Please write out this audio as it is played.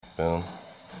Boom.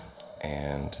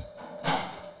 And...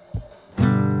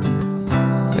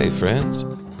 Hey, friends.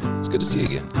 It's good to see you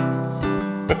again.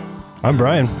 I'm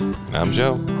Brian. And I'm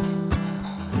Joe.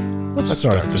 Let's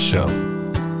start the show.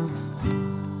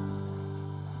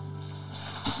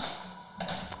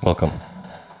 Welcome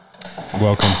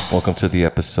to the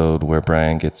episode where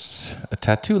Brian gets a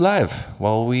tattoo live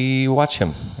while we watch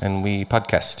him and we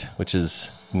podcast, which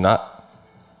is not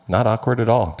awkward at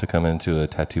all to come into a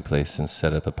tattoo place and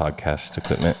set up a podcast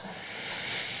equipment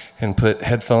and put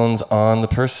headphones on the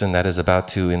person that is about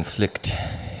to inflict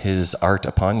his art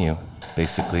upon you,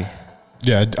 basically.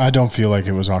 Yeah, I don't feel like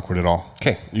it was awkward at all.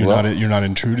 Okay. You're not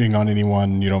intruding on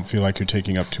anyone. You don't feel like you're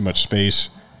taking up too much space.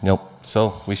 Nope.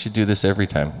 So we should do this every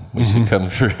time. We should come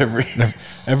for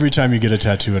every time you get a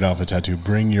tattoo at Alpha Tattoo,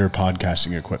 bring your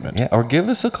podcasting equipment. Yeah, or give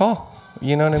us a call.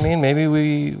 You know what I mean? Maybe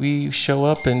we show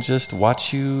up and just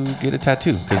watch you get a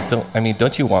tattoo. Because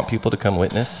don't you want people to come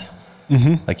witness?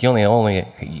 Mm-hmm. Like you only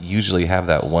usually have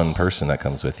that one person that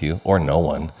comes with you, or no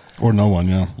one. Or no one,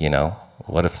 yeah. You know,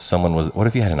 what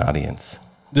if you had an audience?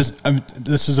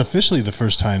 This is officially the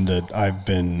first time that I've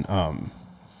been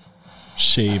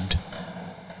shaved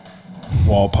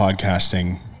while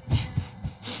podcasting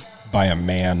by a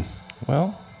man.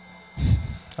 Well,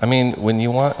 I mean,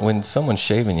 when someone's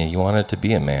shaving you want it to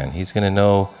be a man. He's gonna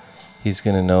know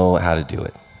how to do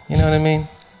it. You know what I mean?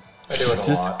 I do it a lot.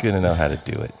 Just gonna know how to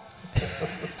do it.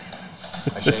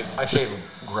 I shave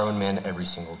grown men every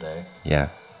single day. Yeah.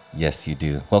 Yes, you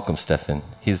do. Welcome, Stefan.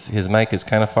 His mic is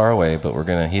kind of far away, but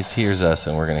he hears us,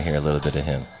 and we're gonna hear a little bit of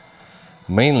him.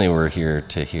 Mainly, we're here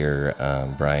to hear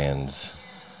Brian's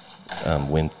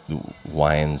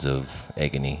whines of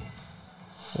agony,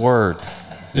 or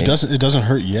maybe, it doesn't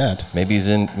hurt yet. Maybe he's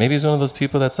one of those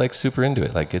people that's like super into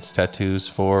it, like gets tattoos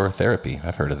for therapy.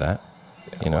 I've heard of that.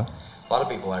 Yeah, you know, a lot of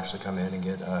people actually come in and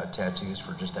get tattoos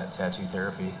for just that tattoo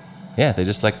therapy. Yeah, they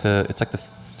just like the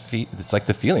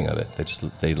feeling of it.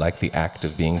 They like the act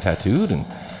of being tattooed, and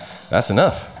that's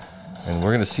enough. And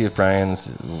we're gonna see if Brian's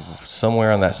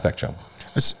somewhere on that spectrum.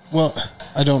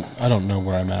 I don't know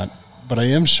where I'm at, but I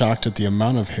am shocked at the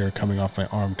amount of hair coming off my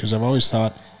arm, because I've always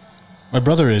thought my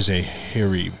brother is a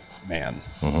hairy man,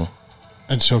 mm-hmm.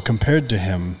 and so compared to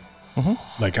him, mm-hmm.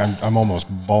 like I'm almost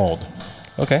bald.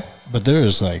 Okay, but there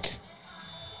is like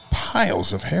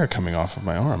piles of hair coming off of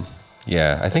my arm.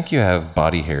 Yeah, I think you have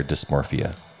body hair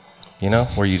dysmorphia. You know,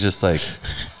 where you just like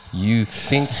you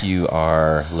think you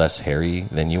are less hairy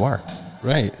than you are.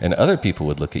 Right. And other people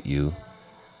would look at you,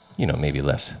 you know, maybe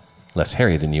less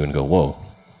hairy than you and go, "Whoa,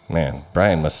 man,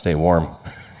 Brian must stay warm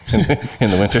in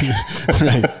the winter."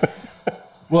 Right.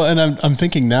 Well, and I'm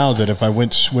thinking now that if I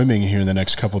went swimming here in the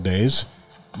next couple of days,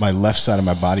 my left side of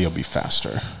my body will be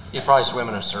faster. You probably swim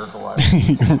in a circle.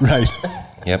 Right.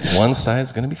 Yep, one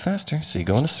side's going to be faster, so you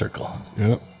go in a circle.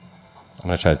 Yep. I'm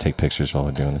going to try to take pictures while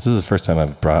we're doing this. This is the first time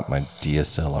I've brought my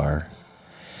DSLR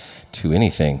to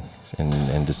anything.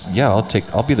 And just, yeah,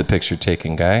 I'll be the picture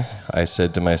taking guy. I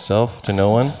said to myself, to no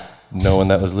one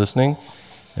that was listening.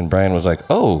 And Brian was like,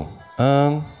 "Oh,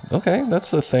 okay,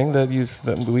 that's a thing that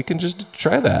we can just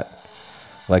try that."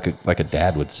 Like a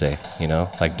dad would say, you know,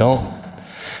 like don't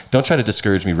try to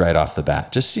discourage me right off the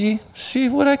bat. Just see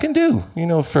what I can do, you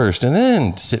know, first, and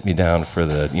then sit me down for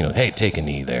the, you know, hey, take a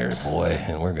knee there, boy,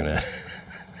 and we're gonna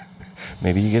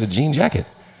maybe you get a jean jacket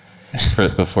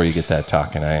before you get that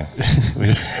talk, and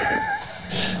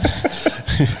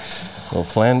little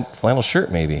flannel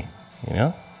shirt, maybe, you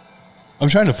know. I'm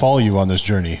trying to follow you on this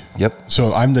journey. Yep.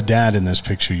 So I'm the dad in this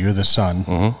picture. You're the son,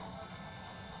 mm-hmm.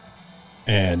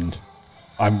 and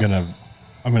I'm gonna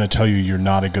tell you you're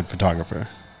not a good photographer.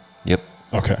 Yep.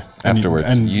 Okay. Afterwards.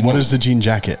 And what is the jean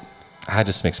jacket? It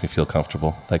just makes me feel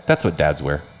comfortable. Like, that's what dads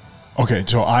wear. Okay,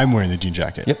 so I'm wearing the jean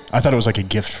jacket. Yep. I thought it was like a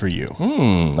gift for you.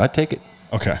 I'd take it.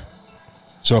 Okay.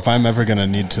 So if I'm ever going to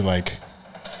need to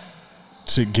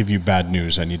give you bad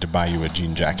news, I need to buy you a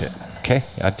jean jacket. Okay,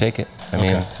 I'd take it. I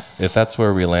mean, if that's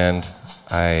where we land,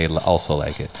 I also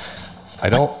like it. I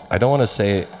don't want to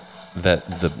say that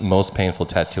the most painful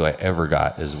tattoo I ever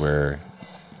got is where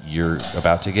you're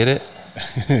about to get it.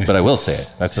 But I will say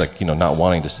it. That's like, you know, not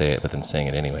wanting to say it, but then saying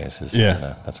it anyways.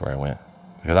 That's where I went.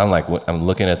 Because I'm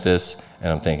looking at this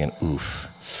and I'm thinking,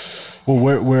 oof. Well,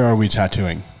 where are we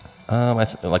tattooing?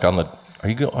 Like on the. Are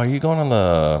you going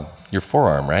on your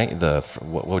forearm, right?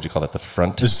 What would you call that? The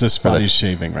front. It's the spot he's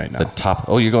shaving right now. The top.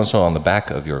 Oh, you're going on the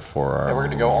back of your forearm. Yeah, we're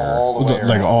going to go all the way.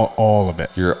 Like all of it.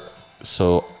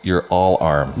 You're all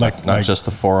arm, not just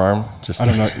the forearm. Just I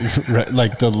don't know,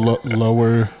 like the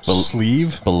lower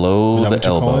sleeve below the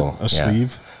elbow,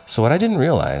 sleeve. So what I didn't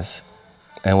realize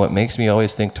And what makes me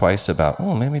always think twice about,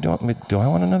 maybe do I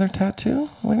want another tattoo?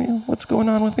 What's going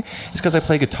on with me? It's because I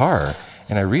play guitar.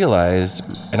 And I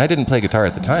realized, and I didn't play guitar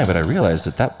at the time, but I realized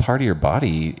that part of your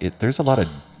body, there's a lot of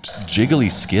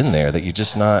jiggly skin there that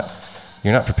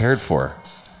you're not prepared for.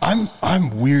 I'm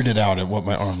weirded out at what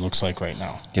my arm looks like right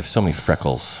now. You have so many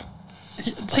freckles.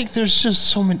 Like there's just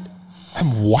so many.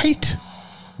 I'm white.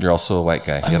 You're also a white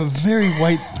guy. I'm a very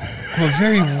white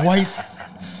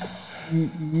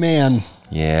man.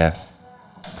 Yeah.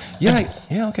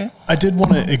 Yeah. Okay. I did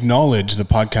want to acknowledge the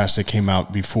podcast that came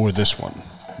out before this one.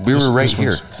 We were right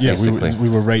here. Yeah, we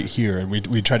were right here, and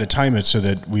we tried to time it so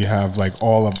that we have like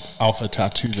all of Alpha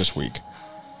Tattoo this week,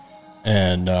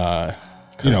 and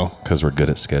because we're good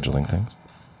at scheduling things.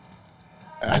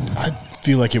 I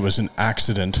feel like it was an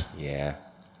accident. Yeah,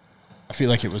 I feel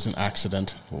like it was an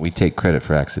accident. We take credit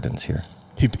for accidents here.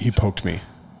 He poked me.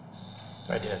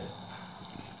 I did.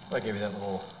 I gave you that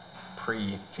little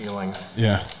pre-feeling.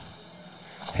 Yeah.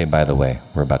 Hey, by the way,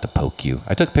 we're about to poke you.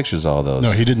 I took pictures of all those.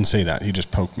 No, he didn't say that. He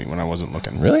just poked me when I wasn't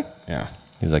looking. Really? Yeah.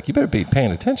 He's like, you better be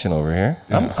paying attention over here.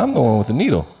 Yeah. I'm the one with the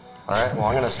needle. All right, well,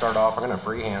 I'm going to start off. I'm going to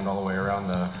freehand all the way around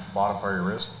the bottom part of your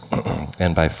wrist.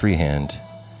 And by freehand,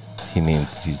 he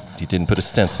means he didn't put a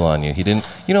stencil on you. He didn't,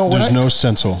 There's no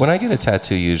stencil. When I get a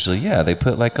tattoo, usually, they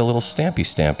put like a little stampy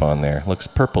stamp on there. Looks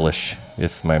purplish,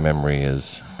 if my memory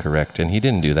is correct. And he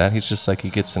didn't do that. He's just like, he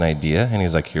gets an idea, and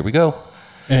he's like, here we go.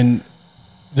 And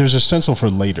there's a stencil for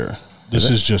later. This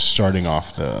is just starting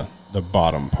off the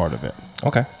bottom part of it.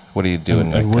 Okay. What are you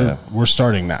doing? And we're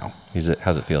starting now.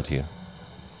 How's it feel to you?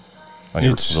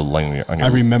 I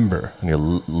remember. On your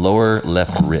lower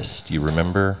left wrist, you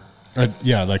remember? I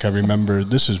remember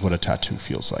this is what a tattoo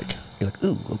feels like. You're like,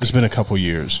 ooh, okay. It's been a couple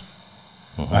years.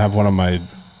 Mm-hmm. I have one of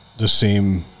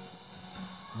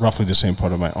roughly the same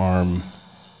part of my arm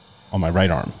on my right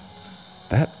arm.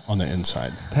 On the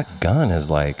inside. That gun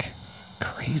is like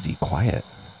crazy quiet.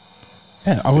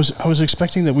 Yeah, I was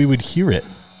expecting that we would hear it.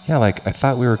 Yeah, like I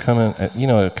thought we were coming.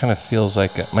 It kind of feels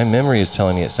like my memory is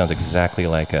telling me it sounds exactly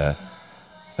like a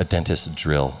dentist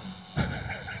drill.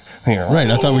 Right,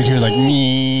 I thought we'd hear like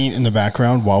me in the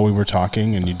background while we were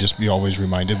talking, and you'd just be always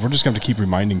reminded. We're just going to keep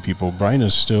reminding people Brian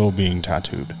is still being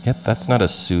tattooed. Yep, that's not a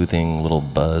soothing little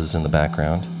buzz in the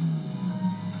background.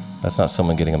 That's not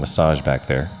someone getting a massage back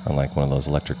there on like one of those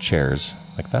electric chairs.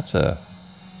 Like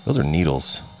those are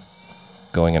needles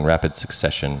going in rapid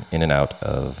succession in and out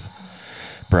of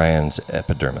Brian's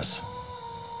epidermis.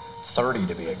 30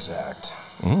 to be exact.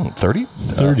 30?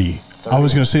 30. I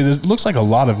was going to say, this looks like a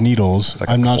lot of needles.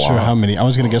 Like I'm not sure how many. I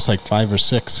was going to guess like 5 or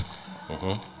 6.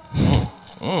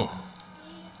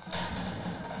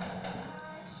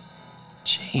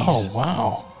 Jeez. Oh,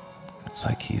 wow. It's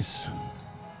like he's...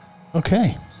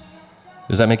 Okay.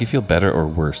 Does that make you feel better or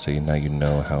worse? So now you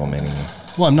know how many...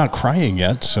 Well, I'm not crying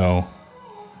yet, so...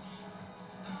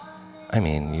 I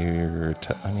mean, I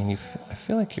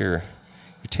feel like you're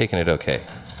taking it okay.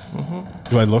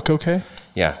 Do I look okay?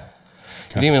 Yeah.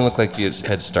 You didn't even look like you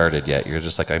had started yet. You're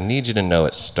just like, I need you to know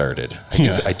it started.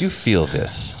 I do feel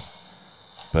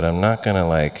this, but I'm not gonna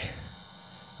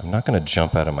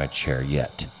jump out of my chair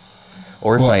yet.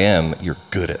 Or if I am, you're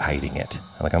good at hiding it.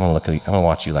 Like I'm gonna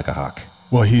watch you like a hawk.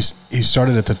 Well, he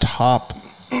started at the top.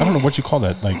 I don't know what you call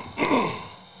that, like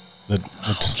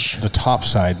the top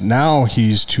side. Now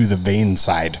he's to the vein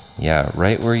side. Yeah,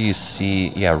 right where you see.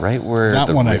 Yeah, right where that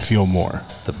one wrists, I feel more.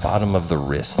 The bottom of the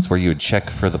wrists, where you would check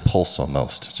for the pulse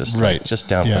almost. Just right, like, just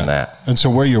down from that. And so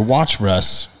where your watch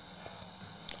rests,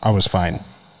 I was fine.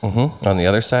 Mm-hmm. On the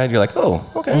other side, you're like, oh,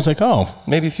 okay. I was like, oh,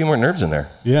 maybe a few more nerves in there.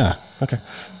 Yeah. Okay.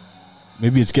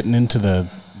 Maybe it's getting into the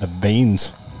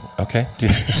veins. Okay.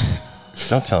 Dude,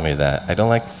 don't tell me that. I don't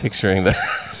like picturing that.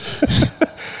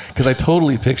 Because I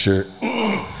totally picture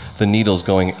the needles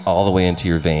going all the way into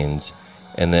your veins,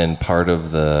 and then part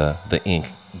of the ink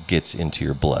gets into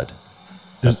your blood.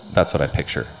 That's what I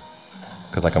picture.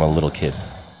 Because like I'm a little kid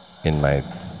in my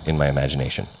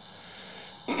imagination.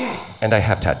 And I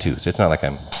have tattoos. It's not like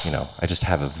I just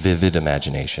have a vivid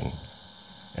imagination.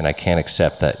 And I can't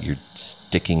accept that you're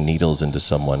sticking needles into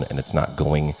someone and it's not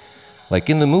going, like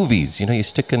in the movies, you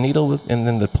stick a needle and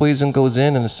then the poison goes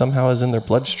in and it somehow is in their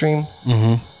bloodstream.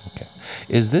 Mm-hmm. Okay.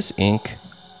 Is this ink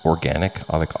organic,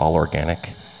 like all organic?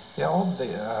 Yeah, all the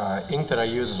ink that I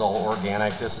use is all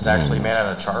organic. This is actually made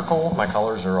out of charcoal. My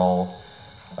colors are all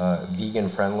vegan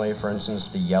friendly. For instance,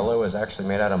 the yellow is actually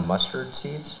made out of mustard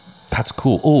seeds. That's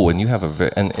cool. Oh, and you have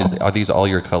are these all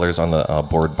your colors on the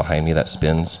board behind me that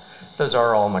spins? Those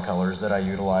are all my colors that I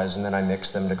utilize, and then I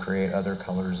mix them to create other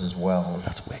colors as well.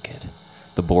 That's wicked.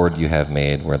 the board you have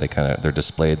made where they're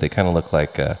displayed. They kind of look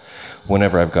like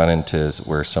whenever I've gone into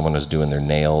where someone is doing their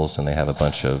nails and they have a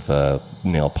bunch of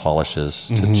nail polishes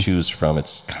to choose from.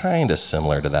 It's kind of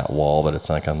similar to that wall, but it's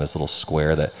like on this little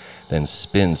square that then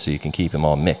spins so you can keep them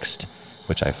all mixed,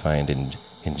 which I find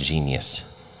ingenious.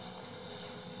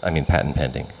 I mean, patent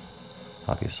pending,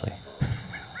 obviously.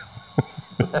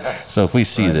 So if we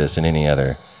see this in any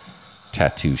other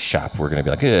tattoo shop, we're going to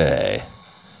be like, hey,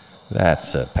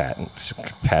 that's a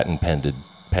patent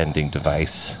pending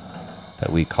device that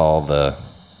we call the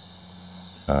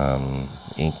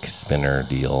ink spinner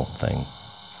deal thing.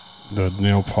 The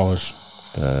nail polish.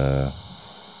 I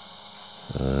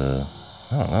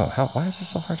don't know. Why is it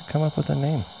so hard to come up with a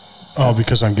name? Oh,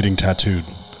 because I'm getting tattooed.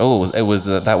 Oh, it was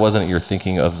that wasn't your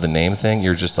thinking of the name thing.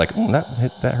 You're just like,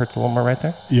 that hurts a little more right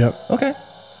there. Yep. Okay.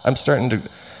 I'm starting to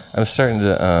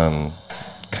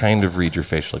kind of read your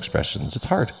facial expressions. It's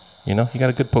hard. You know, you got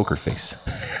a good poker face.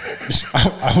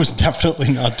 I was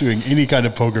definitely not doing any kind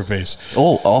of poker face.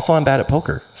 Oh, also I'm bad at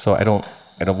poker, so I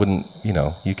wouldn't,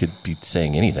 you could be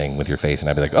saying anything with your face, and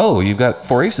I'd be like, oh, you've got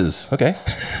 4 aces. Okay.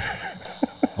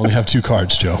 Only have 2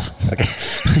 cards, Joe. Okay.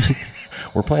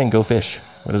 We're playing Go Fish.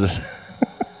 What is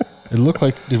this? It looked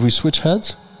like, did we switch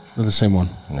heads? Or the same one?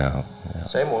 No.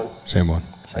 Same one. Same one.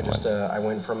 I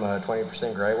went from a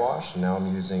 20% gray wash, and now I'm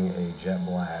using a jet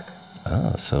black.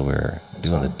 Oh, so we're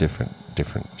doing the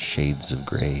different shades of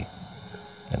gray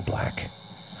and black.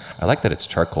 I like that it's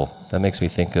charcoal. That makes me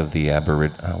think of the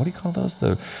what do you call those?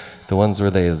 The ones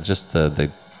where they just they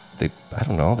I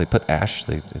don't know. They put ash.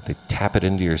 They tap it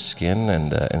into your skin,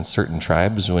 and in certain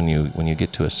tribes, when you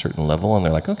get to a certain level, and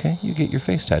they're like, okay, you get your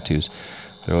face tattoos.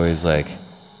 They're always like,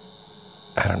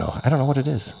 I don't know what it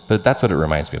is, but that's what it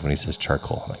reminds me of when he says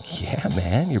charcoal. I'm like, yeah,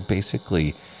 man, you're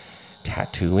basically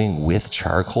tattooing with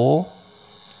charcoal.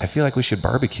 I feel like we should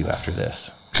barbecue after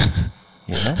this.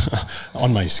 You know?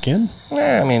 On my skin?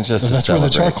 I mean, just to that's celebrate. where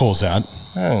the charcoal's at.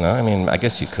 I don't know. I mean, I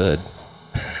guess you could.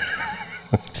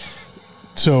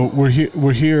 So we're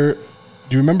here. Do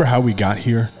you remember how we got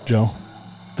here, Joe?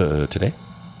 Today?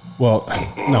 Well,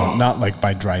 no, not like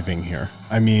by driving here.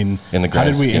 I mean, In the how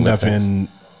grand did we scheme end of up in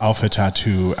Alpha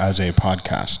Tattoo as a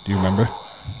podcast? Do you remember?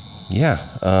 Yeah.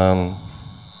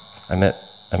 I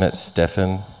met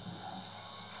Stefan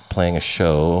playing a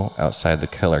show outside the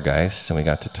Kellergeist, and we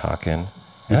got to talking.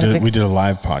 We did a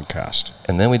live podcast.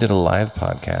 And then we did a live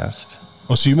podcast.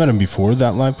 Oh, so you met him before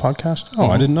that live podcast? Oh,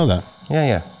 I didn't know that.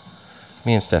 Yeah.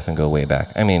 Me and Stefan go way back.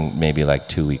 I mean, maybe like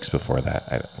 2 weeks before that.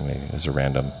 Maybe it was a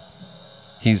random.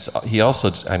 He also,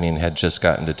 I mean, had just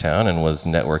gotten to town and was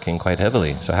networking quite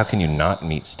heavily. So how can you not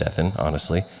meet Stefan,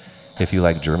 honestly, if you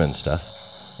like German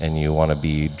stuff and you want to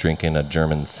be drinking a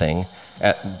German thing?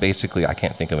 Basically, I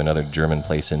can't think of another German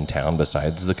place in town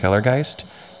besides the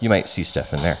Kellergeist. You might see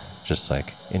Stefan there, just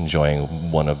like enjoying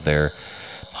one of their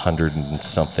 100 and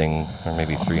something, or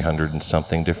maybe 300 and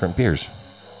something different beers.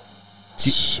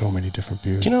 So many different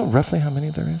beers. Do you know roughly how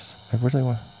many there is? I really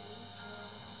want.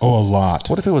 Oh, a lot.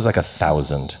 What if it was like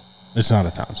 1,000? It's not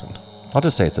 1,000. I'll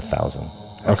just say it's 1,000.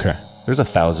 Okay. There's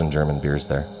 1,000 German beers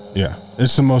there. Yeah.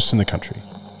 It's the most in the country.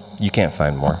 You can't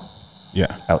find more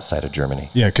Yeah. outside of Germany.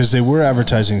 Yeah, because they were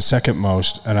advertising second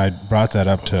most, and I brought that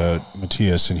up to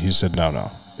Matthias, and he said, no,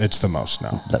 it's the most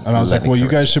now. And I was like, well, you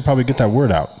guys should probably get that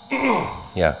word out.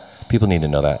 Yeah, people need to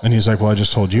know that. And he's like, well, I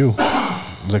just told you.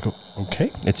 I was like,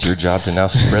 okay. It's your job to now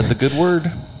spread the good word.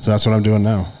 So that's what I'm doing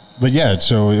now. But yeah,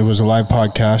 so it was a live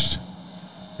podcast,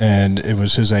 and it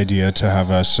was his idea to have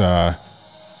us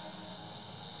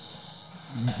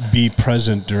be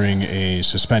present during a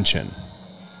suspension.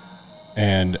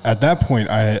 And at that point,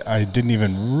 I didn't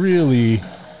even really,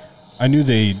 I knew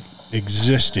they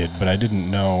existed, but I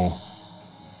didn't know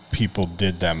people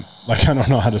did them. Like, I don't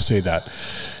know how to say that.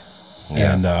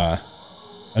 Yeah.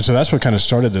 And so that's what kind of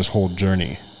started this whole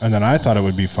journey. And then I thought it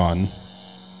would be fun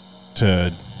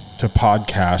to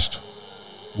podcast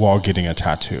while getting a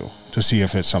tattoo to see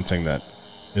if it's something that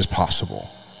is possible.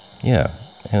 Yeah,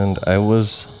 and I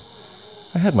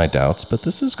had my doubts, but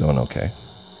this is going okay.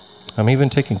 I'm even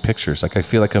taking pictures. Like, I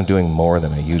feel like I'm doing more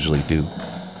than I usually do.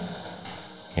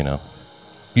 You know,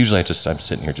 usually I'm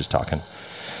sitting here just talking,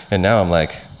 and now I'm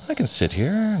like, I can sit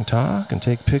here and talk and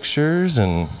take pictures,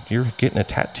 and you're getting a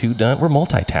tattoo done. We're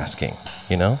multitasking,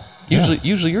 you know.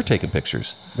 Usually you're taking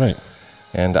pictures, Right.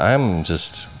 and I'm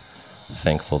just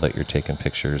thankful that you're taking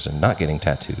pictures and not getting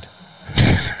tattooed.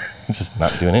 Just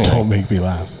not doing anything. Don't make me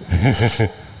laugh.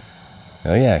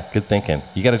 Oh yeah, good thinking.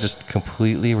 You got to just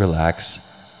completely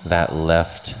relax that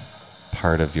left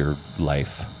part of your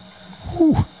life.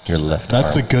 Whew. Your left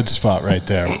That's arm. the good spot right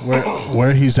there.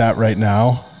 Where he's at right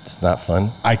now, It's not fun.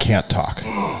 I can't talk.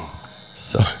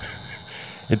 So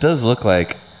it does look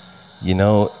like,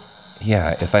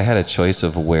 if I had a choice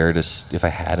of if I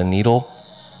had a needle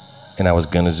and I was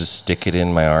going to just stick it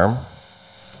in my arm,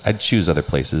 I'd choose other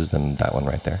places than that one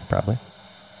right there, probably.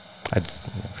 I'd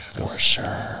For sure.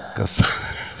 go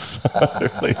some other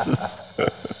places.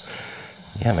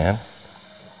 Yeah, man.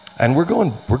 And we're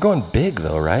going big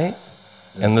though, right?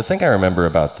 And the thing I remember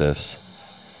about this,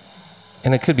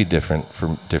 and it could be different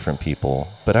for different people,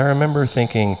 but I remember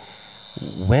thinking,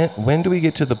 when do we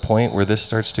get to the point where this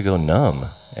starts to go numb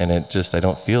and I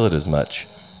don't feel it as much?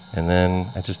 And then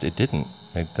it didn't.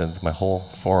 My whole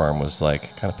forearm was like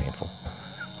kind of painful.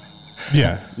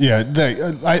 Yeah.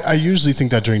 I usually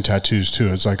think that during tattoos too.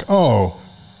 It's like,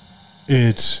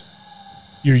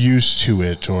 you're used to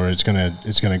it, or it's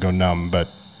gonna go numb. But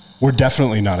we're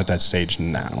definitely not at that stage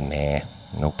now. Nah,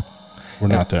 nope. We're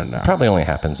not there now. It probably only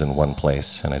happens in one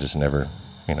place, and I just never,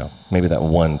 maybe that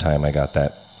one time I got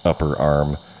that upper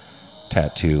arm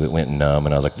tattoo, it went numb,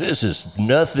 and I was like, this is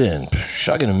nothing.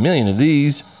 I get a million of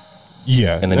these.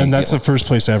 Yeah, and that's the first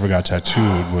place I ever got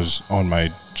tattooed was on my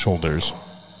shoulders.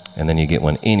 And then you get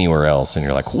one anywhere else, and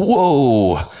you're like,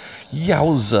 whoa,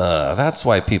 yowza. That's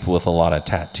why people with a lot of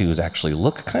tattoos actually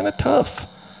look kind of tough,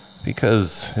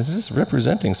 because it's just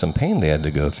representing some pain they had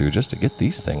to go through just to get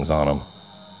these things on them.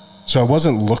 So I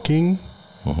wasn't looking.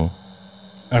 Mm-hmm.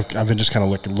 I've been just kind of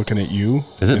looking at you.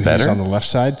 Is it better? He's on the left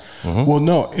side. Mm-hmm. Well,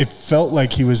 no, it felt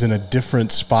like he was in a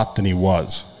different spot than he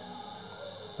was.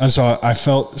 And so I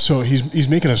felt, he's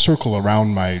making a circle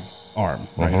around my arm,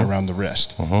 right, around the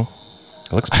wrist. Mm-hmm.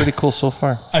 It looks pretty cool so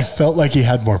far. I felt like he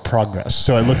had more progress.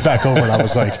 So I looked back over and I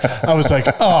was like,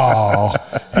 oh,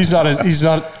 he's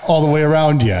not all the way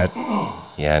around yet.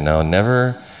 Yeah, no,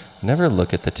 never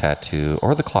look at the tattoo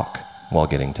or the clock while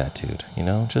getting tattooed.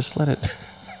 Just let it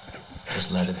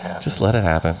happen. Just let it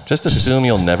happen. Just assume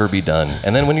you'll never be done.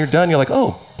 And then when you're done, you're like,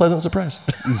 oh, pleasant surprise.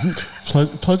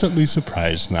 Pleasantly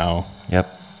surprised now. Yep.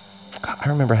 God, I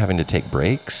remember having to take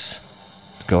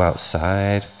breaks, go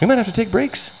outside. We might have to take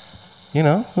breaks. Who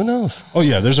knows? Oh,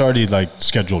 yeah, there's already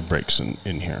scheduled breaks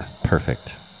in here.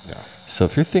 Perfect. Yeah. So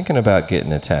if you're thinking about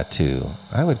getting a tattoo,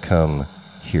 I would come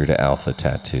here to Alpha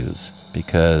Tattoos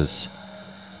because,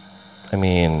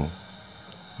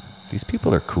 these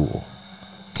people are cool.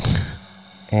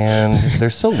 And they're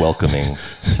so welcoming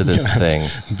to this thing.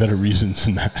 Better reasons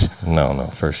than that. No.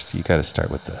 First, you got to start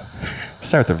with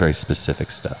the very specific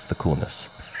stuff, the coolness.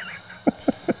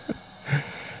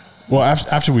 Well,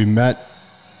 after we met,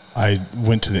 I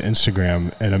went to the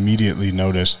Instagram and immediately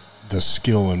noticed the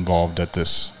skill involved at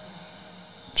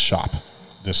this shop,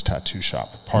 this tattoo shop.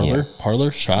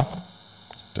 Parlor shop?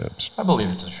 I believe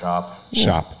it's a shop.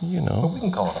 Shop. But we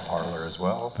can call it a parlor as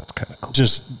well. That's kind of cool.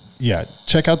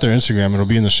 Check out their Instagram. It'll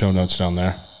be in the show notes down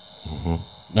there.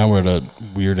 Mm-hmm. Now we're at a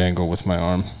weird angle with my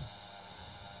arm.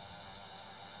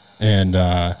 And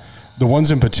the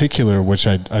ones in particular, which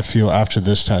I feel after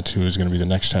this tattoo is going to be the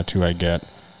next tattoo I get,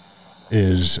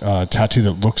 is a tattoo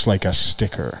that looks like a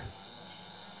sticker.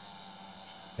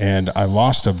 And I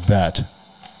lost a bet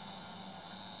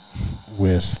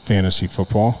with fantasy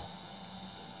football.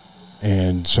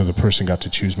 And so the person got to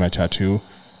choose my tattoo,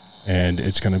 and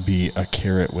it's going to be a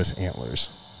carrot with antlers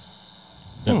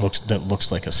that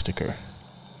looks like a sticker.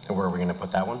 And where are we going to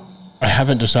put that one? I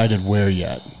haven't decided where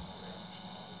yet.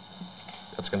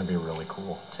 That's going to be a really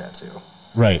cool tattoo.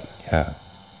 Right. Yeah.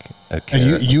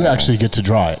 And you actually get to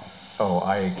draw it. Oh,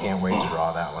 I can't wait to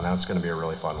draw that one. That's going to be a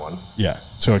really fun one. Yeah.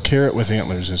 So a carrot with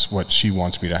antlers is what she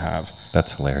wants me to have.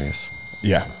 That's hilarious.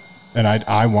 Yeah. And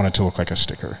I want it to look like a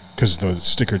sticker because the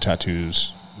sticker tattoos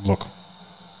look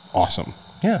awesome.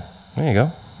 Yeah. There you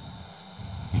go.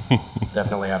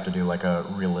 Definitely have to do a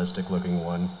realistic looking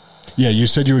one. Yeah, you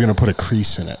said you were going to put a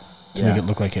crease in it to Yeah. make it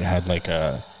look like it had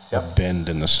a bend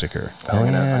in the sticker. I'm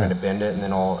going to bend it, and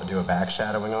then I'll do a back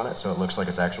shadowing on it so it looks like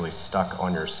it's actually stuck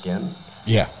on your skin.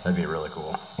 Yeah. That'd be really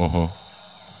cool. Mm-hmm.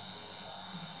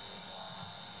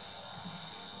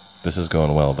 This is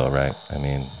going well, though, right?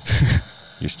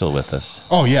 You're still with us.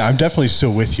 Oh, yeah, I'm definitely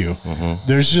still with you. Mm-hmm.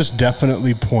 There's just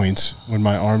definitely points when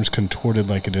my arm's contorted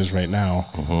like it is right now,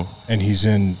 and he's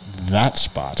in that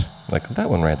spot. Like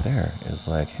that one right there is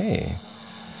like, hey,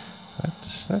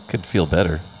 that could feel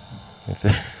better.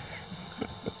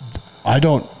 I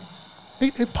don't...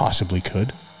 It possibly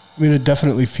could. It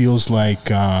definitely feels like,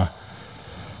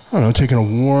 taking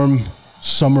a warm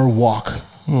summer walk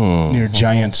near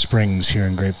Giant Springs here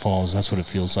in Great Falls. That's what it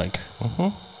feels like.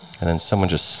 And then someone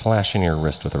just slashing your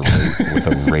wrist with a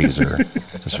razor,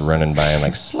 just running by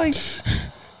and slice.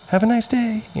 Have a nice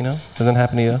day. Doesn't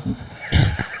happen to you.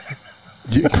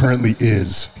 It currently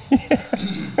is.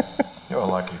 Well,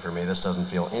 lucky for me. This doesn't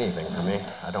feel anything for me.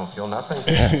 I don't feel nothing.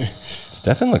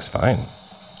 Stefan looks fine.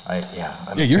 I'm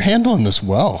Yeah, you're handling this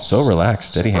well. So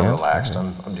relaxed, steady super hand. relaxed.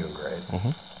 I'm doing great.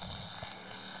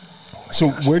 So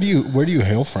where do you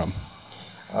hail from?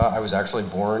 I was actually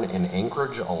born in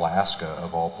Anchorage, Alaska,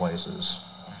 of all places.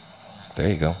 There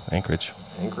you go, Anchorage.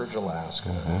 Anchorage, Alaska.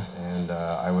 And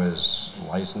I was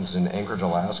licensed in Anchorage,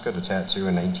 Alaska to tattoo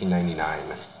in 1999.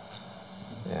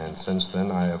 And since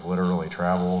then, I have literally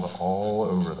traveled all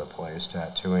over the place,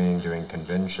 tattooing, doing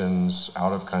conventions,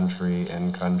 out of country,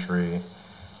 in country.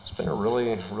 It's been a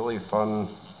really, really fun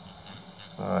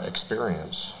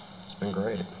experience. It's been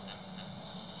great.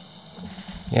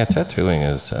 Yeah, tattooing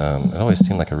is, it always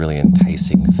seemed like a really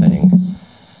enticing thing.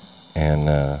 And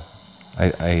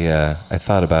I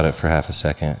thought about it for half a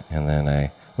second, and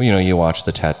then you watch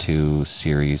the tattoo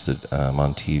series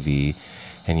on TV,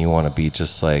 and you want to be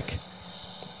just like,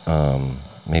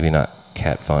 maybe not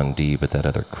Kat Von D, but that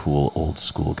other cool old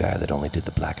school guy that only did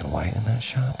the black and white in that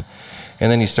shop. And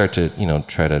then you start to,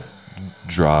 try to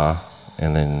draw,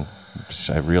 and then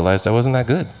I realized I wasn't that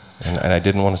good. And I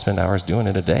didn't want to spend hours doing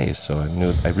it a day, so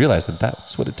I realized that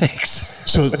that's what it takes.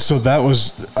 So that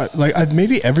was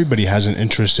maybe everybody has an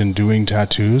interest in doing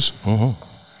tattoos. Mm-hmm.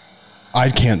 I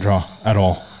can't draw at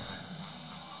all,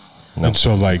 and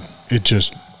so it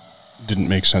just didn't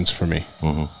make sense for me.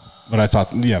 Mm-hmm. But I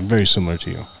thought, very similar to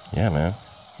you. Yeah, man.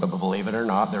 But believe it or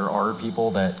not, there are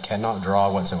people that cannot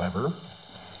draw whatsoever,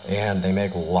 and they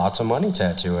make lots of money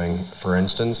tattooing. For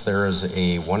instance, there is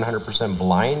a 100%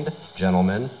 blind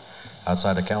gentleman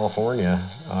outside of California,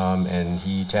 and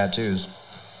he tattoos.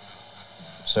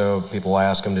 So people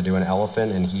ask him to do an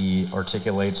elephant, and he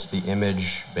articulates the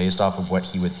image based off of what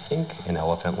he would think an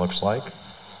elephant looks like,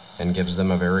 and gives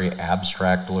them a very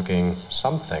abstract-looking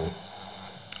something.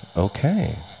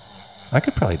 Okay. I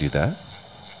could probably do that.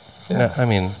 Yeah. I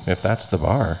mean, if that's the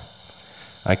bar,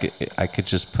 I could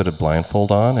just put a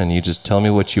blindfold on, and you just tell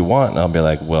me what you want, and I'll be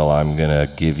like, well, I'm going to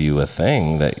give you a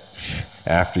thing that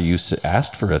after you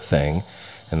asked for a thing,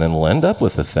 and then we'll end up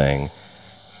with a thing,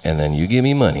 and then you give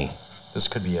me money. This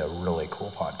could be a really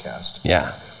cool podcast.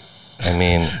 Yeah. I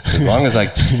mean, as long as I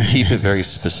keep it very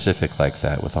specific like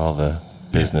that with all the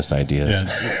business ideas.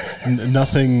 Yeah.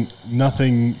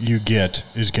 Nothing you get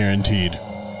is guaranteed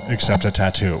except a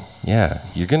tattoo. Yeah,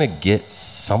 you're going to get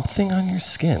something on your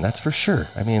skin, that's for sure.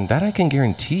 I mean, that I can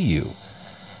guarantee you.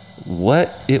 What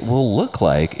it will look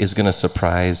like is going to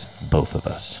surprise both of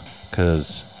us.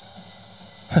 Because,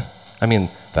 I mean,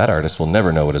 that artist will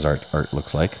never know what his art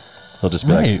looks like. He'll just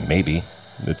be like, maybe.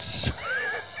 It's...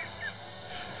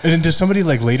 And does somebody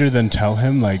later then tell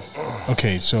him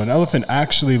okay, so an elephant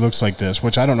actually looks like this,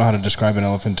 which I don't know how to describe an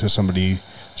elephant to somebody,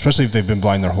 especially if they've been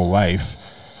blind their whole life.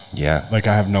 Yeah. I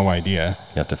have no idea.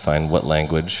 You have to find what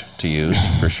language to use,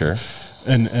 for sure.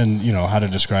 And how to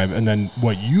describe, and then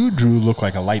what you drew looked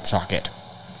like a light socket.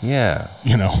 Yeah.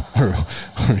 Or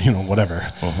whatever.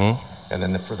 Mm-hmm. And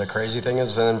then for the crazy thing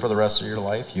is, then for the rest of your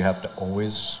life, you have to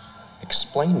always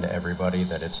explain to everybody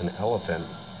that it's an elephant.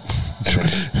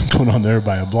 Put on there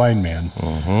by a blind man.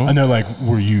 Mm-hmm. And they're like,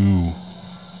 were you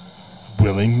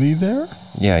willingly there?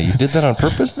 Yeah, you did that on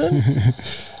purpose then?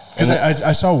 Because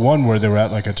I saw one where they were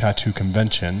at a tattoo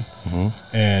convention,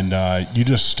 and you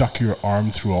just stuck your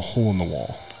arm through a hole in the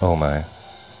wall. Oh my.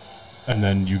 And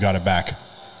then you got it back.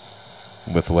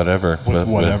 With whatever. With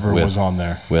whatever was on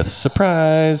there. With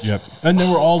surprise. Yep. And they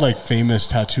were all famous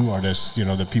tattoo artists,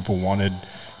 that people wanted,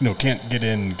 can't get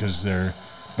in because they're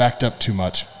backed up too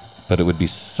much. But it'd be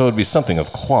something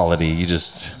of quality. You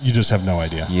just have no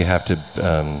idea. You have to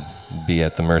be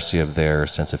at the mercy of their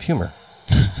sense of humor.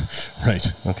 Right.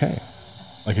 Okay.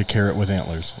 Like a carrot with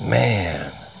antlers.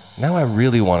 Man, now I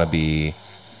really want to be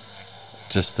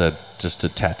just a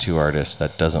tattoo artist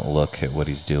that doesn't look at what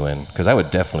he's doing, because I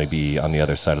would definitely be on the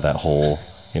other side of that hole.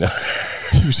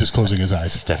 He was just closing his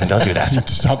eyes. Stefan, don't do that.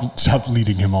 Stop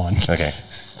leading him on. Okay.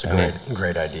 It's a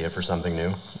great idea for something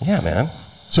new. Yeah, man.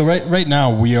 So right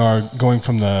now we are going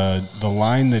from the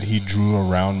line that he drew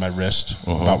around my wrist,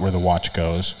 about where the watch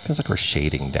goes. Feels like we're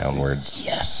shading downwards.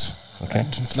 Yes. Okay.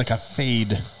 It's like a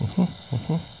fade.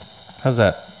 How's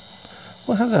that?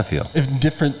 Well, how's that feel? If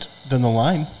different than the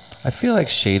line. I feel like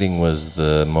shading was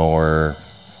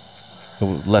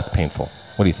less painful.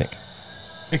 What do you think?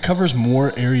 It covers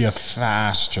more area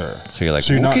faster. So you're like,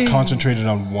 so you're okay. not concentrated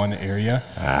on one area.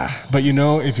 But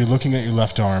if you're looking at your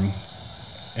left arm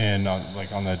and on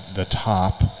the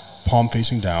top, palm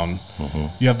facing down,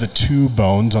 you have the two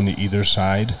bones on the either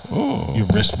side. Your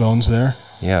wrist bones there.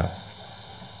 Yeah.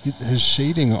 His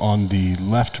shading on the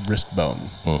left wrist bone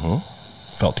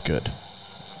felt good.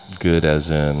 Good as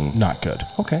in? Not good.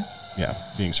 Okay. Yeah,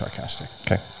 being sarcastic.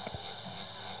 Okay.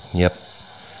 Yep.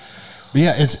 But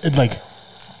yeah,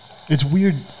 it's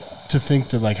weird to think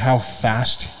that like how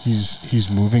fast he's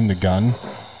moving the gun,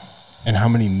 and how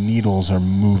many needles are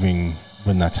moving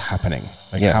when that's happening.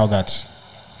 Like Yeah. how that's,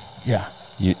 yeah.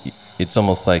 It's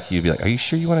almost like you'd be like, "Are you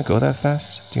sure you want to go that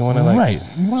fast? Do you want to like?" Right.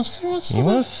 You want to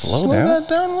slow down? that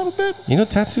down a little bit? You know,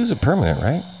 tattoos are permanent,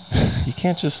 right? You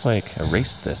can't just like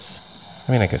erase this.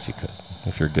 I mean, I guess you could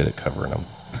if you're good at covering them.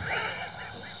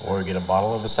 Or get a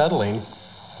bottle of acetylene.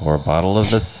 Or a bottle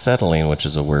of acetylene, which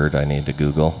is a word I need to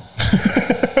Google.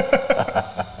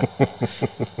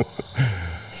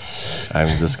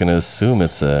 I'm just going to assume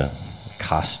it's a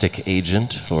caustic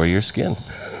agent for your skin.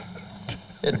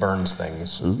 It burns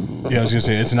things. Yeah, I was gonna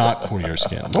say it's not for your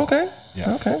skin. Okay.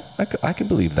 Yeah. Okay. I could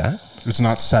believe that. It's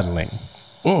not settling.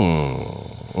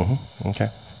 Mm-hmm. Okay.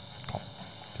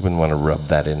 You wouldn't want to rub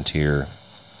that into your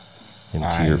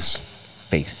Eyes.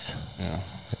 face.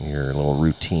 Yeah. Your little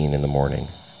routine in the morning.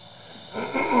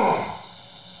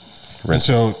 And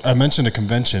so I mentioned a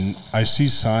convention. I see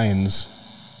signs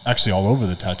actually all over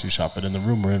the tattoo shop, but in the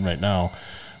room we're in right now,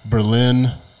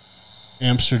 Berlin,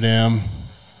 Amsterdam.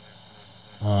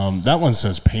 That one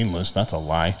says painless. That's a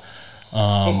lie.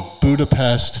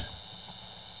 Budapest,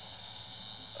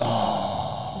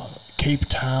 Cape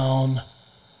Town.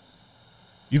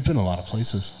 You've been a lot of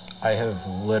places. I have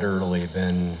literally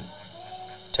been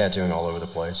tattooing all over the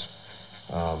place.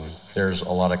 There's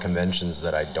a lot of conventions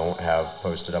that I don't have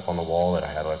posted up on the wall that I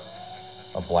had a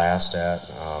blast at.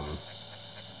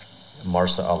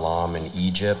 Marsa Alam in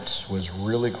Egypt was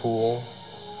really cool.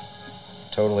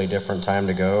 Totally different time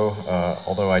to go.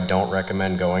 Although I don't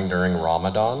recommend going during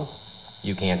Ramadan.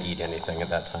 You can't eat anything at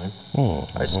that time.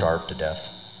 I starved to death.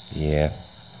 Yeah.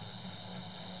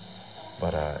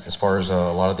 But as far as a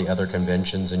lot of the other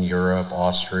conventions in Europe,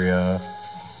 Austria,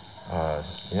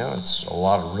 it's a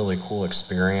lot of really cool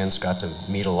experience. Got to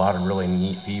meet a lot of really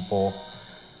neat people.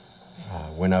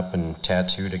 Went up and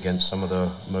tattooed against some of the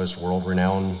most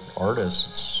world-renowned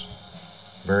artists.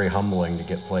 It's very humbling to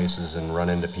get places and run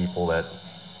into people that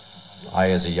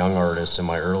I, as a young artist in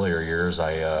my earlier years,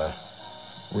 I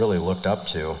really looked up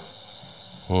to.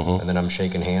 And then I'm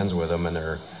shaking hands with them, and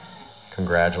they're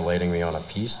congratulating me on a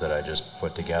piece that I just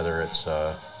put together. It's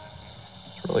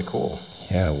really cool.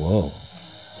 Yeah, whoa.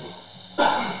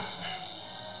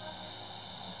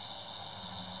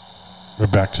 We're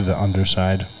back to the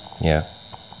underside. Yeah.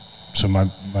 So my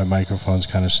microphone's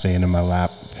kind of staying in my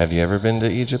lap. Have you ever been to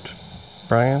Egypt,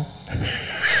 Brian?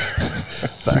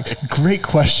 Sorry. It's a great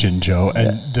question, Joe,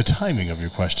 and the timing of your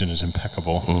question is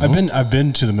impeccable. I've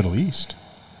been to the Middle East.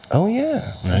 Oh,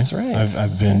 yeah. That's right.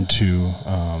 I've been to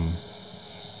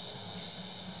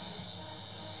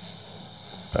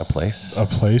a place.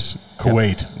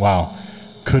 Kuwait. Wow,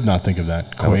 could not think of that.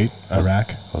 Kuwait, Iraq.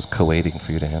 I was co-waiting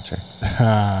for you to answer.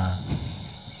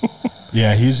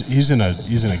 Yeah, he's in a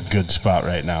good spot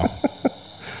right now.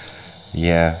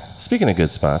 Yeah. Speaking of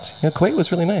good spots, Kuwait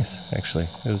was really nice, actually.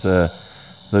 It was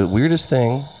the weirdest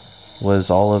thing was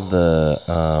all of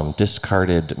the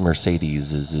discarded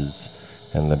Mercedes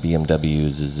and the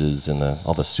BMWs and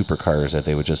all the supercars that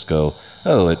they would just go,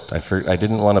 I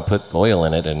didn't want to put oil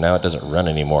in it, and now it doesn't run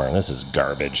anymore, and this is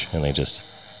garbage, and they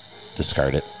just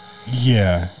discard it.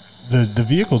 Yeah, the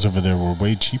vehicles over there were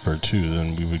way cheaper too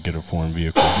than we would get a foreign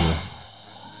vehicle here.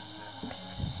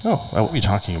 Oh, What were you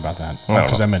talking about that? I don't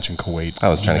Because know. I mentioned Kuwait. I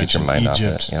was trying to get your mind off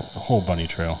Egypt, it, yep. the whole bunny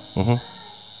trail.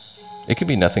 It could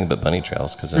be nothing but bunny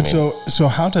trails, because And so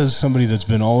how does somebody that's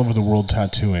been all over the world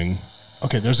tattooing?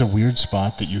 Okay, there's a weird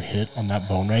spot that you hit on that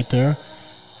bone right there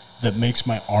that makes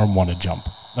my arm want to jump,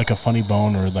 like a funny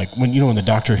bone, or like when the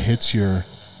doctor hits your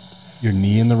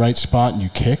knee in the right spot and you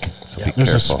kick. So be There's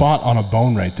a careful. spot on a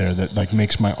bone right there that like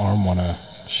makes my arm want to.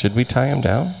 Should we tie him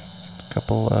down? A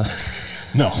couple.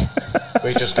 No.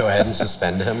 We just go ahead and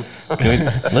suspend him.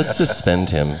 Let's suspend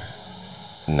him.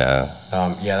 No.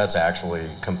 Yeah, that's actually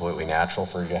completely natural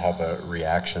for you to have a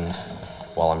reaction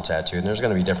while I'm tattooing. There's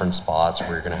going to be different spots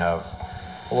where you're going to have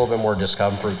a little bit more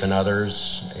discomfort than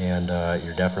others, and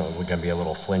you're definitely going to be a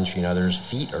little flinchy in others.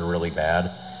 Feet are really bad.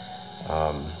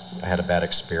 I had a bad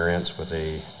experience with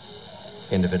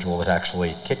a individual that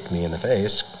actually kicked me in the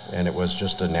face, and it was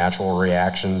just a natural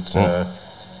reaction to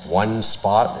one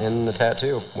spot in the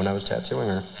tattoo when I was tattooing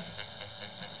her.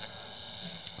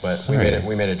 But Sorry.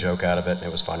 we made a joke out of it, and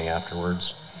it was funny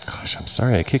afterwards. Gosh, I'm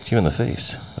sorry I kicked you in the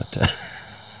face, but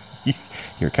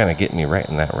you're kind of getting me right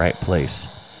in that right place.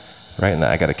 Right in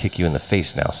that I got to kick you in the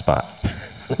face now spot.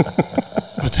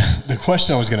 But the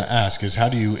question I was going to ask is, how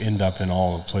do you end up in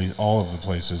all of the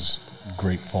places,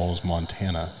 Great Falls,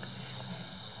 Montana?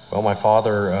 Well, my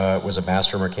father was a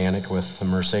master mechanic with the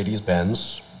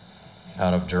Mercedes-Benz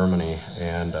out of Germany,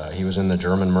 and he was in the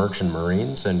German Merchant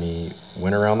Marines, and he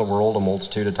went around the world a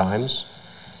multitude of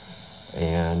times,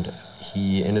 and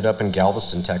he ended up in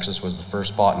Galveston, Texas, was the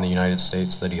first spot in the United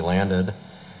States that he landed,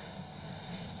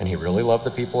 and he really loved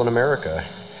the people in America.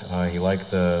 He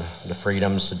liked the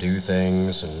freedoms to do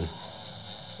things, and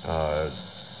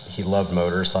he loved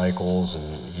motorcycles,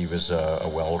 and he was a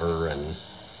welder, and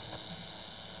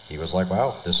he was like,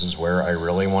 wow, this is where I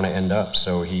really want to end up.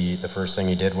 So the first thing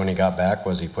he did when he got back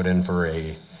was he put in for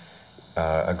a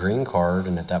green card,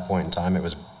 and at that point in time it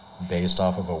was based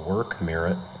off of a work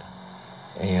merit,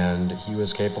 and he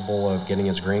was capable of getting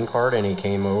his green card, and he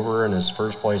came over, and his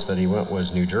first place that he went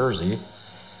was New Jersey.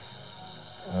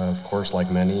 Of course,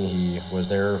 like many, he was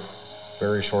there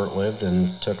very short-lived and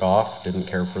took off, didn't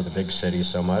care for the big city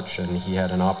so much, and he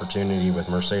had an opportunity with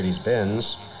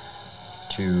Mercedes-Benz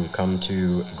to come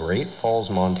to Great Falls,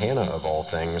 Montana, of all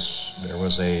things. There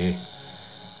was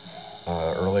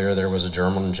earlier there was a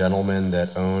German gentleman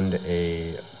that owned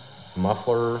a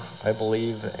muffler, I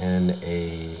believe, and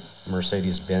a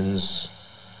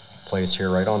Mercedes-Benz place here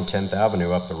right on 10th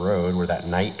Avenue up the road where that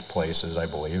Knight place is, I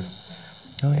believe.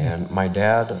 Oh, yeah. And my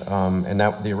dad, and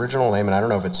that the original name, and I don't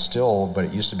know if it's still, but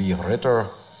it used to be Ritter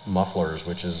Mufflers,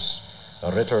 which is,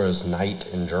 Ritter is knight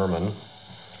in German.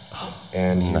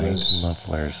 And he was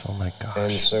mufflers. Oh my gosh.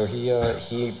 And so he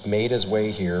made his way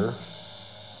here,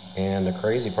 and the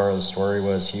crazy part of the story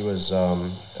was he was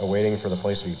awaiting for the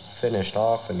place to be finished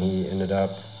off, and he ended up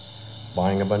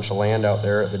buying a bunch of land out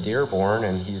there at the Dearborn,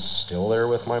 and he's still there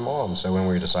with my mom. So when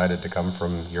we decided to come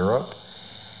from Europe,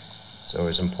 so it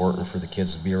was important for the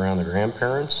kids to be around their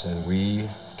grandparents, and we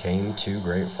came to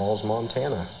Great Falls,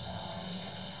 Montana.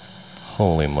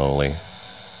 Holy moly.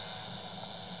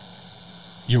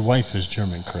 Your wife is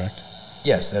German, correct?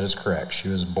 Yes, that is correct. She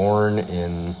was born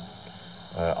in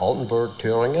Altenburg,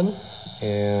 Thüringen,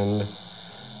 and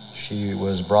she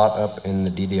was brought up in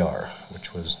the DDR,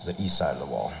 which was the east side of the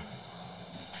wall.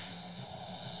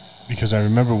 Because I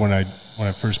remember when I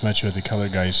first met you at the Color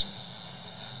Guys,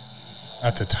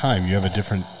 at the time, you have a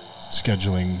different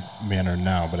scheduling manner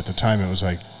now, but at the time it was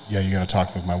like, yeah, you got to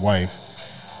talk with my wife.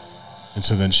 And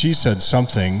so then she said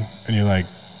something, and you're like,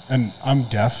 and I'm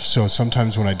deaf, so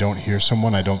sometimes when I don't hear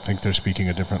someone, I don't think they're speaking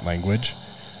a different language.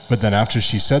 But then after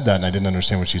she said that, and I didn't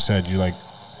understand what she said, you're like,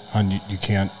 hon, you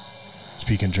can't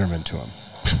speak in German to him.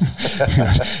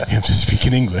 You have to speak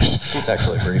in English. It's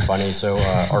actually pretty funny. So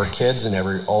our kids and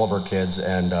all of our kids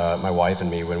and my wife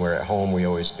and me, when we're at home, we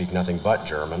always speak nothing but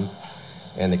German.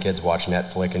 And the kids watch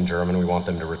Netflix in German. We want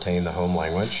them to retain the home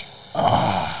language.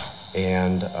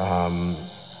 And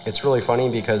it's really funny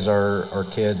because our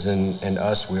kids and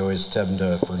us, we always tend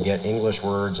to forget English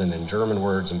words and then German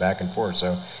words and back and forth.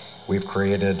 So we've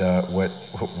created what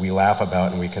we laugh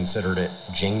about, and we considered it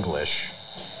Jinglish.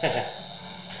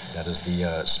 That is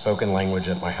the spoken language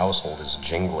at my household is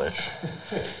Jinglish.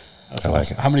 I like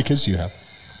it. How many kids do you have?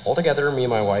 Altogether, me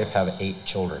and my wife have 8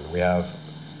 children. We have,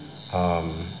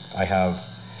 I have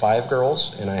 5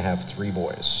 girls and I have 3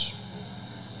 boys.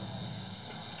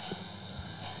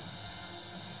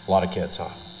 A lot of kids, huh?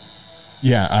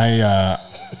 Yeah, I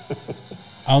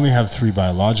only have 3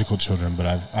 biological children, but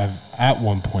I've at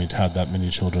one point had that many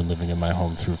children living in my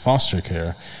home through foster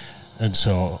care, and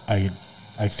so I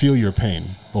feel your pain,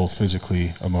 both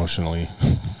physically, emotionally,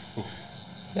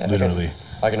 Yeah, literally.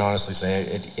 I can honestly say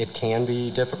it can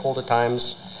be difficult at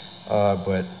times,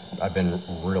 but I've been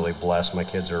really blessed. My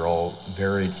kids are all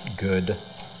very good,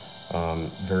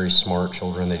 very smart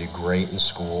children. They do great in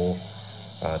school.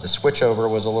 The switchover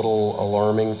was a little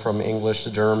alarming from English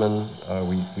to German.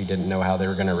 We didn't know how they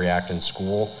were going to react in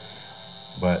school,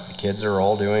 but the kids are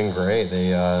all doing great.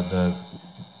 They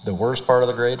the worst part of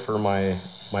the grade for my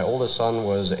oldest son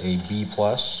was a B+.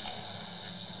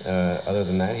 Other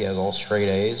than that, he has all straight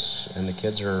A's, and the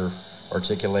kids are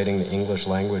articulating the English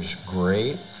language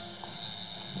great.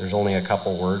 There's only a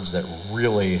couple words that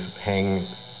really hang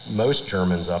most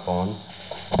Germans up on.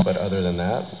 But other than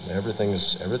that,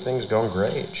 everything's going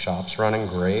great. Shop's running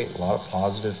great. A lot of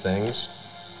positive things.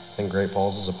 I think Great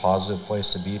Falls is a positive place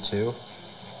to be too.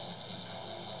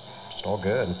 Just all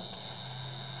good.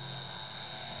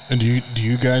 And do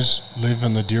you guys live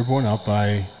in the Dearborn out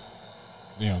by,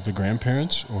 the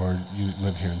grandparents, or you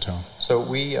live here in town? So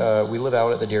we live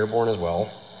out at the Dearborn as well,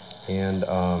 and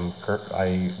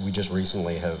we just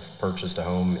recently have purchased a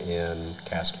home in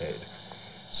Cascade.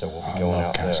 So we'll be going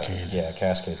out Cascade. there. Yeah,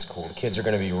 Cascade's cool. The kids are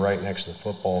going to be right next to the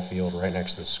football field, right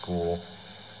next to the school.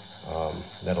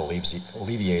 That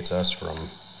alleviates us from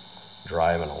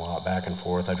driving a lot back and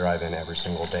forth. I drive in every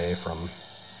single day from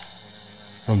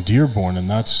from Dearborn, and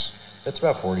that's It's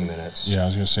about 40 minutes. I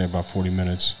was gonna say about 40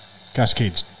 minutes.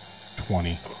 Cascade's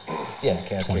 20. Yeah,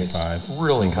 Cascade's 25.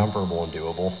 really comfortable and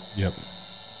doable. Yep.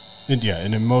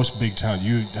 And in most big towns,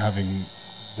 you having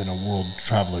been a world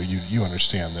traveler, you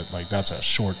understand that like that's a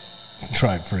short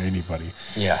drive for anybody.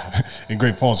 Yeah. In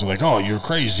Great Falls, they're like, "Oh, you're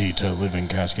crazy to live in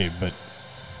Cascade," but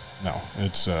no,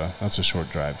 it's that's a short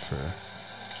drive for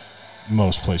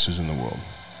most places in the world,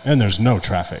 and there's no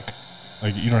traffic.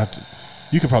 Like you don't have to.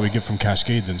 You could probably get from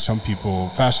Cascade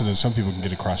faster than some people can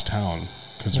get across town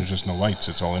because there's just no lights.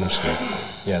 It's all interstate.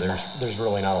 Yeah, there's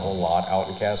really not a whole lot out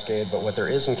in Cascade, but what there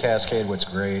is in Cascade, what's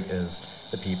great is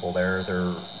the people there.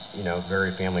 They're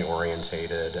very family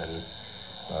orientated, and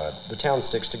the town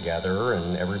sticks together,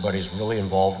 and everybody's really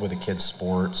involved with the kids'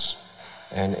 sports,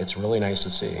 and it's really nice to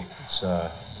see.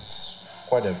 It's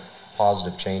quite a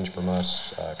positive change from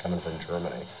us coming from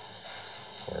Germany,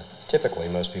 where typically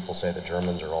most people say the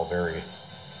Germans are all very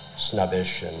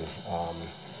snobbish and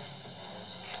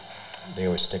they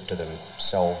always stick to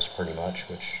themselves pretty much,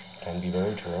 which can be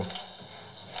very true.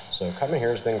 So coming here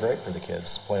has been great for the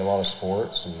kids. Play a lot of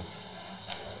sports, and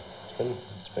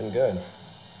it's been good.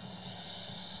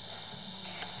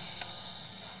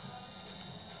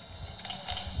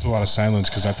 There's a lot of silence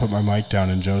because I put my mic down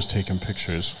and Joe's taking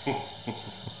pictures.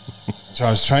 So I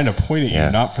was trying to point at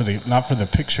you, not for the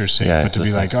picture's sake, but to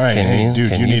be like, all right, hey,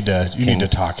 dude, you need to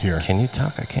talk here. Can you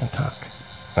talk? I can't talk.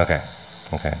 Okay.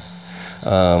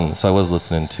 So I was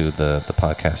listening to the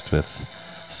podcast with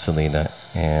Selena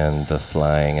and the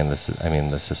flying and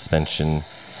the suspension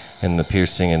and the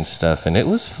piercing and stuff, and it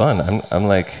was fun.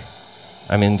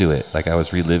 I'm into it. Like I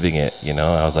was reliving it.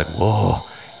 I was like, whoa.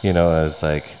 I was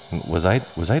like, was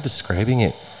I describing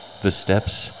it, the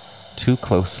steps, too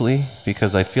closely?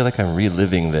 Because I feel like I'm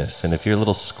reliving this. And if you're a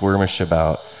little squirmish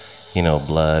about,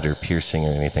 blood or piercing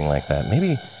or anything like that,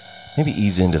 maybe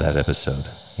ease into that episode.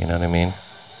 You know what I mean?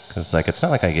 Because it's not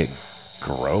like I get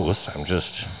gross. I'm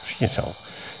just,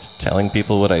 telling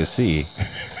people what I see.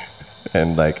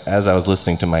 And as I was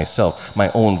listening to myself, my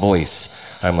own voice,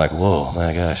 I'm like, whoa,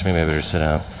 my gosh, maybe I better sit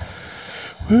down.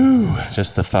 Woo!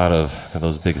 Just the thought of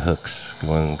those big hooks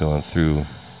going through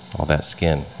all that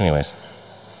skin. Anyways.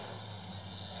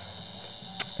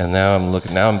 And now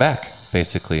I'm back,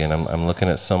 basically, and I'm looking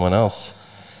at someone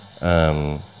else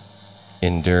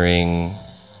enduring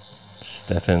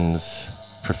Stefan's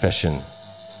profession.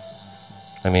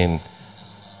 I mean,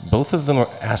 both of them are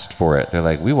asked for it. They're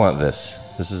like, we want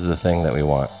this. This is the thing that we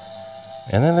want.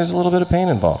 And then there's a little bit of pain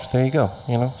involved. There you go.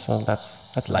 So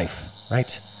that's life,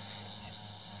 right?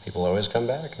 People always come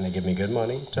back and they give me good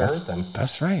money to hurt them.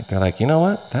 That's right. They're like, you know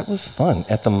what? That was fun.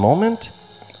 At the moment,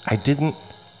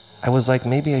 I was like,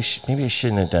 maybe I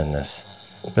shouldn't have done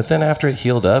this. But then after it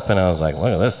healed up and I was like,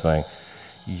 look at this thing,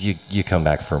 you come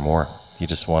back for more. You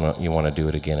just want to do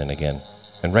it again and again.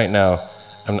 And right now,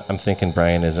 I'm thinking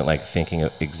Brian isn't thinking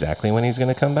of exactly when he's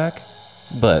going to come back,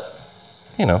 but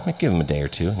give him a day or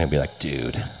two and he'll be like,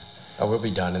 dude. Oh, we'll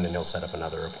be done, and then he'll set up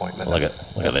another appointment. Look at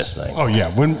this thing. Oh yeah,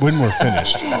 when we're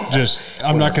finished,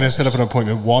 I'm not going to set up an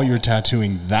appointment while you're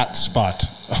tattooing that spot.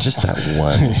 Just that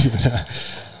one.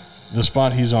 The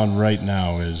spot he's on right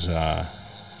now is.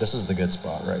 This is the good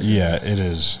spot, right? Yeah, it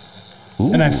is.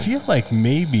 Ooh. And I feel like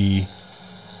maybe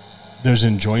there's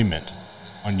enjoyment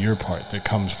on your part that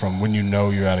comes from when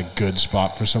you're at a good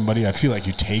spot for somebody. I feel like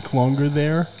you take longer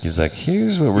there. He's like,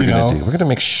 here's what we're going to do. We're going to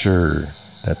make sure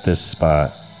that this spot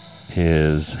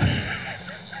is.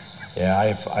 Yeah,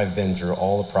 I've been through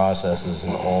all the processes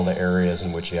and all the areas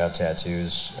in which you have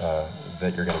tattoos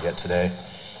that you're going to get today,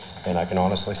 and I can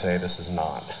honestly say this is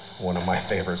not one of my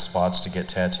favorite spots to get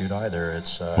tattooed either.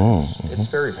 It's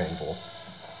very painful.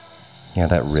 Yeah,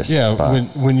 that wrist spot. Yeah,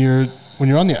 when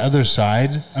you're on the other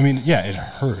side, I mean, yeah, it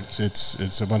hurts.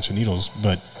 It's a bunch of needles,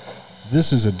 but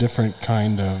this is a different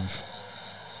kind of.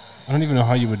 I don't even know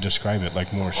how you would describe it.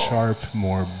 Like more sharp,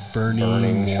 more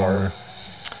burning more, sharp.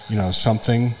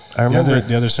 Something. I remember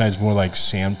the other side's more like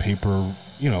sandpaper,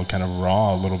 kind of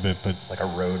raw a little bit, but like a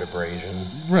road abrasion.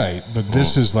 Right, but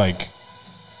this is like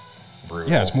brutal.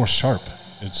 Yeah, it's more sharp.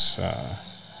 It's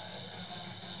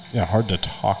hard to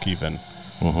talk even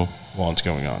while it's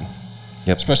going on.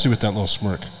 Yep. Especially with that little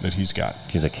smirk that he's got.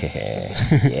 He's like, hey,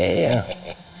 yeah,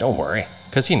 don't worry.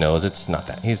 Because he knows it's not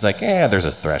that. He's like, there's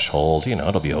a threshold.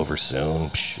 It'll be over soon.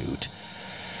 Shoot.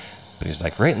 But he's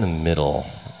like right in the middle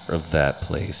of that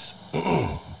place.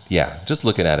 Yeah, just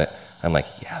looking at it, I'm like,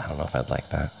 I don't know if I'd like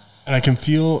that. And I can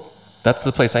feel... That's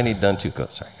the place I need done too. Go,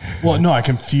 sorry. Well, no, I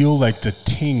can feel like the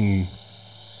ting,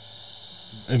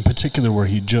 in particular where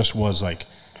he just was like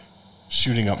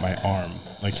shooting up my arm,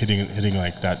 like hitting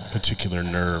like that particular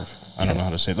nerve. I don't know how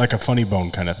to say it, like a funny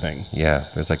bone kind of thing. Yeah,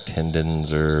 there's like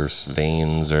tendons or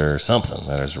veins or something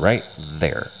that is right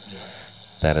there.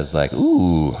 That is like,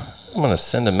 ooh, I'm going to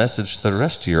send a message to the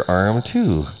rest of your arm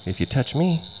too, if you touch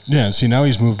me. Yeah, see, now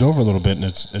he's moved over a little bit, and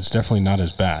it's definitely not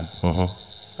as bad.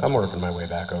 I'm working my way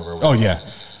back over. Oh, yeah.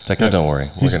 It's like, oh, don't worry.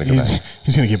 We're going to go back.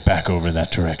 He's going to get back over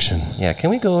that direction. Yeah, can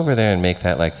we go over there and make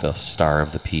that like the star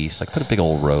of the piece? Like put a big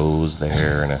old rose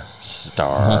there and a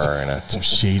star and Some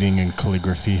shading and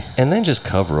calligraphy. and then just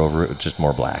cover over it with just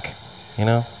more black, you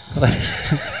know?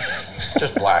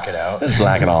 Just black it out. Just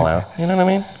black it all out. You know what I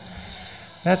mean?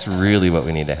 That's really what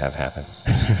we need to have happen.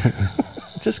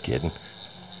 Just kidding.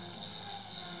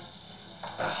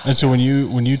 And so when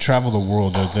you travel the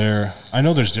world, I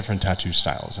know there's different tattoo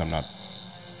styles. I'm not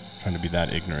trying to be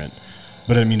that ignorant.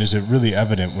 But I mean, is it really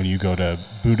evident when you go to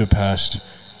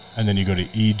Budapest and then you go to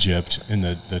Egypt in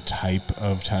the type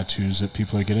of tattoos that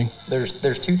people are getting?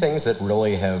 There's two things that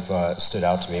really have stood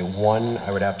out to me. One,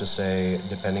 I would have to say,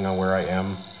 depending on where I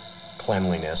am,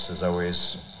 cleanliness is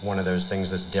always one of those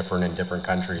things that's different in different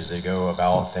countries. They go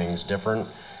about things different,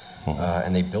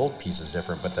 and they build pieces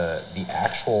different. But the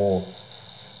actual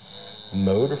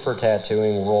mode for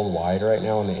tattooing worldwide right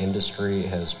now in the industry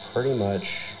has pretty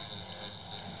much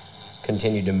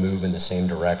continued to move in the same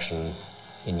direction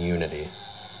in unity.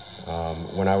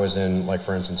 When I was in, like,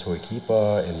 for instance,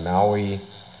 Huaqipa, in Maui,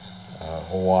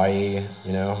 Hawaii,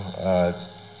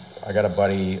 I got a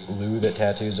buddy, Lou, that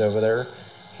tattoos over there.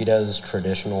 He does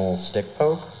traditional stick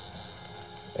poke,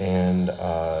 and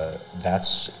I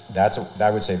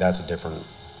would say that's a different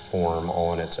form all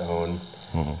on its own,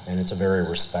 and it's a very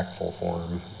respectful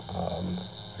form.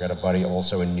 I got a buddy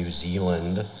also in New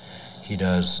Zealand. He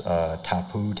does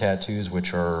tapu tattoos,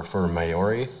 which are for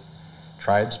Maori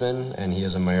tribesmen, and he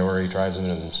is a Maori tribesman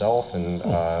himself, and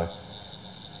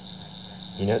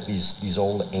these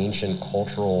old ancient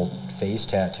cultural face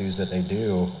tattoos that they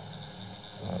do,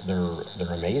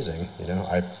 they're amazing.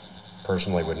 I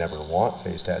personally would never want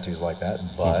face tattoos like that,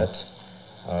 but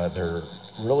they're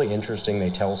really interesting. They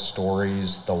tell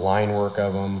stories, the line work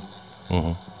of them.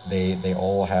 They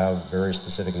all have very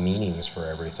specific meanings for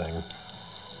everything.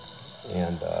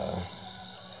 And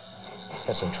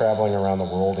so traveling around the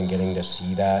world and getting to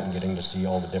see that and getting to see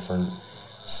all the different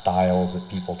styles that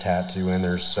people tattoo in,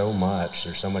 there's so much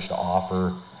to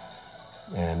offer.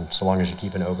 And so long as you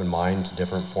keep an open mind to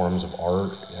different forms of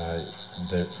art,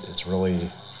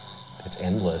 it's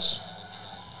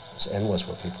endless. It's endless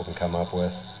what people can come up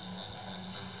with.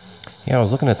 Yeah, I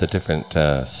was looking at the different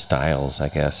styles, I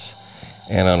guess.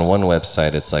 And on one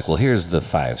website, it's like, well, here's the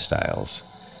 5 styles.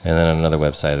 And then on another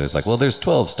website, it's like, well, there's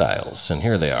 12 styles, and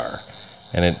here they are.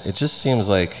 And it just seems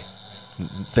like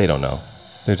they don't know.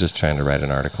 They're just trying to write an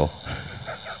article.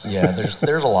 Yeah,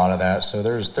 there's a lot of that. So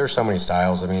there's so many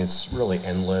styles. I mean, it's really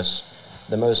endless.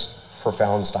 The most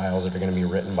profound styles that are going to be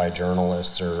written by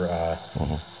journalists are,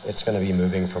 it's going to be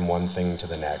moving from one thing to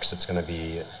the next. It's going to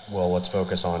be, well, let's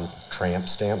focus on tramp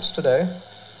stamps today.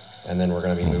 And then we're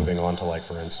going to be moving on to, like,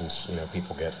 for instance,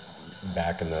 people get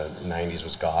back in the 90s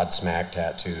was Godsmack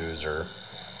tattoos or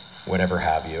whatever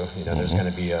have you. There's going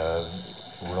to be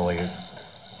really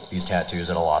these tattoos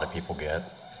that a lot of people get.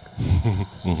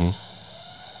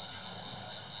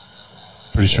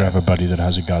 Pretty sure I have a buddy that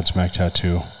has a Godsmack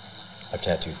tattoo. I've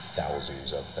tattooed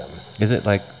thousands of them. Is it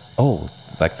like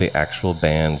the actual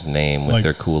band's name with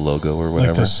their cool logo or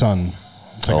whatever? Like the sun.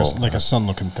 It's like a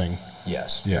sun-looking thing.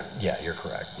 Yes. Yeah. Yeah, you're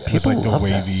correct. Yes. It's like the love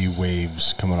wavy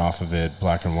waves coming off of it,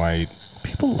 black and white.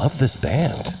 People love this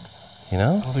band, I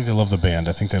don't think they love the band.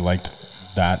 I think they liked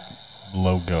that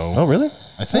logo. Oh, really?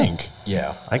 I think.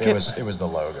 Yeah. It was the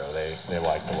logo. They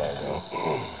liked the logo.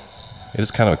 It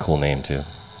is kind of a cool name, too.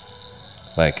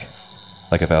 Like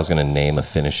if I was going to name a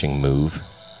finishing move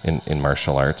in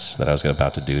martial arts that I was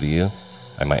about to do to you,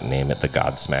 I might name it the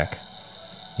Godsmack,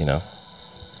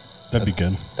 That'd be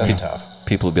good. That's tough.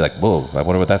 People would be like, whoa, I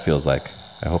wonder what that feels like.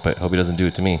 I hope he doesn't do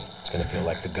it to me. It's going to feel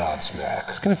like the Godsmack.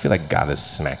 It's going to feel like God is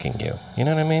smacking you. You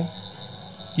know what I mean?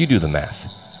 You do the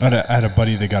math. I had a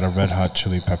buddy that got a Red Hot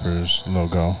Chili Peppers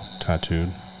logo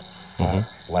tattooed.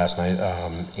 Last night,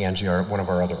 Angie, one of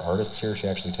our other artists here, she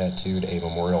actually tattooed a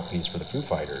memorial piece for the Foo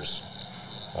Fighters.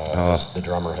 The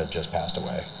drummer had just passed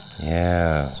away.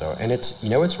 Yeah. So, and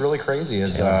it's really crazy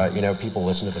is people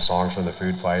listen to the songs from the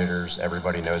Foo Fighters.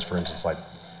 Everybody knows, for instance, like,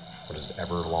 what is it,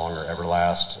 Everlong or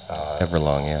Everlast?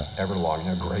 Everlong, yeah. Everlong,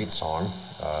 great song.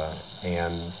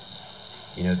 And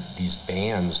these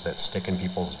bands that stick in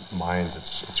people's minds,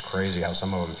 it's crazy how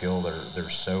some of them feel they're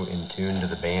so in tune to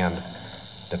the band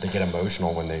that they get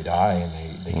emotional when they die, and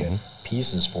they get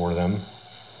pieces for them,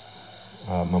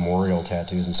 memorial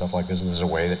tattoos and stuff like this. This is a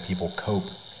way that people cope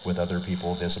with other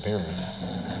people disappearing.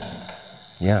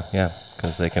 Yeah,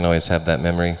 because they can always have that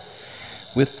memory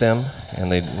with them,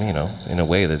 and they, in a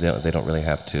way that they don't really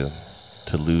have to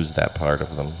lose that part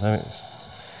of them. I mean,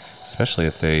 especially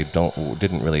if they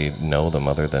didn't really know them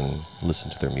other than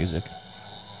listen to their music.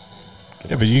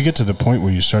 Yeah, but you get to the point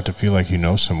where you start to feel like you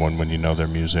know someone when you know their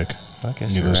music. I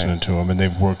guess you're listening to them, and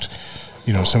they've worked.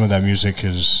 Some of that music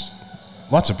is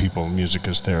lots of people. Music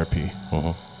is therapy,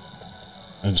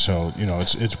 and so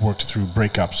it's worked through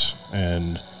breakups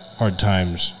and hard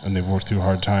times, and they've worked through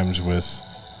hard times with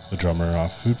the drummer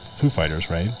off Foo Fighters,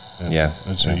 right?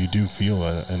 And so you do feel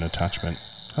an attachment.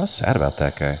 I was sad about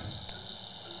that guy.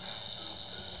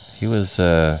 He was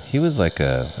like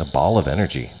a ball of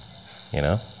energy, He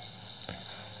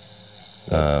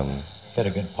had a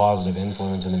good positive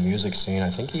influence in the music scene. I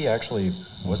think he actually,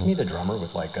 wasn't he the drummer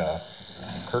with like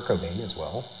Kurt Cobain as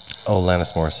well? Oh,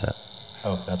 Alanis Morissette.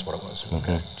 Oh, that's what it was.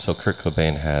 Okay. So Kurt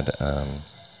Cobain had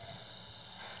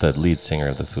the lead singer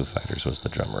of the Foo Fighters was the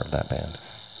drummer of that band.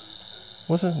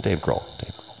 Wasn't Dave Grohl?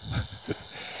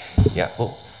 Yeah.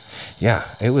 Well, yeah.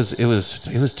 It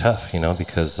was tough,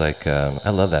 because like I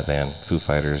love that band, Foo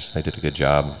Fighters. They did a good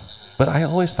job, but I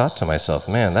always thought to myself,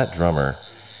 man, that drummer,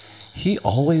 he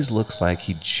always looks like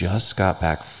he just got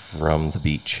back from the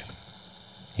beach.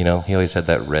 He always had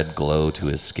that red glow to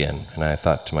his skin, and I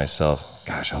thought to myself,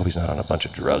 gosh, I hope he's not on a bunch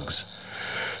of drugs.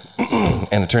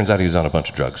 And it turns out he was on a bunch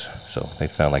of drugs. So they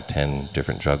found like 10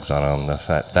 different drugs on him.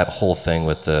 That whole thing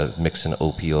with the mixing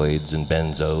opioids and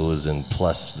benzos and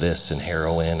plus this and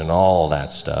heroin and all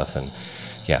that stuff. And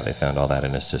yeah, they found all that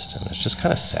in his system. It's just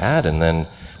kind of sad. And then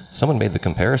someone made the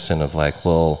comparison of like,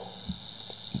 well,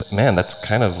 but man, that's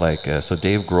kind of like, so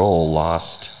Dave Grohl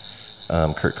lost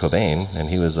Kurt Cobain, and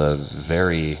he was a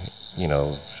very,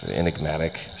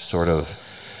 enigmatic sort of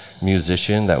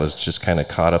musician that was just kind of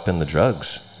caught up in the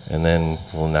drugs. And then,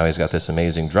 well, now he's got this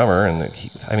amazing drummer, and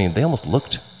they almost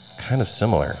looked kind of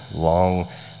similar. Long,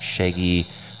 shaggy,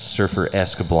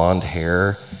 surfer-esque blonde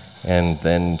hair, and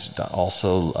then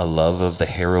also a love of the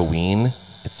heroin.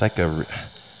 It's like I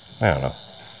don't know.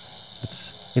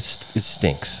 It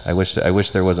stinks. I wish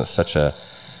there wasn't such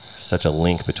a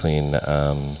link between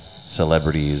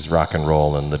celebrities, rock and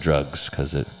roll, and the drugs,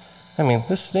 because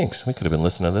this stinks. We could have been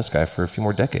listening to this guy for a few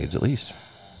more decades at least.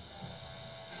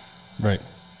 Right.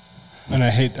 And I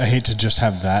hate to just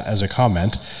have that as a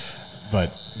comment, but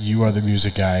you are the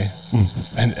music guy,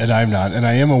 and I'm not. And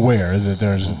I am aware that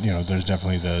there's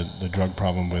definitely the drug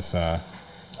problem with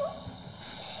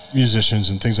musicians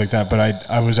and things like that. But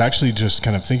I was actually just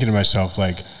kind of thinking to myself,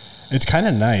 like, it's kind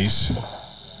of nice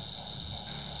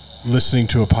listening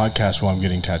to a podcast while I'm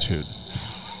getting tattooed.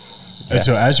 Yeah. And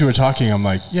so as you were talking, I'm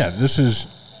like, yeah, this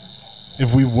is,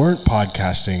 if we weren't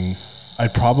podcasting,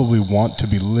 I'd probably want to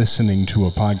be listening to a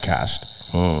podcast.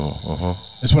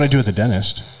 It's what I do at the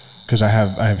dentist, because I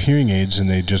have hearing aids and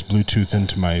they just Bluetooth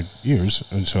into my ears,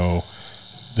 and so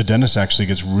the dentist actually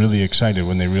gets really excited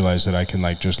when they realize that I can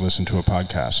like just listen to a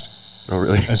podcast. Oh,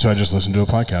 really? And so I just listen to a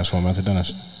podcast while I'm at the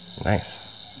dentist. Nice.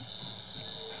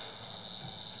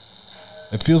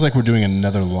 It feels like we're doing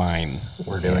another line.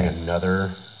 We're doing another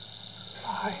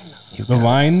line. The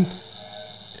line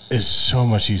is so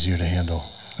much easier to handle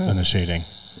than the shading.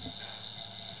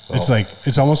 Well,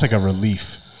 it's almost like a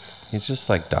relief. He's just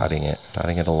like dotting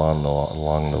it along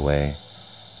the way.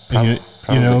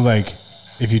 Like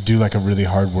if you do like a really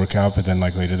hard workout, but then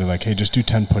like later they're like, hey, just do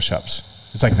 10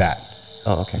 push-ups. It's like that.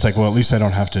 Oh, okay. It's like, well, at least I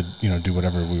don't have to, do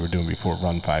whatever we were doing before,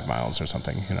 run 5 miles or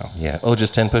something, Yeah. Oh,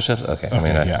 just 10 push-ups? Okay.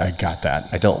 I got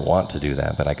that. I don't want to do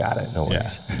that, but I got it. No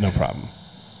worries. Yeah, no problem.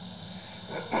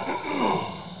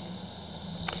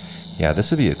 Yeah,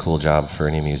 this would be a cool job for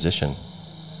any musician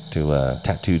to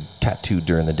tattoo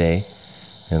during the day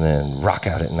and then rock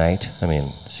out at night.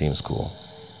 Seems cool.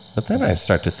 But then I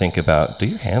start to think about, do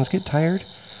your hands get tired?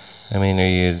 Are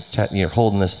you're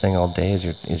holding this thing all day?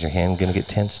 Is your hand going to get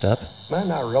tensed up? No,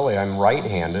 not really. I'm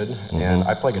right-handed, and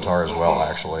I play guitar as well,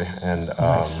 actually. And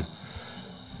nice.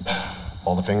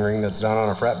 All the fingering that's done on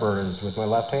a fretboard is with my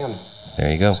left hand.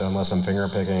 There you go. So unless I'm finger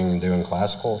picking and doing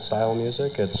classical style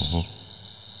music,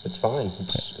 it's fine.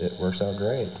 It works out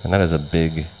great. And that is a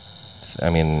big.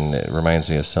 It reminds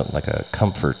me of something like a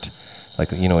comfort.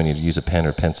 Like, when you use a pen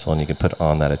or pencil and you can put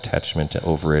on that attachment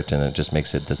over it, and it just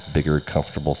makes it this bigger,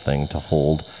 comfortable thing to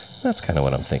hold. That's kind of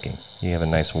what I'm thinking. You have a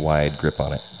nice wide grip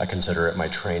on it. I consider it my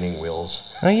training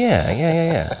wheels. Oh,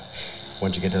 yeah.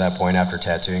 Once you get to that point after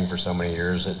tattooing for so many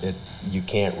years, you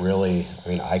can't really,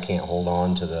 I can't hold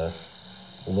on to the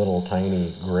little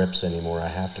tiny grips anymore. I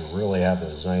have to really have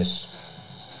those nice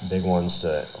big ones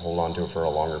to hold on to for a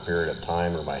longer period of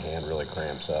time, or my hand really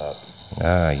cramps up.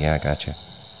 Yeah, I gotcha.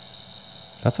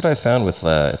 That's what I found with,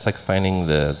 it's like finding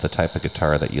the type of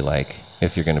guitar that you like.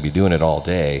 If you're going to be doing it all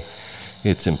day,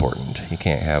 it's important. You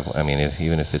can't have, I mean,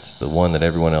 even if it's the one that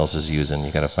everyone else is using,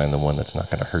 you got to find the one that's not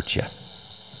going to hurt you.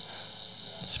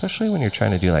 Especially when you're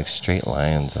trying to do like straight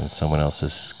lines on someone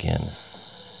else's skin,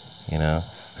 you know?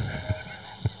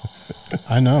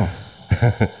 I know.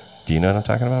 Do you know what I'm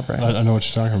talking about, Brian? I know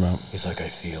what you're talking about. He's like, I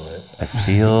feel it. I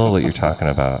feel what you're talking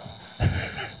about.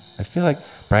 I feel like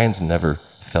Brian's never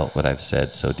felt what I've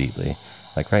said so deeply.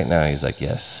 Like right now, he's like,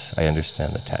 yes, I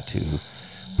understand the tattoo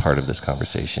part of this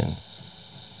conversation.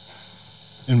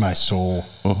 In my soul.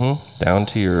 Mm-hmm. Down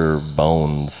to your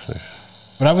bones.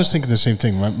 But I was thinking the same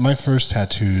thing. My first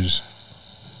tattoos,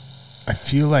 I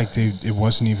feel like it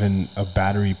wasn't even a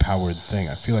battery-powered thing.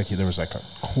 I feel like there was like a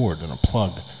cord and a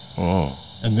plug. Mm.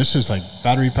 And this is like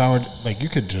battery-powered. Like you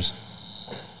could just,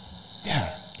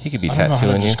 yeah. He could be I don't know how to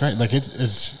tattooing you. describe. Like it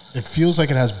feels like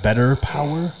it has better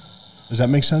power. Does that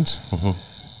make sense?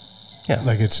 Mm-hmm. Yeah.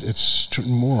 Like it's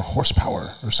more horsepower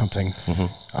or something.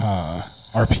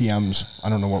 Mm-hmm. RPMs. I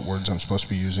don't know what words I'm supposed to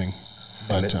be using.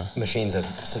 But Machines have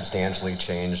substantially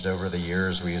changed over the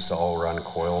years. We used to all run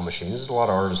coil machines. A lot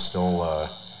of artists still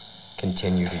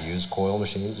continue to use coil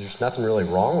machines. There's nothing really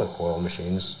wrong with coil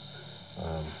machines.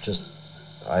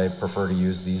 I prefer to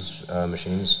use these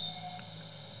machines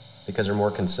because they're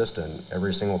more consistent.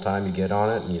 Every single time you get on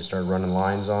it and you start running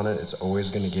lines on it, it's always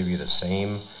going to give you the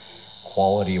same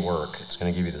quality work. It's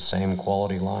going to give you the same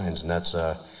quality lines, and that's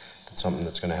something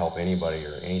that's going to help anybody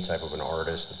or any type of an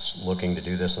artist that's looking to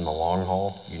do this in the long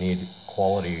haul. You need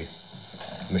quality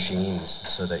machines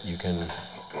so that you can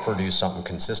produce something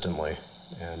consistently.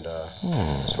 And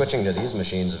switching to these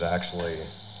machines have actually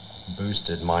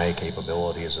boosted my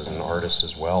capabilities as an artist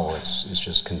as well. It's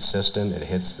just consistent. It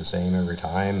hits the same every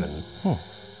time, and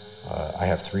I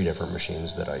have 3 different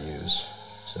machines that I use.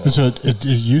 So it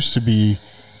used to be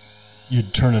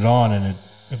you'd turn it on and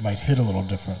it might hit a little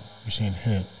different. Machine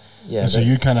hit. Yeah. And so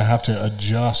you kind of have to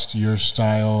adjust your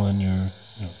style and your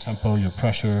tempo, your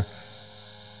pressure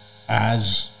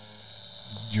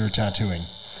as you're tattooing.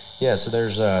 Yeah, so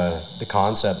there's the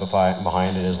concept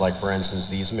behind it is like, for instance,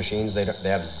 these machines, they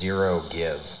have 0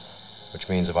 give, which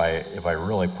means if I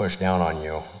really push down on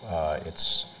you,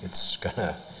 it's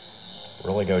gonna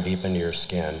really go deep into your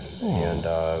skin. And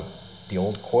the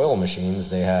old coil machines,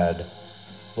 they had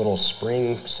little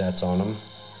spring sets on them,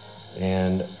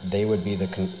 and they would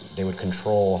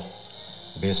control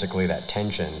basically that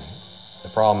tension. The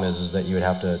problem is that you would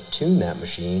have to tune that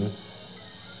machine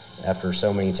after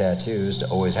so many tattoos to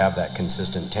always have that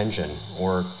consistent tension,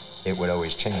 or it would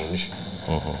always change,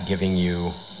 giving you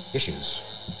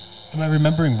issues. Am I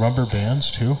remembering rubber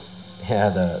bands too? Yeah,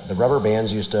 the rubber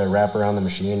bands used to wrap around the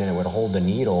machine, and it would hold the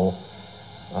needle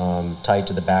tight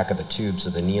to the back of the tube so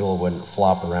the needle wouldn't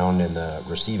flop around in the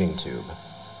receiving tube.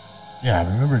 Yeah, I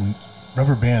remember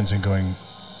rubber bands and going,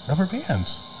 rubber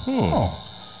bands? Oh,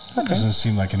 that doesn't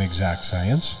seem like an exact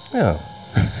science. Yeah.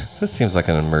 This seems like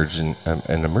an emerging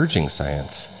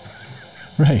science.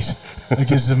 Right.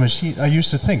 Like, is the machine, I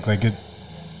used to think, like,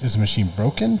 is the machine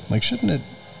broken? Like, shouldn't it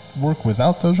work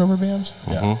without those rubber bands?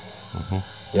 Yeah.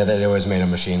 Yeah, they always made a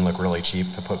machine look really cheap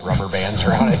to put rubber bands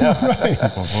around it. Right.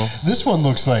 This one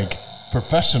looks like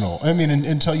professional. I mean,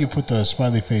 until you put the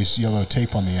smiley face yellow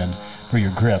tape on the end for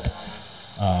your grip.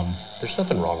 There's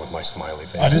nothing wrong with my smiley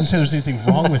face. I didn't say there's anything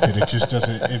wrong with it. It just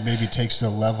doesn't, it maybe takes the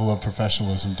level of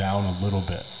professionalism down a little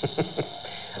bit.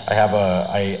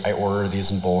 I order these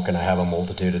in bulk, and I have a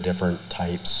multitude of different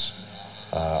types.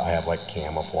 I have like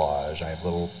camouflage. I have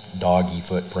little doggy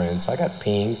footprints. I got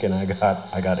pink, and I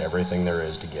got everything there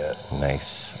is to get.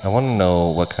 Nice. I want to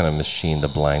know what kind of machine the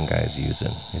blind guy's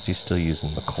using. Is he still using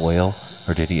the coil,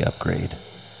 or did he upgrade?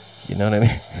 You know what I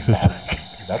mean?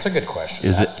 That's a good question.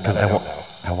 Is it? Because I don't know.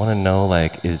 I want to know,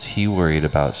 like, is he worried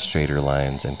about straighter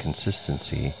lines and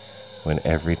consistency when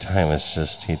every time it's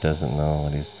just he doesn't know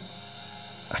what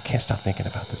he's... I can't stop thinking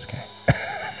about this guy.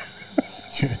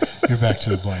 You're back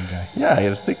to the blind guy. Yeah, I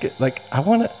was thinking, like, I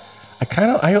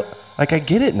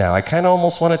get it now. I kind of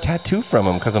almost want a tattoo from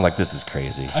him because I'm like, this is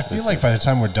crazy. I feel like by the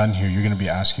time we're done here, you're going to be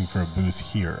asking for a booth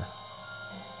here.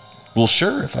 Well,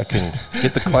 sure, if I can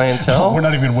get the clientele. We're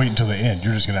not even waiting until the end.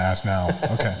 You're just going to ask now.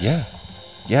 Okay.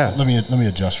 Yeah. Let me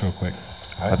adjust real quick.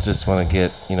 I just want to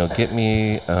get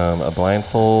me a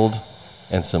blindfold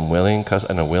and some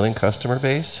a willing customer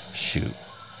base. Shoot,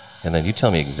 and then you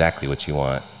tell me exactly what you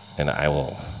want, and I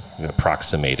will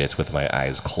approximate it with my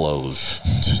eyes closed.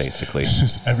 Basically,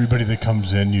 just everybody that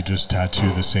comes in, you just tattoo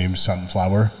the same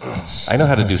sunflower. I know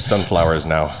how to do sunflowers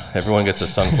now. Everyone gets a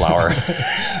sunflower.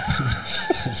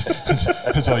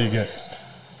 That's all you get.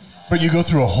 But you go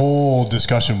through a whole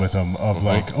discussion with them of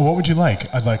like, oh, what would you like?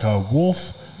 I'd like a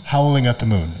wolf howling at the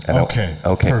moon. Okay,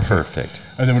 perfect.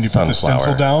 And then when you put the Sunflower.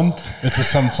 stencil down, it's a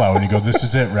sunflower, and you go, "This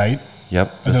is it, right?"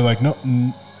 Yep. And they're like, "No,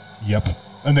 yep,"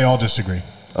 and they all just agree.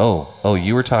 Oh,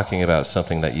 you were talking about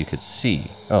something that you could see.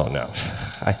 Oh no,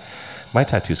 my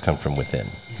tattoos come from within.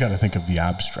 You got to think of the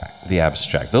abstract. The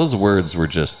abstract. Those words were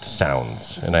just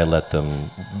sounds, and I let them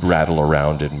rattle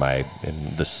around in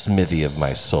the smithy of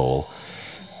my soul.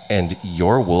 And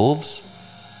your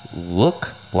wolves look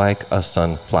like a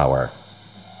sunflower.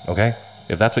 Okay?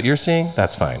 If that's what you're seeing,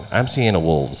 that's fine. I'm seeing a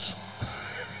wolves.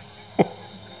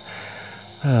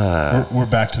 We're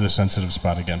back to the sensitive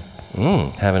spot again.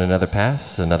 Having another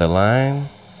pass, another line.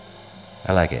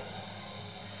 I like it.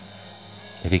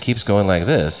 If he keeps going like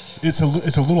this, It's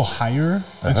a little higher,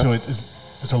 and so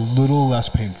it's a little less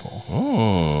painful.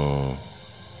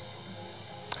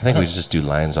 I think we should just do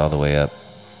lines all the way up.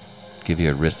 Give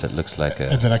you a wrist that looks like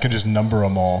And a. then I can just number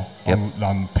them all Yep.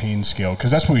 on pain scale,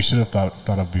 because that's what we should have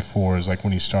thought of before. Is like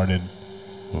when he started,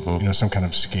 some kind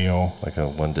of scale. Like a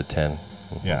 1 to 10.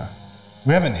 Yeah,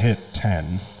 we haven't hit 10.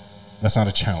 That's not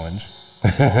a challenge.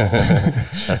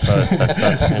 That's not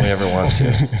something we ever want to.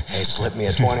 Hey, slip me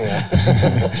a 20.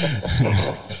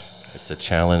 It's a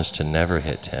challenge to never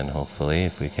hit 10, hopefully,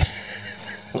 if we can.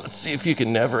 Let's see if you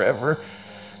can never, ever.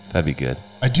 That'd be good.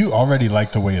 I do already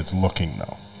like the way it's looking,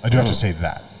 though. I do have to say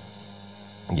that.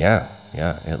 Yeah.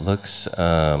 It looks,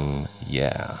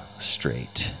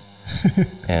 straight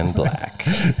and black.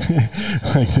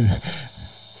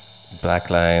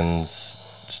 Black lines,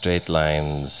 straight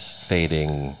lines,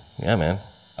 fading. Yeah, man.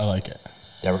 I like it.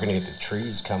 Yeah, we're going to get the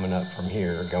trees coming up from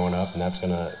here, going up, and that's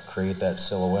going to create that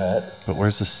silhouette. But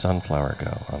where's the sunflower go,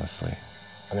 honestly?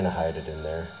 I'm going to hide it in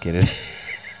there. Get it?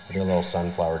 Do a little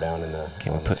sunflower down in the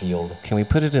field. Can we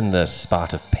put it in the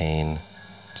spot of pain?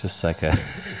 Just like a...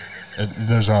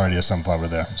 There's already a sunflower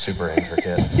there. Super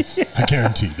intricate. I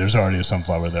guarantee there's already a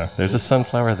sunflower there. There's a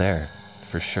sunflower there,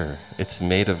 for sure. It's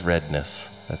made of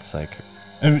redness. That's like...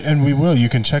 And we will. You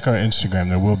can check our Instagram.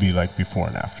 There will be like before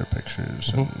and after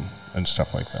pictures and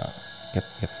stuff like that. Yep.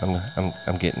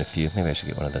 I'm getting a few. Maybe I should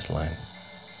get one of this line.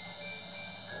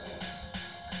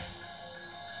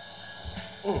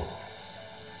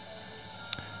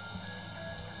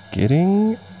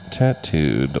 Getting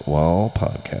tattooed while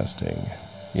podcasting.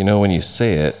 You know, when you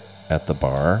say it at the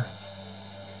bar,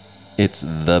 it's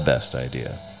the best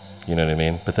idea. You know what I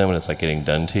mean? But then when it's like getting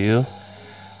done to you,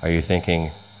 are you thinking,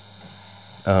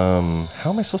 how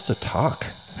am I supposed to talk?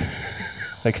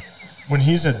 Like, When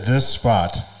he's at this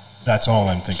spot, that's all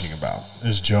I'm thinking about.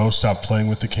 Is Joe, stop playing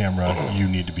with the camera. You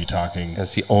need to be talking.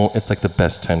 it's like the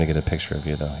best time to get a picture of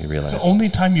you, though. You realize? It's the only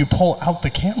time you pull out the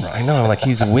camera. I know. I'm like,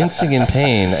 he's wincing in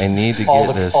pain. I need to all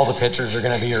get this. the pictures are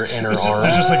going to be your inner arm.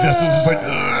 They're just like this. It's just like,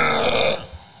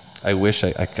 I wish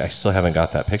I still haven't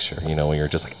got that picture. You know, when you're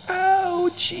just like,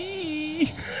 ouchie.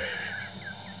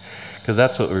 Because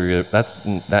that's what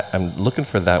I'm looking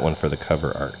for that one for the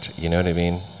cover art. You know what I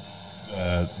mean?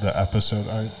 the episode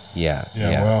art. Yeah.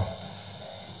 Well,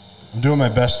 I'm doing my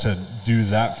best to do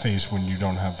that face when you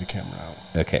don't have the camera out.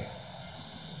 Okay.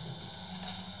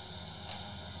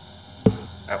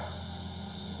 Ow.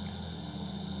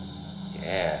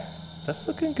 Yeah. That's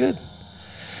looking good.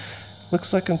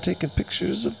 Looks like I'm taking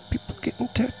pictures of people getting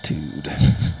tattooed.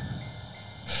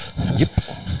 Yep.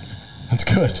 That's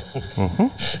good.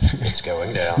 It's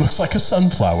going down. Looks like a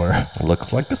sunflower.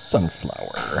 Looks like a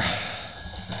sunflower.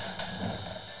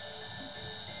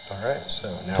 All right, so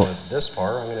now we're this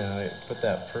far. I'm going to put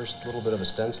that first little bit of a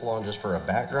stencil on just for a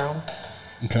background,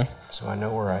 Okay. so I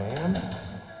know where I am.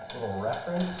 A little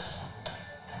reference.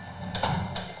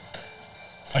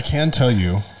 I can tell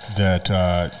you that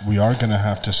we are going to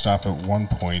have to stop at one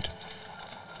point.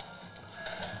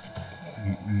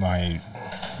 My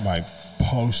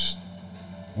post.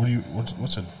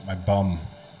 What's it? My bum.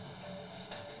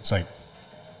 It's like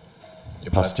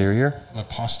Posterior? my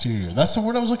posterior. That's the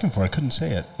word I was looking for. I couldn't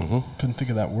say it. Couldn't think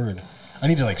of that word. I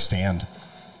need to like stand,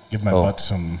 give my butt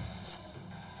some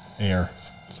air.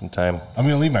 Sometime. I'm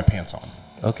going to leave my pants on.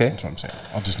 Okay. That's what I'm saying.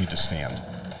 I'll just need to stand.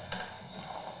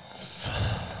 It's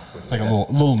like a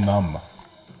little numb.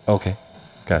 Okay.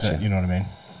 Gotcha. You know what I mean?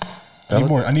 That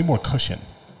I need more cushion.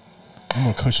 I need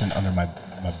more cushion under my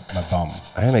bum.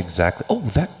 I am exactly. Oh,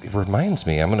 that reminds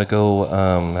me. I'm gonna go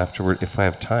afterward if I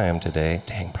have time today.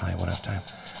 Dang, probably won't have time.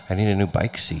 I need a new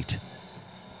bike seat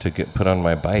to get put on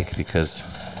my bike because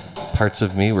parts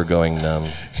of me were going numb.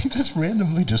 He just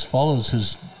randomly just follows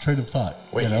his train of thought.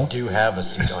 Wait, you do have a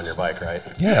seat on your bike, right?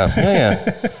 Yeah.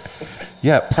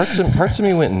 Yeah. Parts of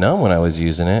me went numb when I was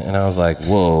using it, and I was like,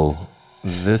 "Whoa,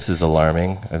 this is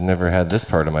alarming. I've never had this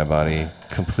part of my body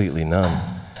completely numb.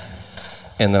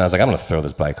 And then I was like, I'm going to throw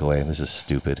this bike away. This is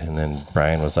stupid. And then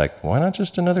Brian was like, why not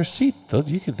just another seat?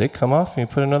 They come off and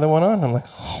you put another one on. I'm like,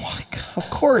 oh my God, of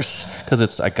course.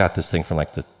 Because I got this thing from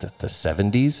like the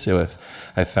 70s. So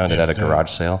I found it at a garage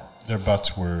sale. Their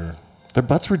butts were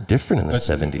different in the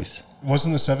 70s.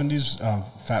 Wasn't the 70s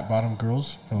fat bottom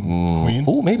girls from Queen?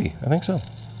 Oh, maybe. I think so.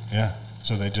 Yeah.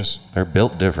 So they're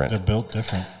built different. They're built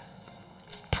different.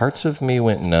 Parts of me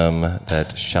went numb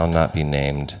that shall not be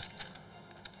named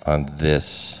on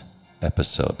this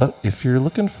episode. But if you're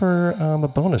looking for a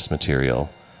bonus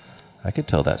material, I could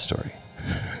tell that story.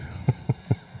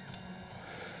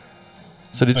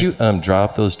 So did you draw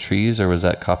up those trees, or was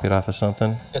that copied off of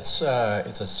something? It's a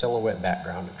silhouette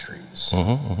background of trees.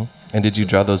 And did you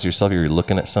draw those yourself? You were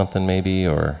looking at something maybe,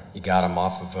 or? You got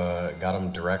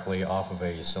them directly off of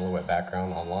a silhouette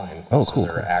background online. Oh, so cool.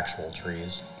 They're actual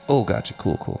trees. Oh, gotcha.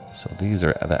 Cool. So these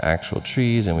are the actual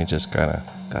trees, and we just got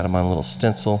them on a little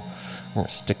stencil. We're going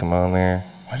to stick them on there.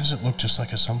 Why does it look just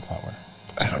like a sunflower?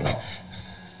 I don't know.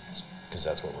 Because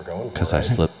that's what we're going for.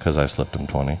 Because I slipped them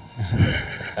 20. All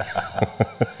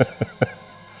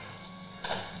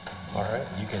right,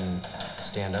 you can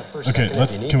stand up for a second.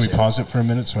 Okay, can we pause it for a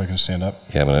minute so I can stand up?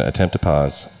 Yeah, I'm going to attempt to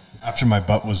pause. After my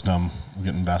butt was numb, we're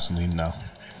getting Vaseline now.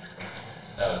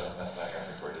 That's not got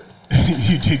recorded.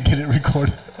 You did get it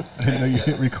recorded. I didn't know you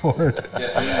hit record. You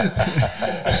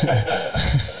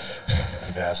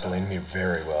Vaseline me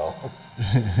very well.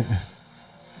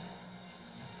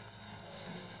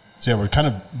 So yeah, we're kind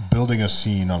of building a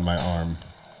scene on my arm.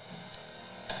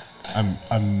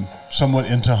 I'm somewhat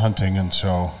into hunting, and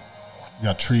so we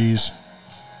got trees.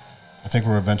 I think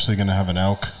we're eventually going to have an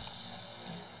elk.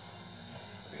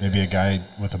 Maybe a guy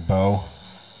with a bow.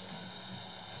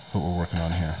 That's what we're working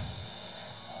on here.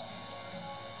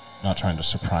 Not trying to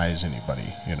surprise anybody,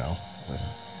 with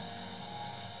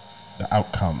the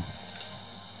outcome.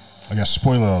 I guess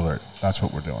spoiler alert, that's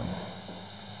what we're doing.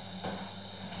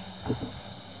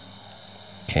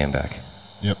 Cam back.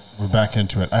 Yep, we're back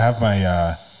into it. I have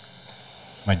my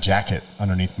my jacket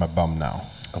underneath my bum now.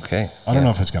 Okay. I don't know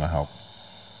if it's going to help.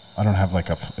 I don't have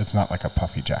it's not like a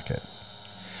puffy jacket.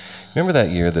 Remember that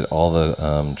year that all the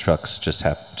trucks just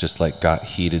got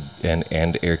heated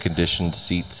and air conditioned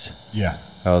seats? Yeah.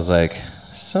 I was like,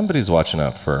 somebody's watching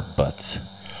out for our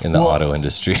butts in the auto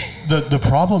industry. The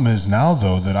problem is now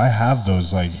though that I have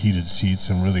those like heated seats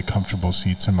and really comfortable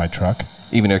seats in my truck.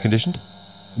 Even air conditioned?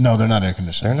 No, they're not air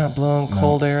conditioned. They're not blowing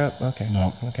cold air up? Okay.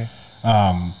 No. Okay.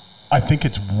 I think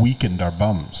it's weakened our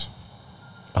bums.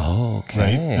 Oh, okay.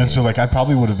 Right? And so like I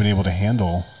probably would have been able to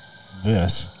handle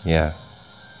this. Yeah.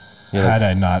 Had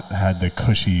I not had the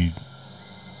cushy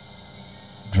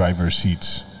driver's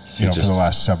seats, So for the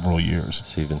last several years.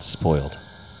 So you've been spoiled.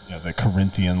 Yeah, the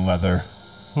Corinthian leather.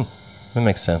 That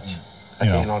makes sense. I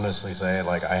can honestly say,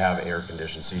 like, I have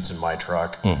air-conditioned seats in my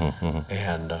truck,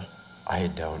 and I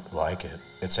don't like it.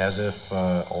 It's as if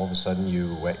all of a sudden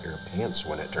you wet your pants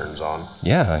when it turns on.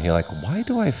 Yeah, you're like, why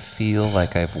do I feel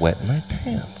like I've wet my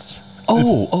pants?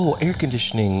 Oh, air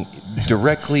conditioning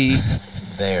directly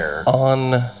There.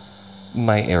 on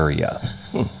my area.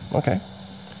 Okay.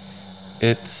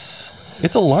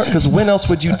 It's alarming, because when else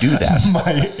would you do that?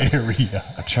 My area.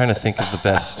 I'm trying to think of the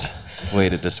best way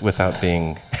to just, without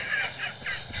being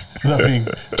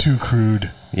too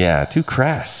crude. Yeah, too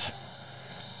crass.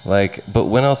 Like, but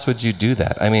when else would you do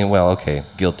that? I mean, well, okay,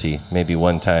 guilty. Maybe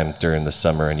one time during the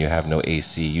summer and you have no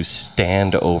AC, you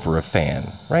stand over a fan,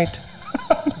 right?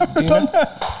 Do you know?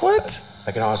 What?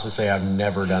 I can honestly say I've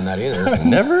never done that either.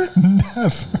 Never?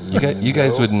 Never. You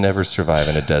guys would never survive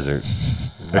in a desert.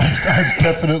 I've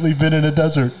definitely been in a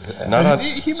desert. Not on,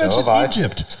 He So mentioned have I.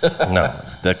 Egypt. no,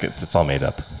 that's all made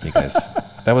up, you guys.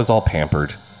 That was all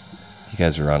pampered. You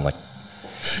guys were on, like...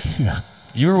 Yeah.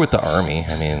 You were with the Army,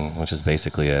 I mean, which is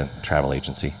basically a travel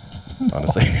agency,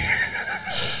 honestly.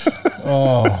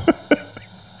 Oh.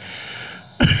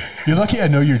 You're lucky I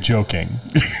know you're joking.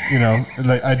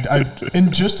 Like I in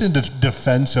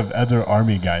defense of other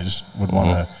Army guys would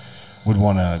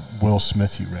wanna Will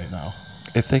Smith you right now.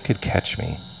 If they could catch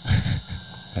me.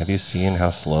 Have you seen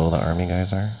how slow the Army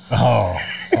guys are? Oh.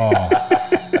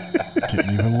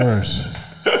 Getting even worse.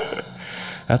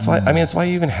 That's why. I mean, it's why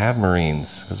you even have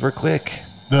Marines, because we're quick.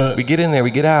 We get in there,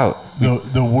 we get out.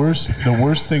 The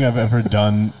worst thing I've ever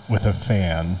done with a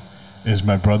fan is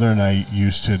my brother and I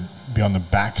used to be on the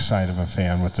back side of a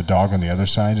fan with the dog on the other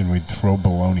side, and we'd throw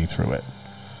bologna through it.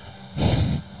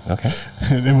 Okay.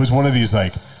 And it was one of these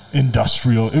like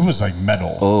industrial. It was like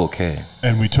metal. Oh, okay.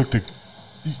 And we took the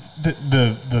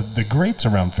grates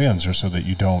around fans are so that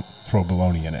you don't throw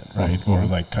bologna in it, right? Or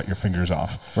like cut your fingers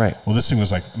off. Right. Well, this thing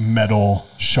was like metal,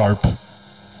 sharp,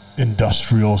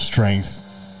 industrial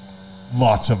strength,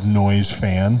 lots of noise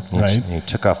fan, right? You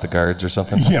took off the guards or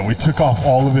something? Yeah, we took off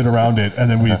all of it around it, and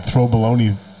then we'd throw bologna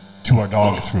to our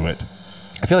dog through it.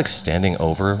 I feel like standing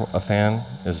over a fan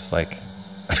is like,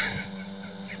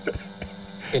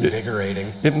 Invigorating.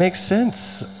 it makes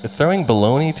sense. Throwing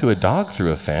bologna to a dog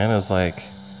through a fan is like,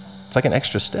 it's like an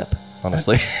extra step,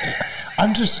 honestly.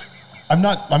 I'm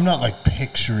not like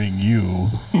picturing you,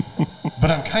 but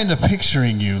I'm kind of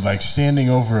picturing you like standing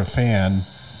over a fan.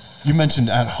 You mentioned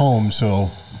at home, so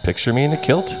Picture me in a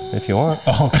kilt if you want.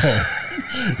 okay.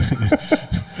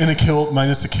 In a kilt,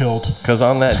 minus a kilt. Because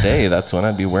on that day, that's when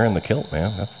I'd be wearing the kilt, man.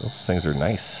 Those things are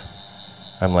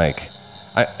nice. I'm like,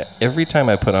 every time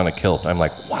I put on a kilt, I'm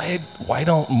like, why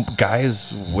don't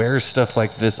guys wear stuff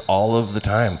like this all of the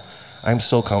time? I'm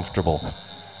so comfortable.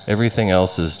 Everything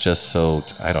else is just so,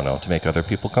 I don't know, to make other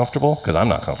people comfortable, because I'm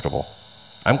not comfortable.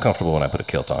 I'm comfortable when I put a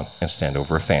kilt on and stand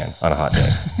over a fan on a hot day.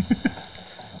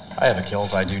 I have a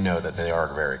kilt. I do know that they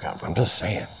are very I'm comfortable. just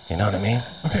saying, you know what I mean?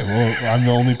 Okay, well, I'm the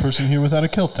only person here without a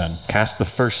kilt then. Cast the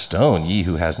first stone, ye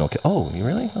who has no kilt. Oh, you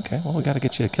really? Okay, well, we got to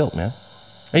get you a kilt, man.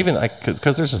 Even,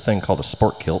 because there's a thing called a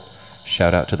sport kilt.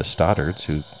 Shout out to the Stoddards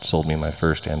who sold me my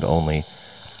first and only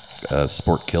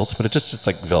sport kilt. But it's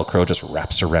like Velcro, just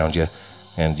wraps around you,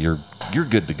 and you're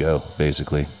good to go,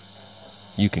 basically.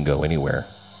 You can go anywhere.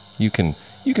 You can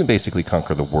basically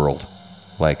conquer the world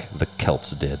like the Celts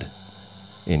did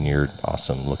in your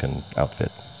awesome looking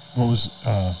outfit. What was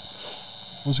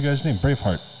the guy's name?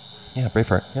 Braveheart. Yeah,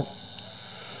 Braveheart. Yep.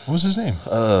 What was his name?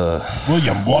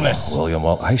 William Wallace. William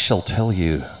Wallace. I shall tell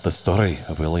you the story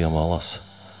of William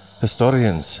Wallace.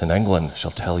 Historians in England shall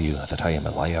tell you that I am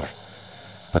a liar,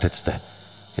 but it's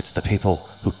the people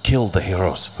who kill the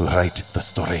heroes who write the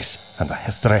stories and the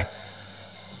history,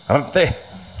 aren't they?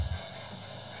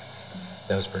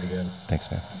 That was pretty good. Thanks,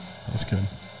 man. That's good.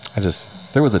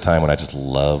 There was a time when I just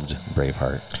loved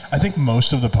Braveheart. I think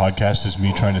most of the podcast is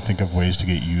me trying to think of ways to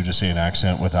get you to say an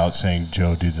accent without saying,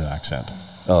 Joe, do the accent.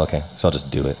 Oh, okay. So I'll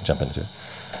just do it. Jump into it.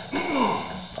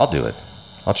 I'll do it.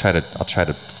 I'll try to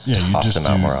You toss just them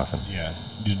out more often. Yeah,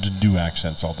 you just do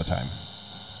accents all the time.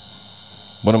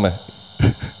 One of my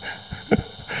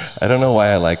I don't know why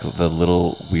I like the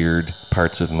little weird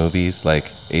parts of movies,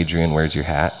 like Adrian, Where's Your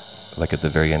Hat? Like at the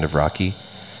very end of Rocky.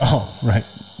 Oh, right.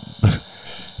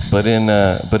 But in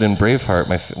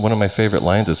Braveheart, one of my favorite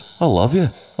lines is, "I love you,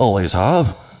 always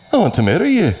have. I want to marry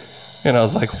you." And I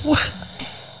was like, "What?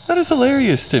 That is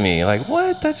hilarious to me. Like,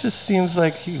 what? That just seems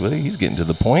like he's getting to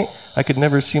the point. I could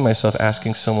never see myself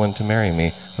asking someone to marry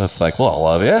me. It's like, well, I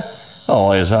love you,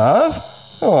 always have.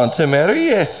 I want to marry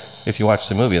you." If you watch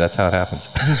the movie, that's how it happens.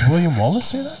 Does William Wallace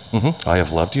say that? I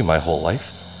have loved you my whole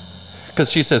life.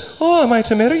 Because she says, "Oh, am I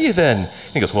to marry you then?"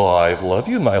 And he goes, "Well, I've loved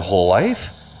you my whole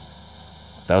life."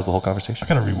 That was the whole conversation.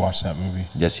 I gotta rewatch that movie.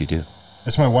 Yes, you do.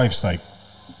 It's my wife's like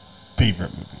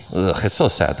favorite movie. Ugh, it's so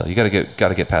sad though. You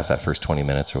gotta get past that first 20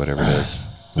 minutes or whatever it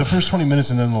is. The first 20 minutes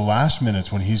and then the last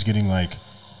minutes when he's getting like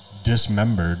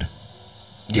dismembered.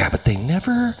 Yeah, but they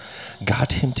never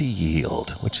got him to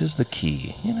yield, which is the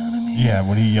key. You know what I mean? Yeah,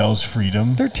 when he yells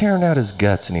freedom. They're tearing out his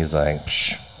guts, and he's like,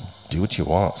 "Psh, do what you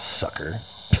want, sucker.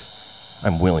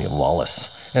 I'm William Wallace."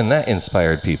 And that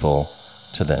inspired people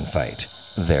to then fight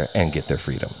there and get their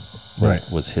freedom. Right.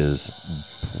 Was his,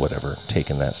 whatever,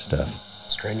 taking that stuff.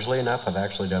 Strangely enough, I've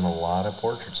actually done a lot of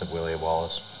portraits of William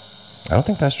Wallace. I don't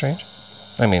think that's strange.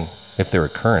 I mean, if they were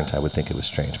current, I would think it was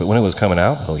strange. But when it was coming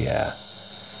out, oh yeah.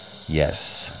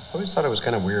 Yes. I always thought it was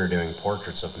kind of weird doing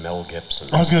portraits of Mel Gibson.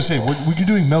 I was gonna say, were you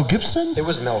doing Mel Gibson? It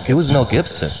was Mel Gibson. It was Mel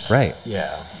Gibson, right.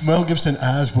 Yeah, Mel Gibson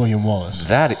as William Wallace.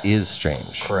 That is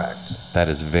strange. correct. That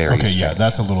is very Okay, strange. yeah,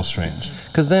 that's a little strange.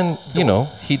 Because then, you know,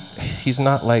 he's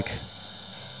not like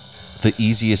the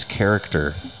easiest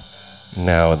character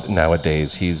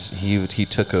nowadays. He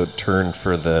took a turn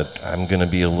for the I'm gonna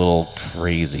be a little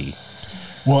crazy.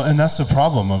 Well, and that's the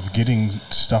problem of getting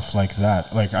stuff like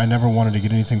that. Like, I never wanted to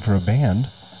get anything for a band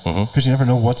because you never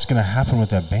know what's going to happen with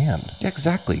that band. Yeah,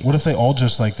 exactly. What if they all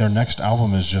just, like, their next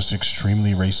album is just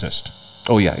extremely racist?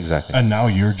 Oh yeah, exactly. And now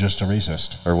you're just a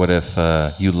racist. Or what if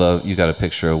you got a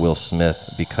picture of Will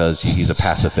Smith because he's a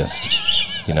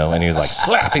pacifist, you know, and you're like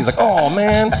slap. He's like, oh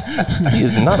man, he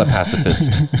is not a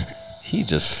pacifist. He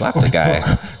just slapped the guy.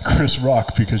 Chris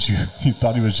Rock, because you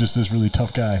thought he was just this really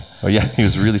tough guy. Oh yeah, he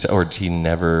was really, or he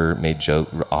never made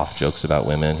off jokes about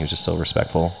women. He was just so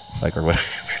respectful, like or whatever.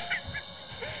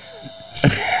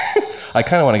 I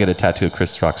kind of want to get a tattoo of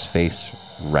Chris Rock's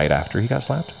face right after he got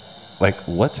slapped. Like,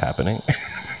 what's happening?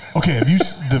 Okay, have you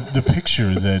the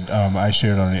picture that I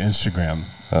shared on Instagram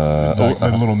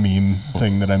The little meme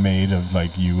thing that I made of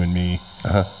like you and me,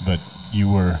 but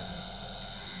you were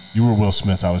Will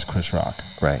Smith. I was Chris Rock,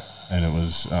 Right. and it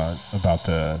was about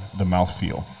the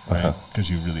mouthfeel, right? Because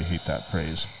you really hate that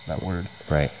phrase, that word.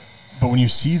 Right. But when you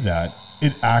see that,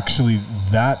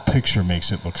 that picture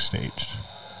makes it look staged.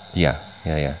 Yeah.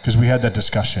 Yeah. Because we had that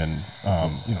discussion,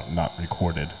 not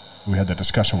recorded. We had that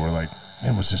discussion where like,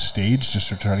 man, was this staged just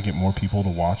to try to get more people to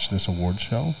watch this award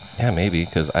show? Yeah, maybe,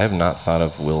 because I have not thought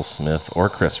of Will Smith or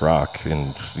Chris Rock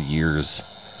in years.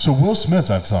 So Will Smith,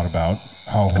 I've thought about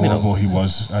how horrible he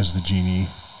was as the genie.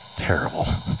 Terrible.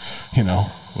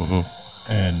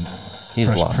 And He's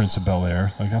Fresh lost. Prince of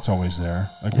Bel-Air, like that's always there.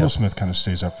 Like Will Smith kind of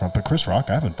stays up front, but Chris Rock,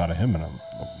 I haven't thought of him in a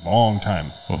long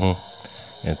time. And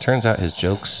it turns out his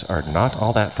jokes are not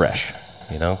all that fresh,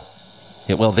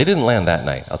 Yeah, well, they didn't land that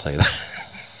night, I'll tell you that.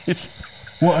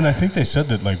 Well, and I think they said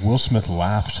that like Will Smith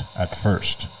laughed at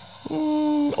first.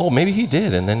 Maybe he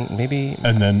did, and then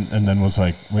was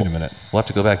like, wait a minute. we'll have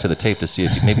to go back to the tape to see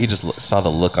if maybe he just saw the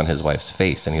look on his wife's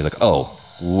face, and he was like, "Oh,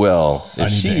 well,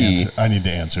 if I need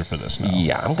to answer for this now.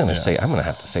 Yeah, I'm gonna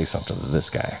have to say something to this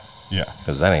guy, Yeah.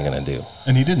 because that ain't gonna do."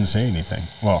 And he didn't say anything.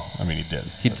 Well, I mean, he did.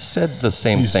 He'd said the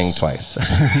same thing twice.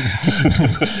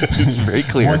 It's very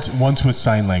clear. Once with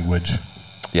sign language.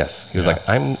 Yes, he was like,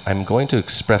 "I'm going to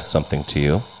express something to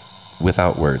you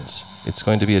without words. It's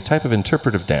going to be a type of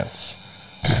interpretive dance.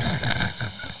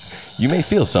 You may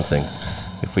feel something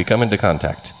if we come into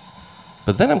contact,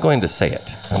 but then I'm going to say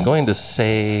it. I'm going to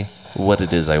say what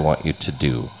it is I want you to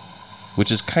do,"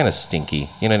 which is kind of stinky.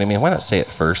 You know what I mean? Why not say it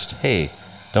first? Hey,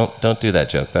 don't do that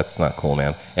joke. That's not cool,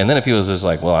 man. And then if he was just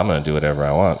like, "Well, I'm going to do whatever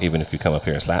I want, even if you come up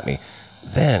here and slap me,"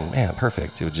 then, man,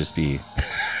 perfect. It would just be...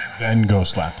 Then go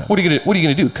slap him. What are you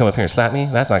gonna do? Come up here and slap me?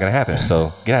 That's not gonna happen.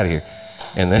 So get out of here.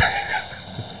 And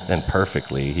then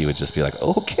perfectly he would just be like,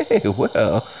 "Okay,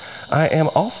 well, I am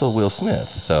also Will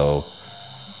Smith. So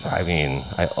I mean,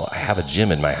 I have a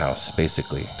gym in my house.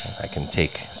 Basically, I can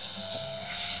take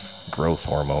growth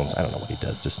hormones. I don't know what he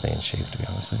does to stay in shape. To be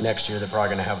honest with you. Next year, they're probably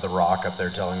going to have The Rock up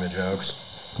there telling the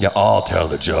jokes. Yeah, I'll tell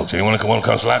the jokes. Anyone want to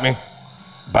come slap me?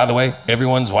 By the way,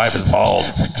 everyone's wife is bald."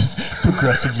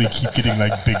 Progressively keep getting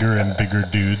like bigger and bigger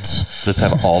dudes. Just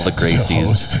have all the to Gracies.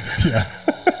 host. Yeah.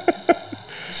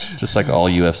 Just like all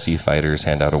UFC fighters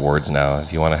hand out awards now.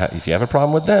 If you if you have a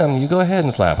problem with them, you go ahead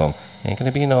and slap them. Ain't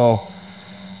gonna be no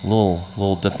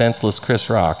little defenseless Chris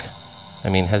Rock. I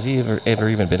mean, has he ever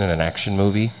even been in an action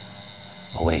movie?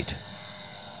 Oh wait,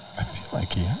 I feel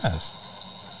like he has.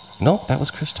 no, that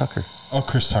was Chris Tucker. Oh,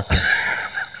 Chris Tucker.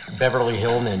 Beverly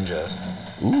Hill Ninja.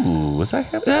 Ooh, was that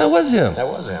him? That was him. That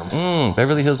was him.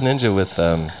 Beverly Hills Ninja with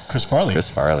Chris Farley. Chris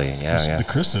Farley. Yeah. The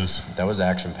Chris's. That was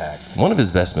action packed. One of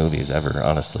his best movies ever,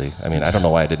 honestly. I mean, I don't know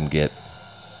why I didn't get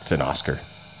an Oscar.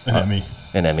 An Emmy.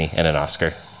 An Emmy and an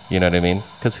Oscar. You know what I mean?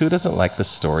 Because who doesn't like the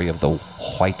story of the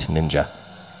white ninja,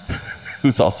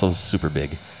 who's also super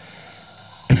big?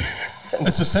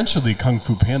 It's essentially Kung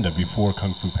Fu Panda before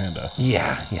Kung Fu Panda.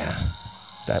 Yeah.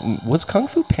 That was Kung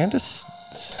Fu Panda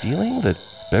stealing the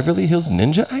Beverly Hills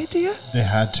Ninja idea? They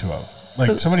had to have.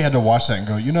 Like, somebody had to watch that and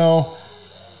go,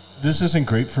 this isn't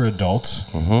great for adults,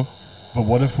 but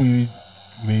what if we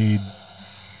made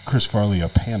Chris Farley a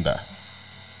panda?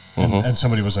 And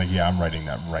somebody was like, yeah, I'm writing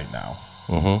that right now.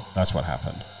 That's what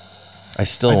happened. I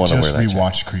still want to wear that I just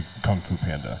rewatched Kung Fu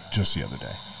Panda just the other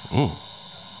day.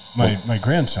 My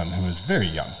grandson, who is very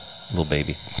young, little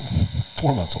baby,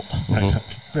 4 months old, right?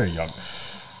 Very young.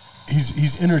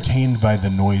 He's entertained by the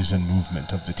noise and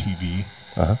movement of the TV,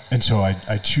 and so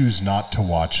I choose not to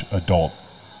watch adult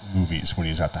movies when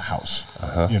he's at the house.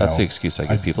 That's the excuse I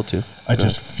give people too. I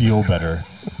just feel better,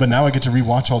 but now I get to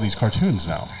rewatch all these cartoons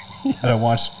now that I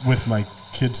watched with my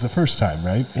kids the first time,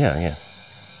 right? Yeah.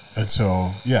 And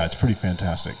so it's pretty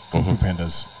fantastic. Kung Fu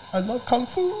Pandas. I love Kung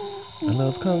Fu. I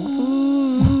love Kung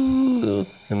Fu.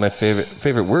 And my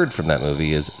favorite word from that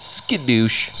movie is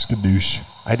skadoosh. Skadoosh.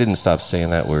 I didn't stop saying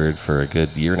that word for a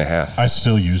good year and a half. I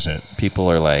still use it. People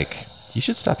are like, "You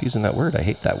should stop using that word. I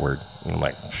hate that word." And I'm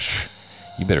like,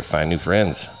 "You better find new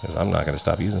friends, because I'm not going to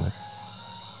stop using it."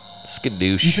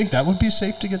 Skadoosh. You think that would be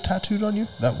safe to get tattooed on you?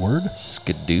 That word?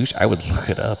 Skadoosh? I would look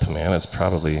it up, man. It's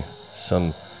probably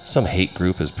some hate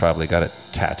group has probably got it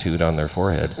tattooed on their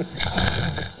forehead.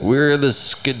 We're the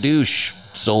skadoosh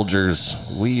soldiers.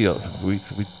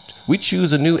 We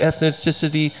choose a new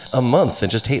ethnicity a month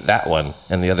and just hate that one,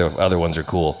 and the other ones are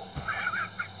cool.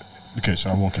 Okay,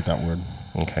 so I won't get that word.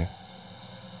 Okay.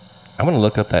 I'm going to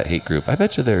look up that hate group. I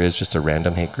bet you there is just a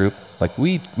random hate group. Like,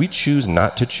 we choose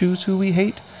not to choose who we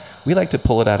hate. We like to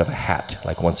pull it out of a hat,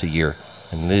 like once a year.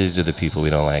 And these are the people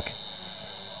we don't like.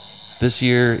 This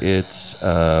year, it's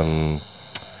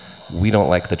we don't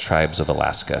like the tribes of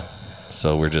Alaska.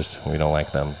 So we don't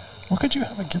like them. What could you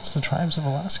have against the tribes of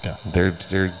Alaska?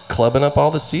 They're clubbing up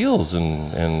all the seals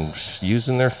and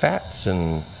using their fats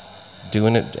and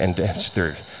doing it, and it's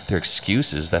their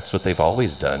excuses. That's what they've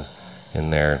always done in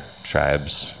their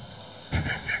tribes.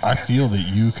 I feel that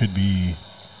you could be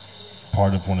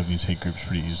part of one of these hate groups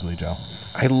pretty easily, Joe.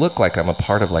 I look like I'm a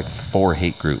part of like 4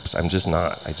 hate groups. I'm just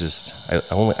not.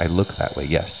 I look that way.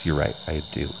 Yes, you're right. I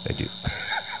do.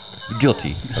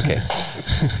 Guilty. Okay.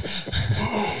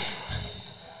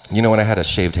 You know, when I had a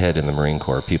shaved head in the Marine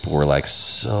Corps, people were like,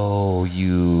 so I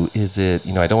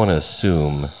don't want to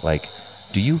assume, like,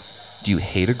 do you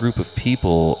hate a group of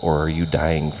people or are you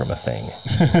dying from a thing?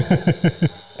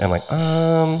 And I'm like,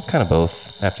 kind of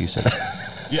both after you said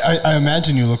that. Yeah, I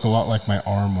imagine you look a lot like my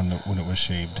arm when it was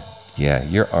shaved. Yeah,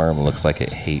 your arm looks like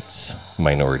it hates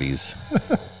minorities.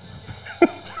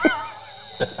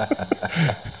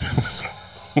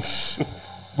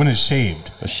 When it's shaved.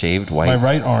 A shaved white. My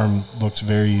right arm looks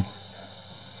very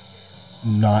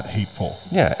not hateful.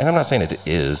 Yeah, and I'm not saying it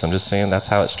is. I'm just saying that's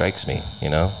how it strikes me, you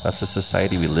know? That's the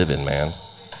society we live in, man.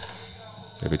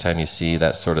 Every time you see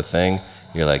that sort of thing,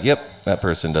 you're like, yep, that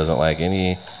person doesn't like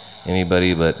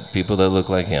anybody but people that look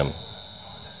like him.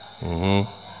 Mm-hmm.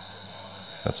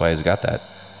 That's why he's got that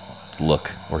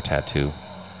look or tattoo.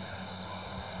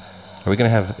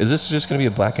 Is this just going to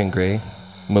be a black and gray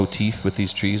motif with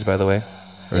these trees, by the way?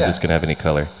 Or is this going to have any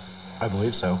color? I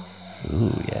believe so.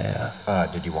 Ooh, yeah.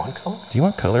 Did you want color? Do you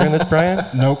want color in this, Brian?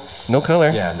 Nope. No color?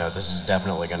 Yeah, no, this is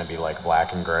definitely going to be like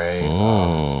black and gray.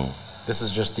 This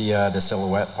is just the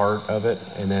silhouette part of it,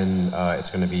 and then it's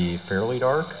going to be fairly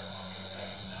dark.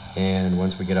 And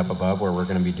once we get up above where we're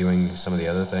going to be doing some of the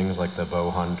other things like the bow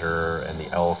hunter and the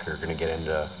elk, you're going to get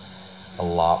into a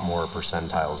lot more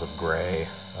percentiles of gray,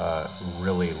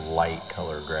 really light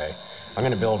color gray. I'm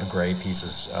going to build gray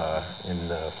pieces in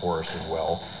the forest as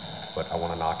well, but I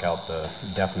want to knock out the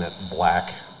definite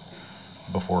black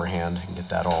beforehand and get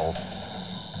that all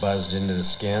buzzed into the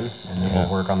skin, and then we'll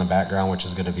work on the background, which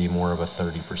is going to be more of a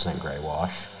 30% gray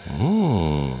wash.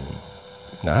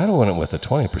 Now, I don't want it with a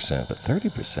 20%, but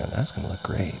 30%, that's going to look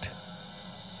great.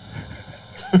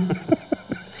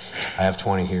 I have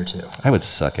 20 here, too. I would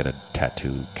suck at a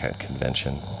tattoo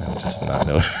convention. I would just not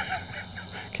know.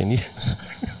 Can you?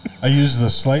 I use the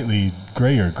slightly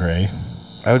grayer gray.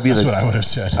 That's what I would have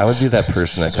said. I would be that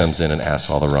person that comes in and asks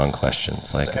all the wrong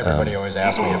questions. Like everybody always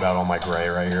asks me about all my gray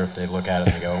right here. They look at it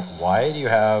and they go, why do you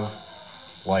have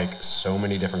like so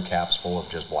many different caps full of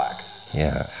just black?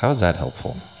 Yeah, how is that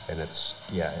helpful? And it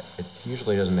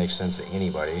usually doesn't make sense to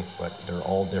anybody, but they're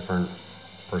all different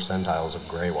percentiles of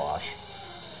gray wash.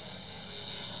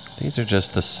 These are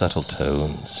just the subtle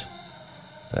tones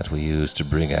that we use to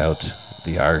bring out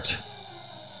the art.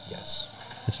 Yes.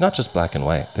 It's not just black and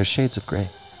white. There's shades of gray.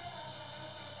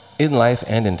 In life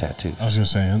and in tattoos. I was going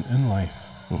to say, in life.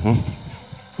 Mm-hmm.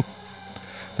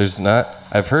 There's not...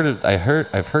 I've heard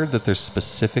that there's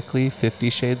specifically 50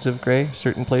 shades of gray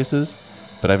certain places,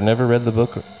 but I've never read the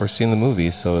book or seen the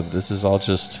movie, so this is all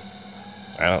just...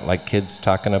 I don't like kids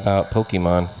talking about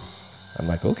Pokemon. I'm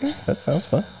like, okay, that sounds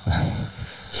fun.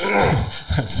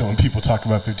 So when people talk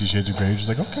about 50 Shades of Grey, you're just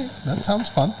like, okay, that sounds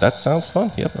fun. That sounds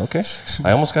fun. Yep, okay.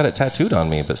 I almost got it tattooed on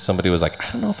me, but somebody was like, I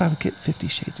don't know if I would get 50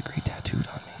 Shades of Grey tattooed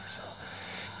on me. So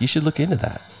you should look into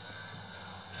that.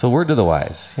 So word to the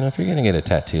wise, if you're going to get a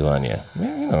tattoo on you,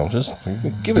 just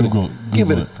give Google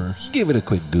it first. Give it a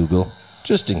quick Google,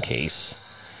 just in case.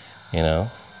 You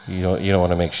don't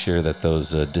want to make sure that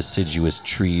those deciduous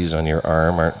trees on your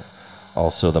arm aren't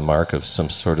also the mark of some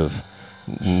sort of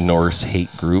Norse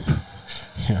hate group.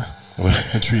 Yeah.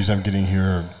 The trees I'm getting here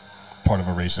are part of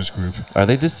a racist group. Are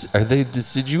they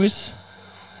deciduous?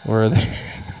 Or are they...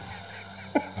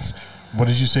 What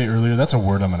did you say earlier? That's a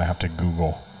word I'm going to have to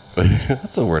Google.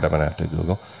 That's a word I'm going to have to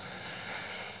Google.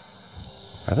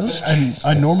 Are those trees?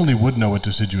 I normally would know what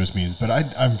deciduous means, but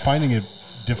I'm finding it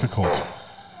difficult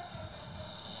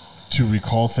to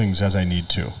recall things as I need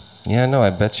to. Yeah, no, I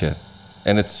bet you.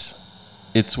 And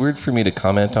it's weird for me to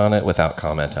comment on it without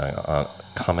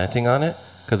commenting on it,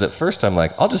 because at first I'm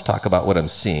like, I'll just talk about what I'm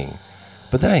seeing,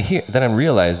 but then I'm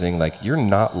realizing like you're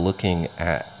not looking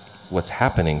at what's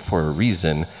happening for a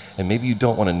reason, and maybe you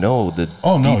don't want to know the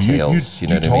details. You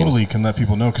know what totally I mean? Can let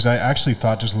people know, because I actually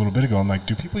thought just a little bit ago, I'm like,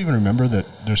 do people even remember that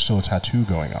there's still a tattoo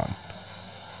going on?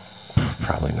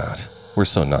 Probably not. We're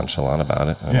so nonchalant about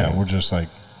it. We're just like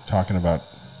talking about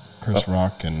Chris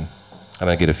Rock, and I'm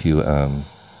gonna get a few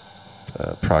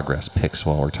progress pics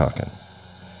while we're talking.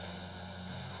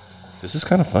 This is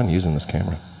kind of fun using this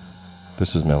camera.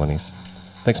 This is Melanie's.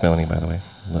 Thanks, Melanie, by the way.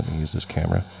 Let me use this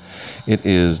camera. It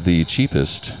is the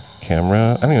cheapest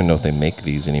camera. I don't even know if they make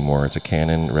these anymore. It's a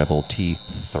Canon Rebel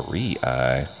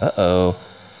T3i. Uh-oh.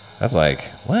 That's like,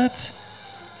 what?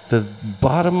 The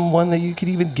bottom one that you could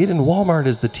even get in Walmart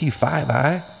is the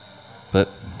T5i. But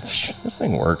this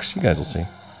thing works. You guys will see.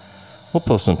 We'll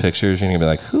post some pictures. You're going to be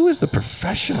like, who is the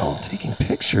professional taking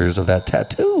pictures of that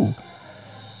tattoo?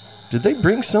 Did they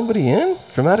bring somebody in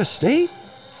from out of state?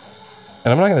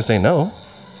 And I'm not going to say no.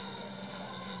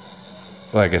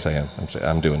 Well, I guess I am.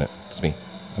 I'm doing it. It's me.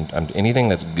 I'm anything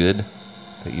that's good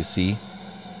that you see,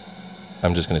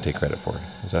 I'm just going to take credit for it.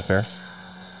 Is that fair?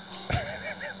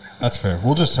 That's fair.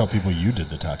 We'll just tell people you did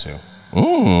the tattoo.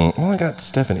 Well, I got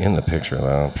Stefan in the picture,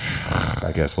 though.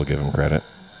 I guess we'll give him credit.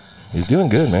 He's doing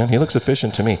good, man. He looks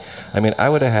efficient to me. I mean, I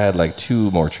would have had like 2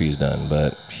 more trees done,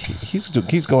 but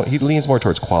he's going. He leans more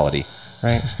towards quality,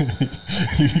 right?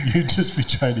 You'd just be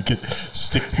trying to get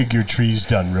stick figure trees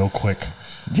done real quick.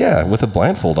 Yeah, with a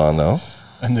blindfold on, though.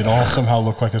 And they'd all somehow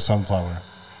look like a sunflower.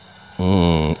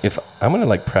 If I'm gonna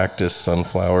like practice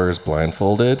sunflowers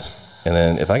blindfolded, and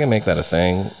then if I can make that a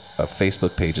thing, a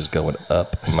Facebook page is going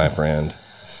up, my friend.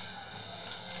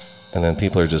 And then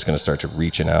people are just gonna start to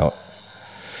reaching out.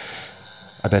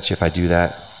 I bet you if I do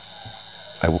that,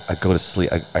 I go to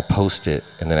sleep, I post it,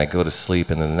 and then I go to sleep,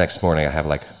 and then the next morning I have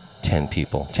like 10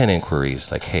 people, 10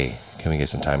 inquiries, like, hey, can we get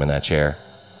some time in that chair?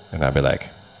 And I'd be like,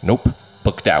 nope,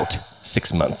 booked out,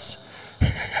 6 months.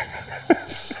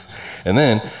 And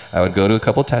then I would go to a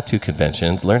couple tattoo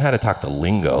conventions, learn how to talk the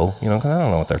lingo, because I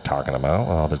don't know what they're talking about,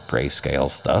 all this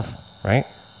grayscale stuff, right?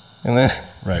 And then...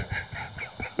 Right.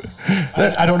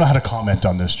 I don't know how to comment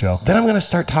on this, Joe. Then I'm going to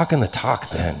start talking the talk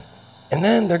then. And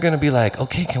then they're going to be like,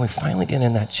 okay, can we finally get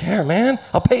in that chair, man?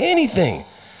 I'll pay anything.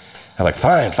 I'm like,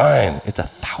 fine. It's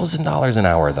 $1,000 an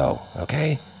hour, though,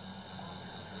 okay?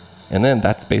 And then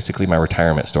that's basically my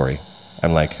retirement story.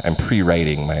 I'm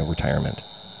pre-writing my retirement.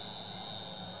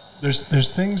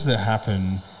 There's things that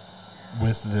happen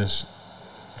with this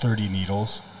 30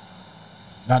 needles.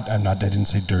 I didn't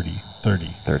say dirty. 30.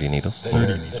 30 needles? 30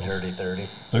 needles. The dirty 30.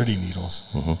 30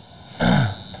 needles. Mm-hmm.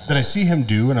 That I see him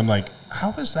do, and I'm like,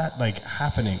 how is that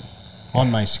happening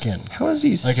on my skin? How is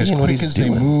he like seeing as what quick he's as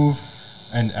doing? they move,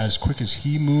 and as quick as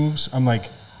he moves? I'm like,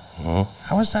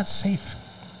 how is that safe?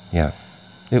 Yeah.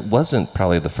 It wasn't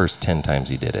probably the first 10 times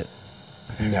he did it.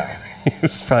 No. He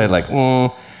was probably like,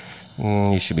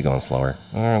 you should be going slower.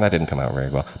 That didn't come out very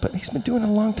well. But he's been doing it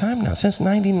a long time now, since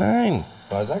 99. Well,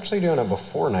 I was actually doing it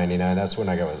before 99. That's when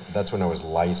I was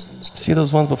licensed. See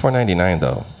those ones before 99,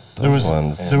 though? There's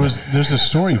a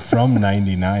story from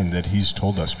 99 that he's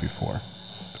told us before.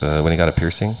 When he got a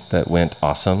piercing that went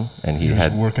awesome, and he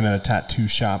was working at a tattoo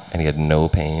shop, and he had no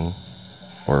pain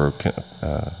or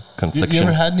confliction. You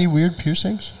ever had any weird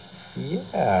piercings?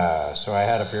 Yeah, so I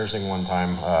had a piercing one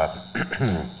time.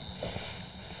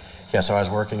 So I was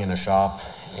working in a shop,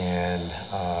 and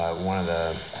one of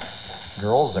the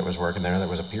girls that was working there that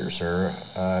was a piercer,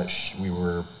 we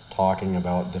were talking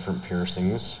about different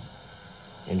piercings,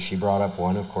 and she brought up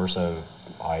one. Of course,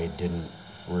 I didn't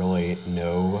really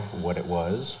know what it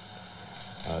was.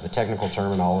 The technical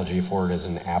terminology for it is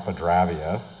an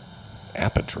apodravia.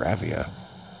 Apodravia?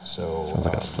 So sounds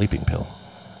like a sleeping pill.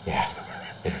 Yeah.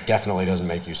 It definitely doesn't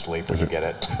make you sleep when you get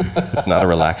it. It's not a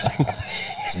relaxing?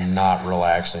 It's not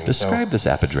relaxing. Describe this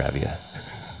apodravia.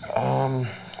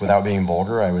 Without being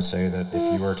vulgar, I would say that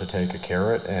if you were to take a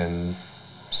carrot and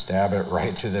stab it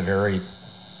right through the very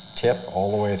tip, all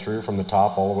the way through, from the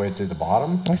top all the way through the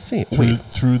bottom. I see.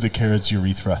 Through the carrot's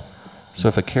urethra. So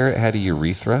if a carrot had a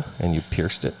urethra and you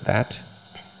pierced it, that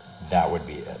would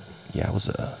be it. Yeah, it was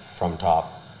from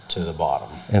top to the bottom.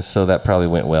 And so that probably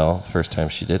went well the first time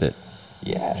she did it.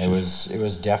 Yeah, it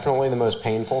was definitely the most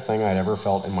painful thing I'd ever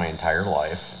felt in my entire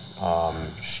life.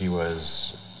 She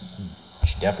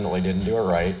definitely didn't do it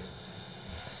right.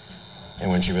 And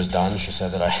when she was done, she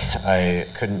said that I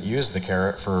couldn't use the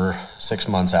carrot for 6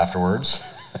 months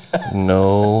afterwards.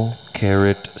 No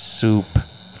carrot soup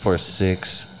for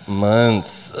 6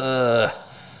 months. So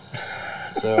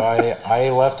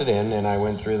I left it in, and I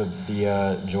went through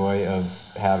the joy of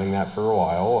having that for a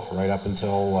while, right up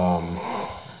until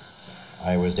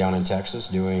I was down in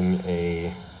Texas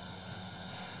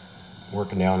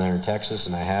working down there in Texas,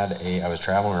 and I was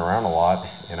traveling around a lot,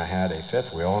 and I had a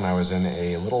fifth wheel, and I was in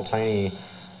a little tiny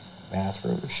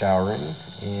bathroom showering,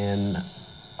 and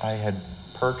I had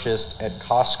purchased at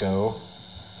Costco,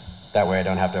 that way I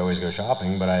don't have to always go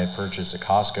shopping, but I purchased at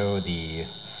Costco the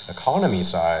economy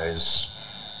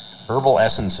size Herbal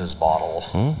Essences bottle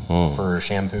for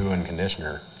shampoo and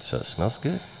conditioner. So it smells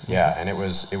good. Yeah, and it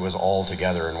was all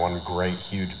together in one great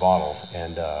huge bottle.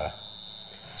 And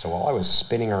so while I was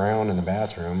spinning around in the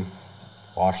bathroom,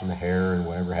 washing the hair and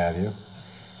whatever have you.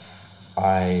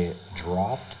 I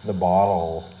dropped the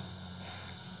bottle,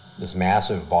 this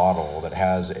massive bottle that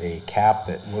has a cap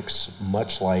that looks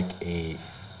much like a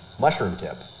mushroom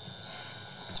tip.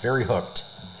 It's very hooked.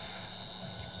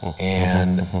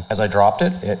 And as I dropped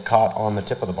it, it caught on the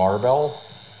tip of the barbell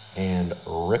and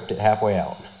ripped it halfway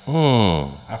out.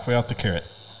 Halfway out the carrot.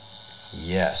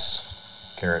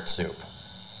 Yes, carrot soup.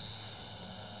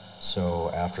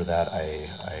 So after that,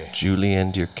 Julie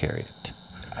and your carrot.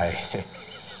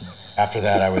 after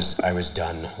that I was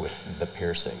done with the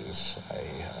piercings.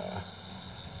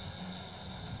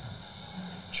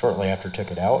 Shortly after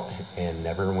took it out and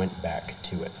never went back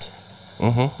to it.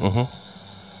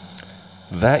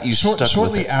 That you stuck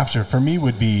shortly with it. after, for me,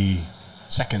 would be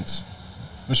seconds.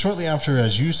 But shortly after,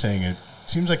 as you saying it,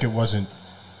 seems like it wasn't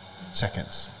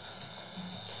seconds.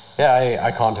 Yeah,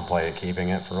 I contemplated keeping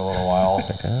it for a little while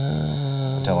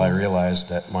until I realized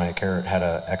that my carrot had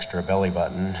an extra belly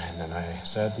button, and then I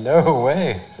said, no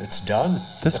way, it's done.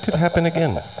 This could happen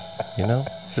again. You know,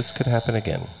 this could happen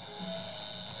again.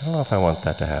 I don't know if I want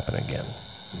that to happen again.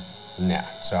 Nah,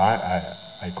 so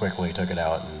I quickly took it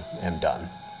out and am done.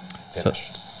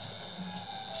 Finished.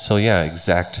 So yeah,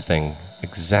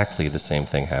 exactly the same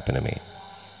thing happened to me.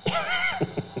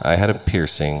 I had a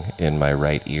piercing in my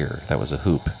right ear that was a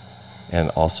hoop, and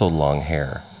also long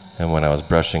hair. And when I was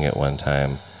brushing it one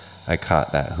time, I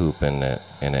caught that hoop and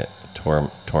it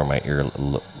tore my ear a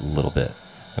little bit.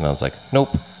 And I was like,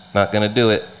 nope, not gonna do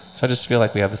it. So I just feel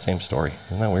like we have the same story.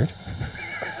 Isn't that weird?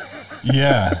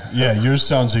 Yeah, yours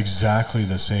sounds exactly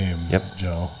the same, Yep.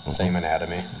 Joe. Same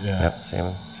anatomy. Yeah. Yep, same.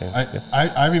 Yep.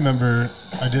 I remember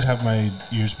I did have my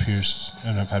ears pierced,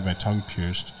 and I've had my tongue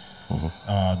pierced.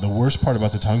 The worst part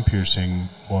about the tongue piercing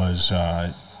was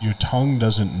your tongue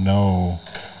doesn't know,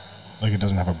 like it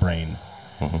doesn't have a brain,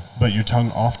 but your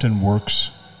tongue often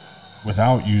works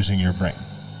without using your brain.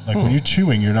 Like when you're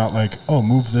chewing, you're not like, oh,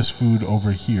 move this food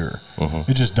over here.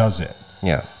 It just does it.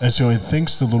 Yeah. And so it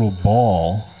thinks the little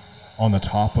ball on the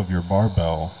top of your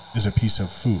barbell is a piece of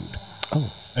food.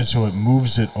 Oh. And so it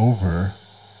moves it over.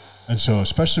 And so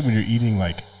especially when you're eating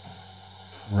like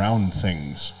round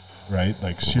things, right?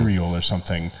 Like cereal or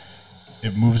something,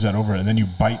 it moves that over and then you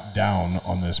bite down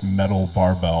on this metal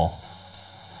barbell.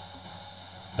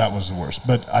 That was the worst.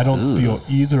 But I don't feel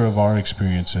either of our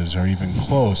experiences are even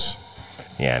close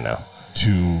Yeah, I know.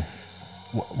 to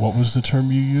what was the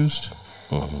term you used?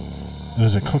 It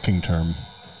was a cooking term.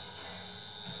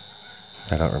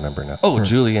 I don't remember now. Oh,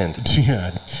 julienne.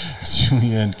 Yeah,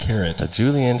 julienne carrot. A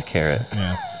julienne carrot.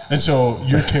 Yeah, and so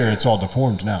your carrot's all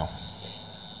deformed now.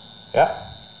 Yeah,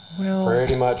 Well,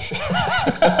 pretty much. There's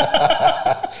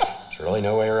really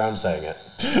no way around saying it.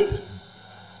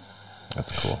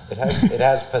 that's cool. It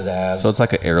has pizzazz. So it's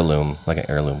like an heirloom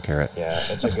carrot. Yeah, it's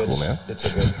That's a good, cool, man. It's a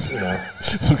good,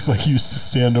 Looks like you used to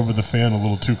stand over the fan a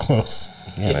little too close.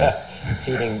 Yeah, man.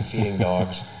 feeding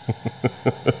dogs.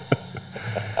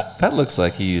 That looks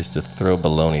like you used to throw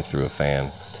bologna through a fan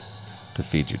to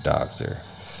feed your dogs there.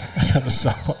 I gotta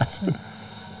stop laughing.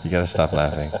 You gotta stop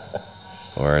laughing.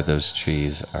 Or those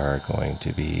trees are going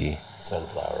to be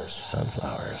Sunflowers.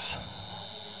 sunflowers.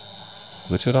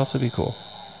 Which would also be cool.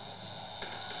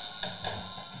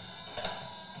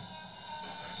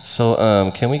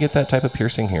 So, can we get that type of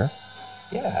piercing here?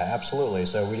 Yeah, absolutely.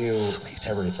 So we do Sweet.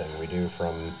 everything. We do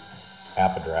from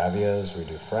apodravias, we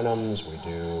do frenums, we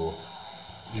do...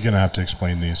 You're gonna have to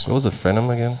explain these. What was a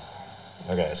frenum again?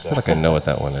 Okay, I so... feel like I know what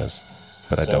that one is,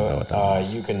 but I don't know what that one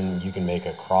is. You can make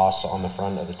a cross on the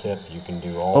front of the tip. You can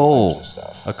do all types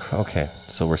of stuff. Okay.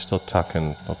 So we're still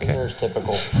talking. And Okay. there's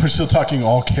typical... We're still talking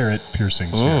all carrot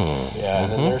piercings here. Yeah,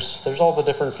 and then there's all the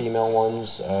different female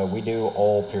ones. We do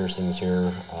all piercings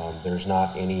here. There's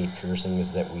not any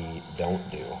piercings that we don't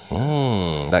do.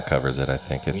 That covers it, I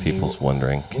think, if We people's do-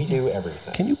 wondering. We do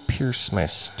everything. Can you pierce my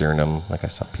sternum? Like I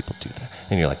saw people do that.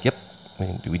 And you're like, yep,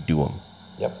 we do them.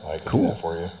 Yep, I can Cool. do that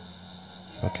for you.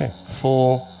 Okay.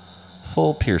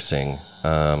 Full piercing.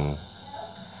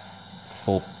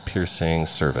 Full piercing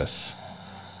service.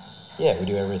 Yeah, we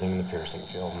do everything in the piercing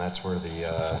field, and that's where the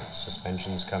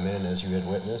suspensions come in, as you had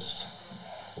witnessed.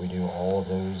 We do all of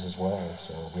those as well.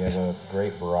 So we have a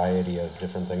great variety of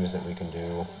different things that we can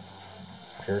do,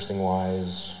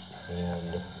 piercing-wise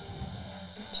and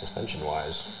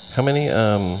suspension-wise. How many,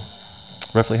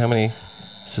 roughly how many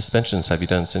suspensions have you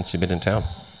done since you've been in town?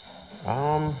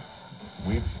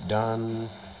 We've done...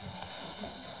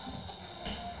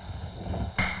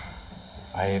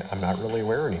 I'm not really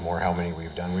aware anymore how many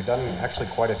we've done. We've done actually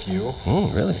quite a few.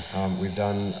 Really? We've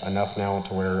done enough now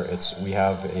to where we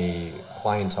have a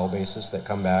clientele basis that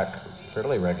come back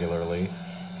fairly regularly.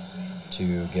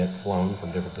 to get flown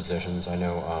from different positions. I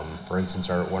know, for instance,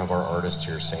 one of our artists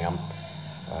here, Sam,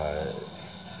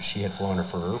 she had flown her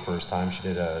for her first time. She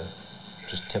did a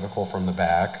just typical from the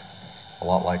back, a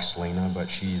lot like Selena, but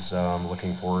she's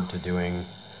looking forward to doing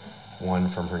one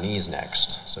from her knees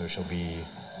next. So she'll be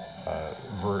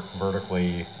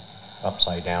vertically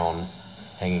upside down,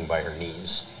 hanging by her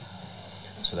knees.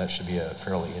 So that should be a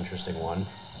fairly interesting one.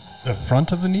 The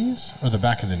front of the knees or the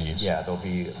back of the knees? Yeah, they'll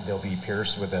be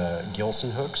pierced with Gilson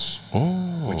hooks,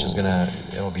 Ooh. which is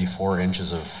it'll be 4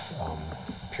 inches of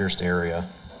pierced area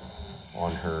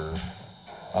on her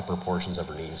upper portions of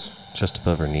her knees. Just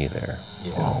above her knee there.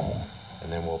 Yeah.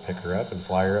 And then we'll pick her up and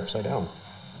fly her upside down.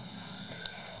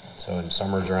 So, and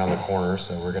summer's around the corner,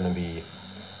 so we're going to be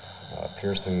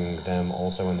piercing them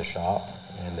also in the shop,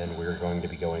 and then we're going to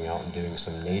be going out and doing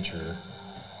some nature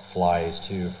flies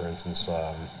too. For instance,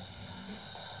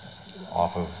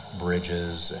 off of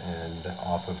bridges and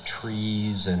off of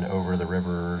trees and over the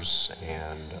rivers,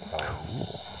 and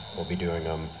we'll be doing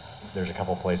them. There's a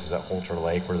couple places at Holter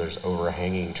Lake where there's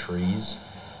overhanging trees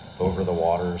over the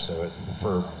water, so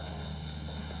for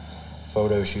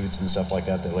photo shoots and stuff like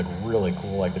that, they look really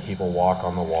cool. Like the people walk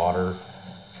on the water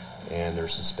and they're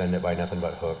suspended by nothing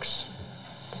but hooks.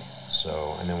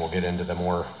 So, and then we'll get into the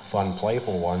more fun,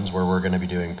 playful ones where we're going to be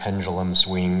doing pendulum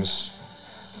swings.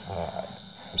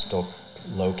 I'm still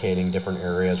locating different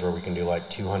areas where we can do like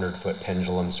 200-foot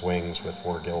pendulum swings with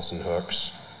 4 Gilson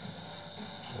hooks.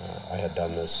 I had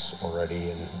done this already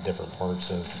in different parts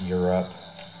of Europe.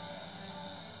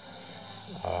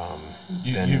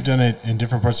 You've done it in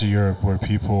different parts of Europe where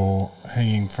people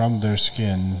hanging from their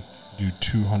skin do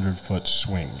 200-foot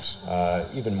swings.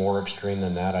 Even more extreme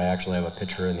than that, I actually have a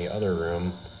picture in the other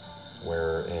room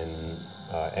where in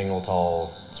Engeltal,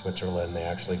 Switzerland, they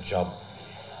actually jump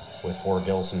with 4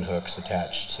 Gilson hooks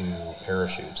attached to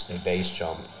parachutes. They base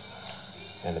jump,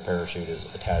 and the parachute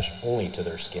is attached only to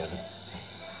their skin.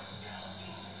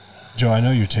 Joe, I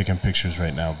know you're taking pictures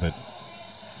right now, but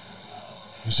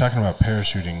he's talking about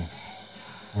parachuting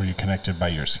where you're connected by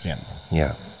your skin.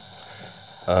 Yeah.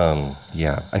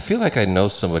 Yeah. I feel like I know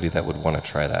somebody that would want to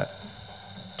try that.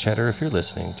 Cheddar, if you're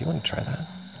listening, do you want to try that?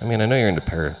 I mean, I know you're into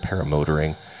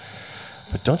paramotoring,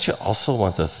 but don't you also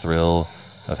want the thrill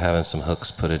of having some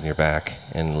hooks put in your back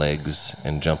and legs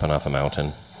and jumping off a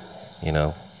mountain? You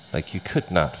know, like you could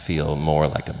not feel more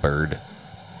like a bird.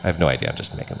 I have no idea. I'm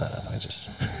just making that up.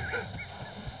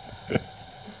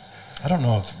 I don't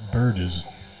know if bird is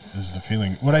the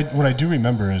feeling. What I do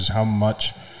remember is how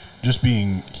much just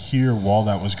being here while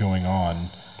that was going on,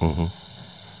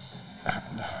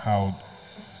 how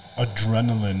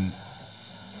adrenaline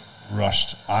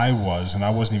rushed I was, and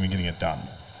I wasn't even getting it done.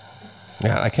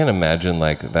 Yeah, I can't imagine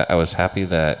like that. I was happy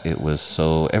that it was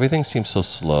everything seemed so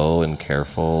slow and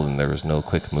careful, and there was no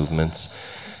quick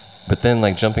movements. But then,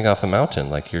 like jumping off a mountain,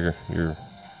 like you're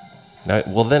now.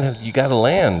 Well, then you got to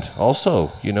land.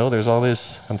 Also, you know, there's all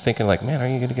this. I'm thinking, like, man, are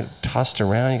you going to get tossed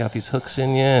around? You got these hooks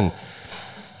in you, and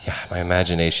yeah, my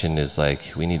imagination is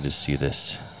like, we need to see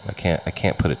this. I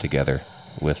can't put it together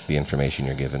with the information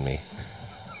you're giving me.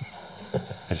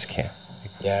 I just can't.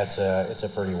 Yeah, it's a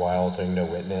pretty wild thing to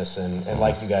witness, and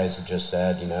like you guys just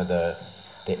said, you know, the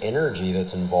energy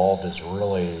that's involved is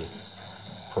really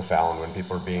profound when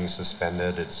people are being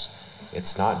suspended.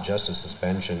 It's not just a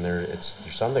suspension. There's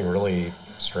something really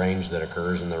strange that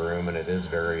occurs in the room, and it is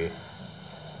very,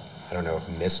 I don't know if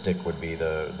mystic would be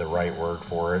the right word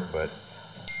for it, but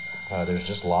there's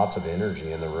just lots of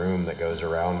energy in the room that goes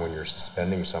around when you're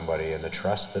suspending somebody, and the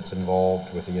trust that's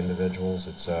involved with the individuals.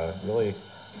 It's a really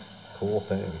cool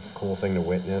thing to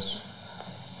witness.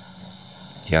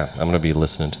 Yeah, I'm going to be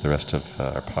listening to the rest of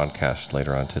our podcast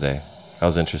later on today. I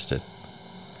was interested.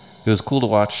 It was cool to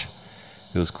watch.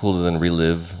 It was cool to then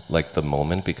relive like the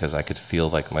moment, because I could feel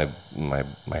like my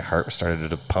heart started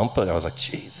to pump. I was like,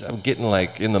 geez, I'm getting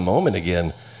like in the moment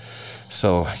again.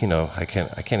 So, you know, I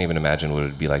can't even imagine what it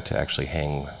would be like to actually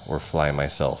hang or fly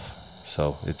myself.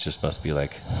 So it just must be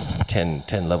like 10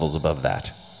 levels above that.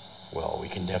 Well, we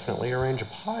can definitely arrange a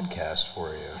podcast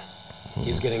for you.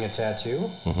 He's getting a tattoo.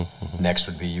 Next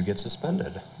would be you get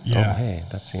suspended. Yeah. Oh, hey,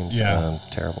 that seems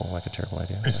terrible, like a terrible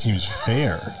idea. It seems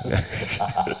fair.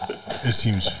 It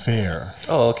seems fair.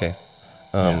 Oh, okay.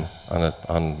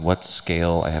 On what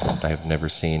scale I have never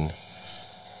seen,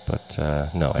 but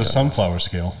no. The sunflower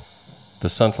scale. The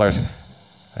sunflowers.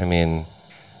 I mean,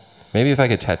 maybe if I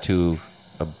could tattoo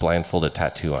a blindfolded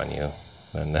tattoo on you,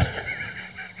 then.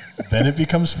 Then it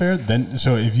becomes fair.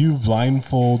 So if you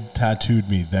blindfold tattooed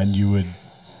me, then you would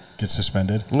get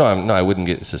suspended. No, I wouldn't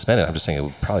get suspended. I'm just saying it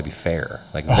would probably be fair.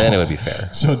 Like then it would be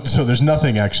fair. So there's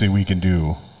nothing actually we can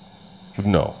do.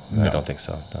 No, I No. don't think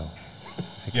so. No.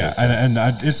 Yeah, Because, and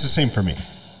it's the same for me.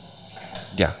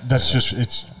 yeah. That's just,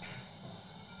 it's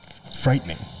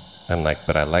frightening. I'm like,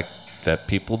 but I like that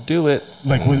people do it.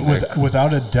 Like, And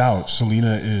without a doubt,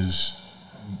 Selena is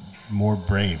more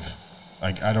brave.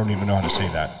 Like, I don't even know how to say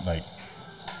that. Like,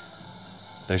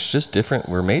 there's just different.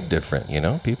 We're made different, you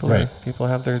know. People Right. people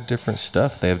have their different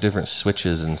stuff. They have different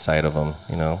switches inside of them.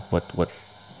 You know what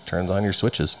turns on your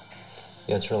switches.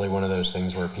 Yeah, it's really one of those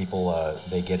things where people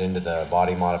they get into the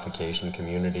body modification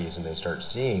communities and they start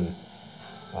seeing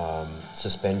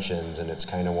suspensions, and it's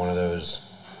kind of one of those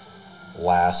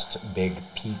last big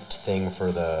peaked thing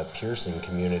for the piercing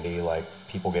community. Like,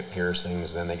 people get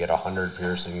piercings, then they get 100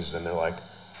 piercings, and they're like,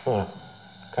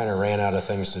 kind of ran out of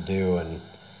things to do. And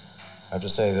I have to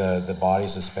say the body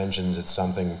suspensions, it's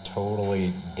something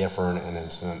totally different, and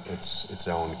it's its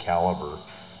own caliber.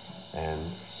 And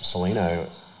Selena,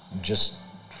 just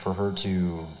for her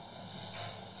to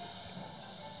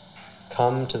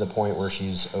come to the point where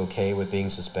she's okay with being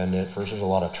suspended, first there's a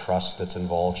lot of trust that's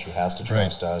involved. She has to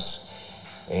trust us.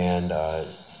 And,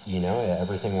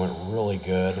 everything went really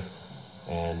good.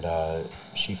 And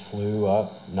she flew up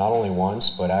not only once,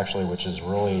 but actually, which is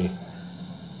really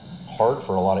hard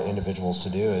for a lot of individuals to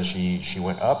do, is she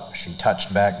went up, she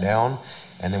touched back down,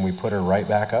 and then we put her right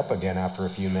back up again after a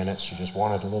few minutes. She just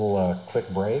wanted a little quick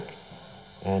break.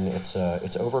 And it's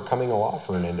overcoming a lot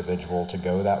for an individual to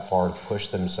go that far, to push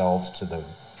themselves to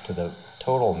the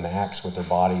total max what their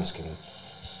bodies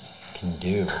can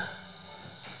do.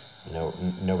 You know,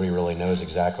 nobody really knows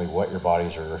exactly what your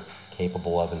bodies are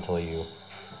capable of until you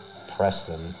press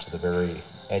them to the very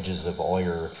edges of all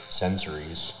your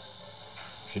sensories.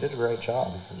 She did a great job.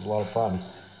 It was a lot of fun.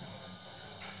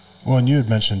 well, and you had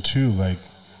mentioned too, like,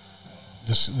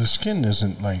 the skin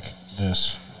isn't like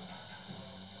this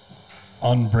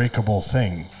unbreakable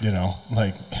thing, you know,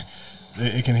 like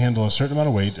it can handle a certain amount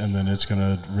of weight and then it's going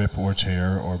to rip or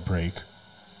tear or break,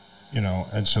 you know.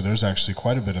 And so there's actually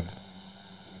quite a bit of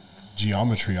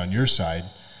geometry on your side,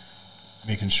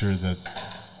 making sure that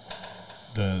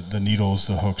the needles,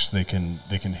 the hooks, they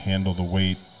can handle the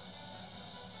weight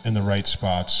in the right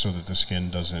spots so that the skin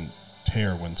doesn't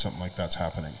tear when something like that's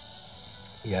happening.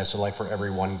 Yeah, so like for every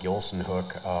one Gilson hook,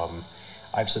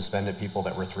 I've suspended people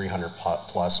that were 300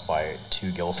 plus by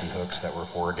 2 Gilson hooks that were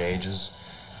 4 gauges.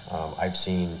 I've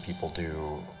seen people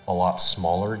do a lot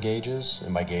smaller gauges,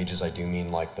 and by gauges I do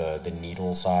mean like the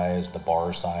needle size, the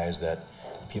bar size that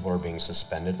people are being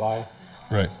suspended by.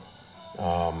 Right.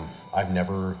 I've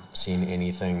never seen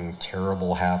anything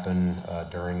terrible happen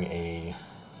during a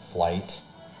flight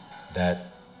that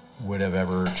would have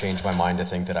ever changed my mind to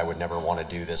think that I would never want to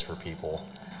do this for people.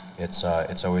 It's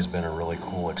always been a really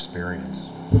cool experience.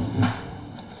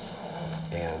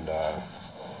 And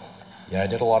I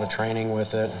did a lot of training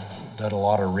with it, did a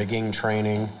lot of rigging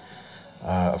training.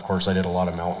 Of course, I did a lot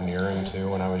of mountaineering too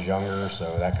when I was younger,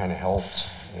 so that kind of helped.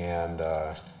 And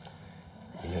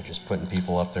just putting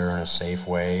people up there in a safe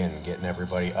way and getting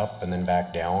everybody up and then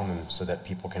back down, and so that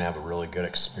people can have a really good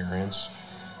experience.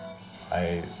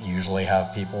 I usually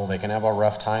have people, they can have a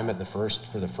rough time for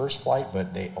the first flight,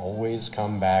 but they always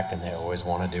come back and they always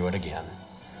want to do it again.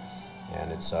 And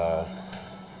it's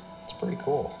pretty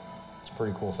cool. It's a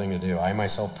pretty cool thing to do. I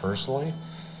myself personally,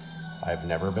 I've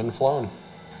never been flown.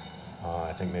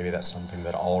 I think maybe that's something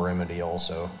that I'll remedy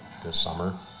also this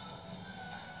summer.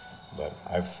 But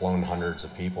I've flown hundreds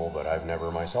of people, but I've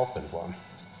never myself been flown.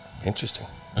 Interesting.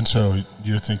 And so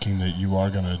you're thinking that you are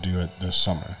going to do it this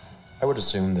summer? I would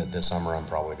assume that this summer I'm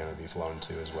probably going to be flown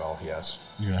too as well,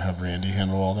 yes. You're going to have Randy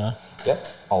handle all that? Yep,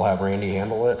 I'll have Randy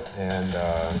handle it, and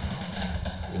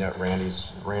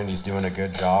Randy's doing a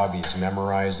good job. He's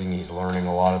memorizing, he's learning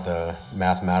a lot of the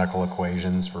mathematical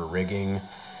equations for rigging.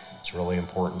 It's really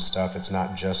important stuff. It's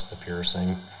not just the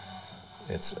piercing.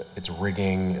 It's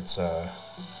rigging, it's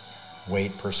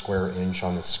weight per square inch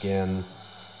on the skin.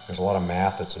 There's a lot of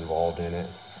math that's involved in it.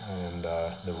 And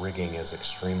the rigging is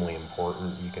extremely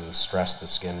important. You can stress the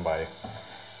skin by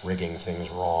rigging things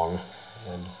wrong.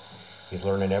 And he's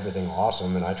learning everything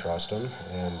awesome, and I trust him.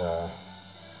 And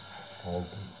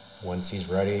once he's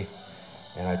ready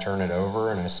and I turn it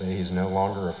over and I say he's no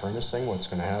longer apprenticing, what's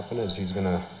going to happen is he's going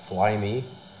to fly me,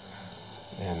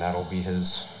 and that'll be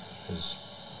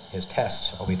his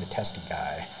test. I'll be the testy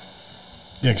guy.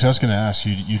 Yeah, because I was going to ask,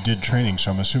 you did training,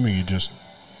 so I'm assuming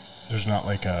there's not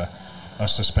like a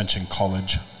suspension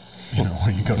college,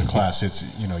 where you go to class. It's,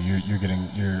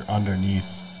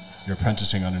 you're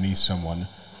apprenticing underneath someone.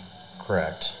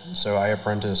 Correct. So I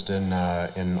apprenticed in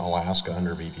Alaska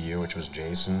under BPU, which was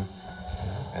Jason.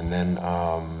 And then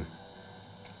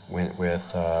went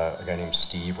with a guy named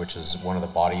Steve, which is one of the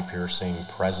body piercing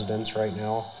presidents right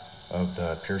now of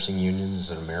the piercing unions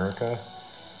in America.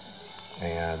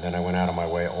 And then I went out of my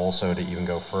way also to even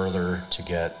go further to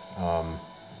get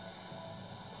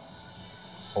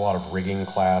a lot of rigging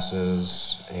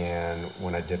classes. And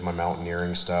when I did my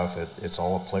mountaineering stuff, it's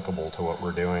all applicable to what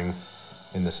we're doing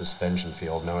in the suspension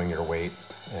field, knowing your weight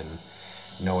and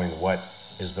knowing what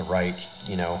is the right,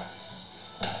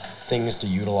 things to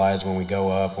utilize when we go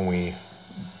up, when we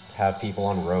have people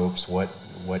on ropes, what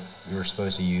you're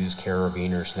supposed to use,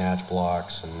 carabiner, snatch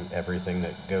blocks, and everything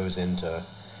that goes into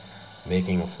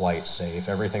making a flight safe.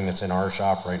 Everything that's in our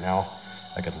shop right now,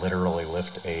 I could literally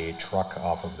lift a truck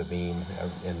off of the beam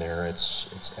in there.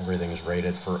 It's everything is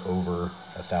rated for over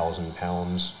 1,000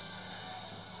 pounds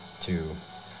to,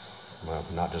 well,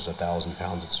 not just 1,000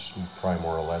 pounds. It's probably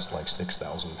more or less like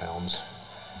 6,000 pounds.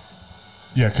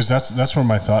 Yeah, because that's where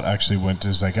my thought actually went,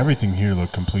 is like everything here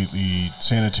looked completely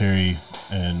sanitary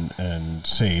and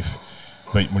safe.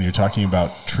 But when you're talking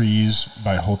about trees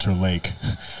by Holter Lake,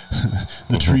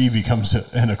 the tree becomes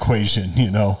an equation,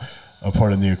 a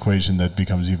part of the equation that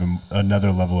becomes even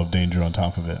another level of danger on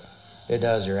top of it. It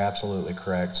does. You're absolutely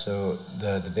correct. So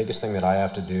the biggest thing that I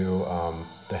have to do,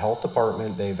 the health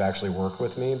department, they've actually worked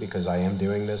with me because I am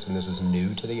doing this and this is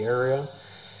new to the area.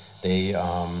 They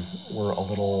were a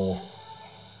little,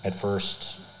 at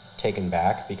first, taken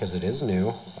back because it is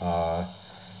new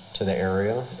to the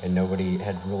area and nobody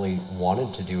had really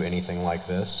wanted to do anything like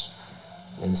this.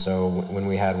 And so when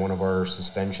we had one of our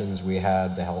suspensions, we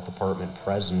had the health department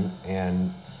present,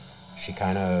 and she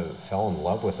kind of fell in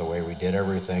love with the way we did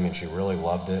everything, and she really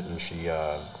loved it, and she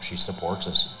supports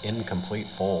us in complete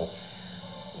full.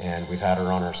 And we've had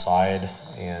her on our side,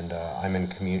 and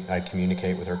I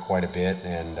communicate with her quite a bit,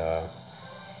 and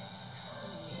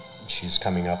she's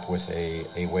coming up with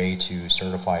a way to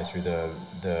certify through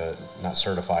the not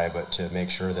certify, but to make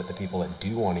sure that the people that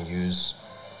do want to use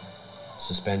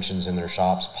suspensions in their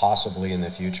shops, possibly in the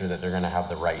future, that they're going to have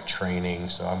the right training.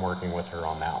 So I'm working with her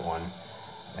on that one,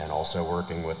 and also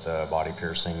working with the Body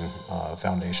Piercing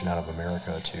Foundation out of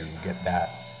America to get that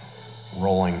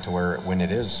rolling to where when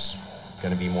it is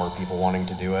going to be more people wanting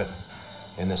to do it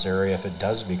in this area, if it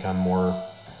does become more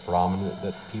prominent,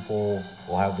 that people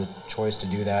will have the choice to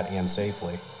do that and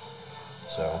safely.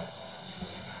 So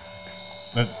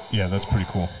that's pretty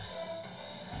cool.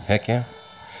 Heck yeah.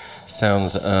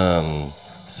 Sounds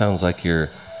like you're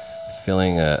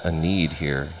filling a need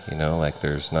here, like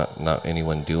there's not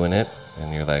anyone doing it,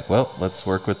 and you're like, well, let's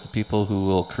work with the people who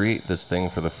will create this thing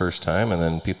for the first time, and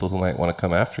then people who might want to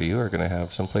come after you are going to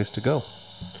have some place to go.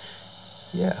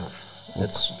 Yeah,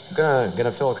 it's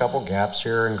gonna fill a couple gaps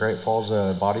here in Great Falls.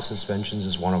 Body suspensions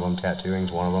is one of them. Tattooing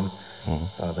is one of them.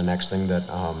 Mm-hmm. The next thing that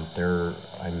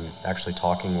I'm actually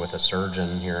talking with a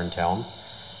surgeon here in town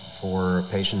for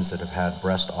patients that have had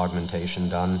breast augmentation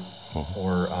done, mm-hmm.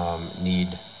 or need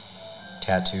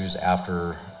tattoos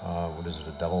after a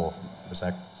double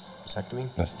vasectomy?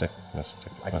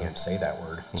 Mastectomy. I can't say that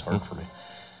word. It's hard for me.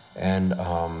 And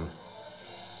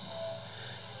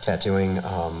tattooing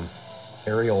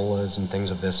areolas and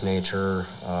things of this nature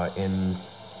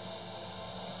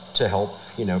to help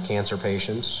cancer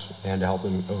patients and to help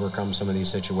them overcome some of these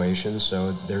situations.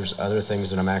 So there's other things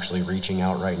that I'm actually reaching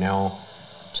out right now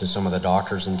to some of the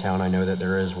doctors in town. I know that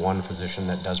there is one physician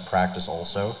that does practice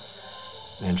also,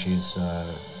 and she's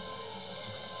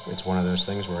it's one of those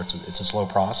things where it's a slow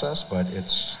process, but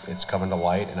it's coming to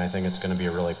light, and I think it's going to be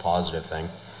a really positive thing.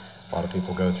 A lot of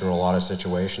people go through a lot of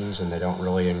situations, and they don't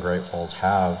really in Great Falls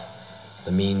have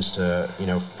the means to,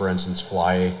 for instance,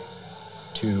 fly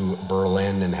to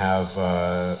Berlin and have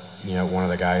one of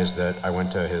the guys that I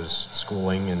went to his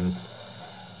schooling and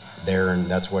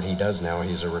that's what he does now.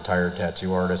 He's a retired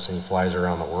tattoo artist, and he flies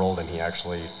around the world, and he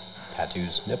actually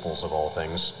tattoos nipples of all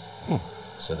things,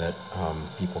 so that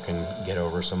people can get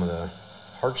over some of the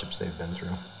hardships they've been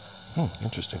through.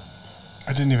 Interesting.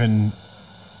 I didn't even,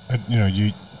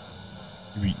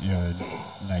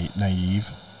 naive,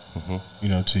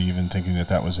 mm-hmm. To even thinking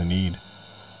that was a need.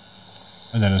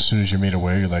 And then as soon as you're made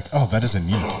aware, you're like, oh, that is a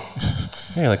need.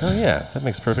 Yeah, you're like, oh yeah, that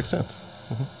makes perfect sense.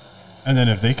 Mm-hmm. And then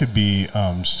if they could be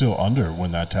still under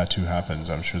when that tattoo happens,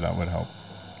 I'm sure that would help.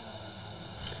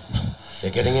 Yeah,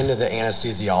 getting into the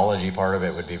anesthesiology part of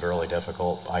it would be really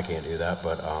difficult. I can't do that,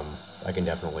 but I can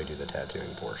definitely do the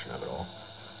tattooing portion of it all.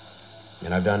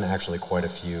 And I've done actually quite a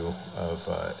few of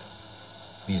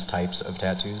these types of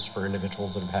tattoos for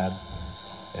individuals that have had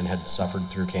and had suffered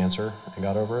through cancer and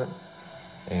got over it.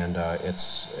 And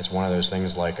it's one of those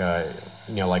things like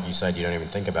you said, you don't even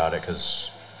think about it because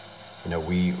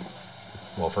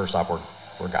first off,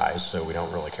 we're guys, so we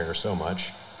don't really care so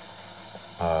much.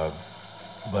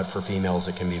 But for females,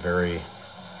 it can be very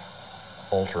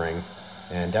altering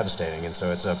and devastating. And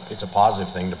so it's a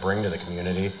positive thing to bring to the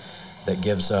community that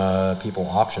gives people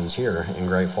options here in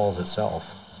Great Falls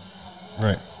itself.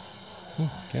 Right.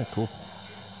 Yeah, cool.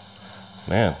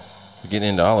 Man, you're getting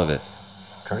into all of it.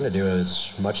 Trying to do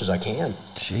as much as I can.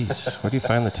 Jeez, where do you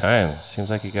find the time? Seems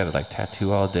like you got to like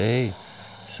tattoo all day,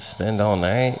 suspend all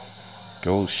night,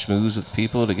 go schmooze with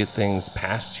people to get things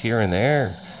passed here and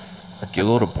there, get a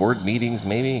little board meetings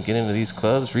maybe, get into these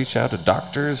clubs, reach out to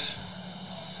doctors.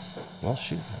 Well,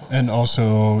 shoot. And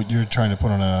also, you're trying to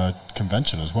put on a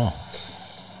convention as well.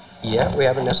 Yeah, we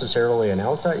haven't necessarily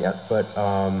announced that yet, but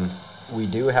we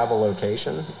do have a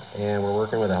location, and we're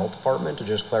working with the health department to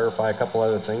just clarify a couple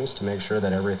other things to make sure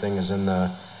that everything is in the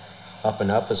up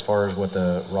and up as far as what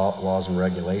the laws and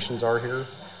regulations are here.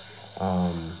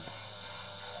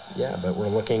 Yeah, but we're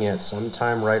looking at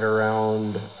sometime right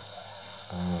around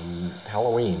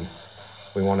Halloween.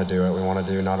 We want to do it. We want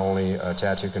to do not only a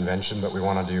tattoo convention, but we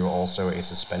want to do also a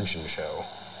suspension show,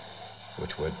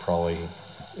 which would probably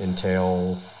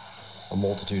entail a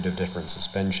multitude of different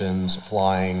suspensions,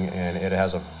 flying, and it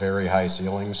has a very high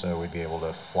ceiling, so we'd be able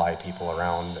to fly people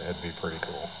around. It'd be pretty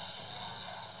cool.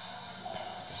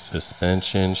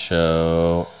 Suspension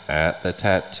show at the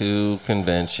tattoo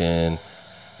convention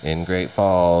in Great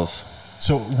Falls.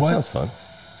 So That what? sounds fun.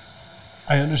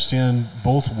 I understand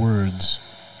both words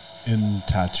in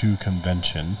tattoo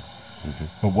convention,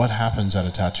 but what happens at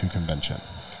a tattoo convention?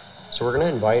 So we're going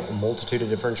to invite a multitude of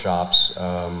different shops.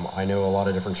 I know a lot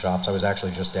of different shops. I was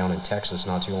actually just down in Texas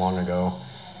not too long ago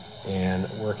and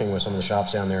working with some of the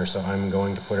shops down there, so I'm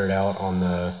going to put it out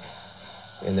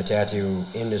in the tattoo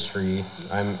industry.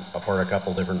 I'm a part of a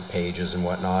couple different pages and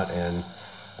whatnot, and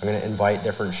I'm going to invite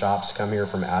different shops to come here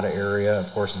from out of area. Of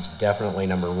course, it's definitely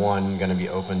number one going to be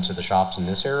open to the shops in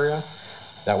this area.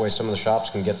 That way some of the shops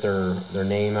can get their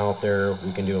name out there.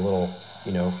 We can do a little,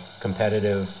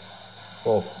 competitive,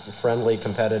 friendly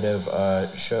competitive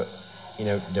show,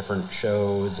 different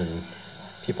shows, and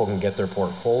people can get their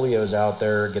portfolios out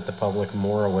there, get the public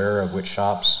more aware of which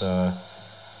shops, that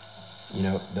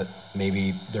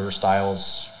maybe their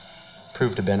styles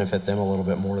prove to benefit them a little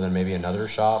bit more than maybe another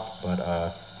shop. But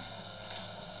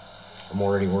I'm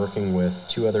already working with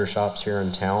 2 other shops here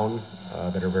in town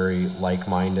that are very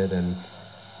like-minded and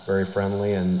very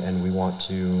friendly, and we want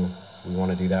to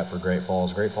do that for Great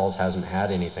Falls. Great Falls hasn't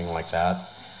had anything like that,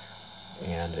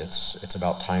 and it's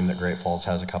about time that Great Falls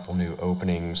has a couple new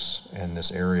openings in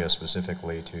this area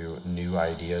specifically to new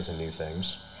ideas and new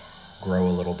things, grow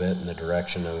a little bit in the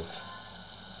direction of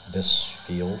this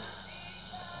field.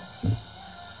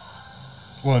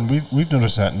 Well, and we've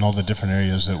noticed that in all the different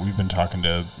areas that we've been talking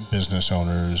to business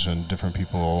owners and different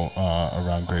people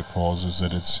around Great Falls, is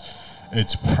that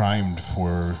it's primed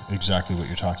for exactly what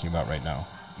you're talking about right now.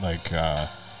 Like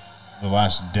the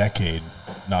last decade,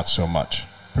 not so much.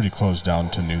 Pretty closed down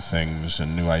to new things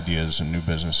and new ideas and new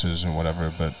businesses and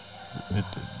whatever, but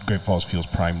Great Falls feels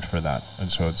primed for that. And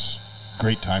so it's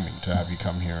great timing to have you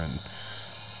come here and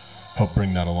help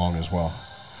bring that along as well.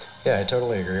 Yeah, I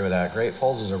totally agree with that. Great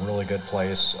Falls is a really good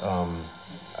place.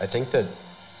 I think that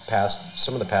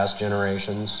some of the past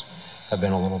generations have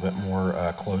been a little bit more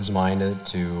closed-minded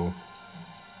to,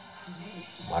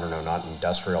 I don't know, not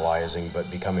industrializing, but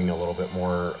becoming a little bit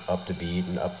more up to beat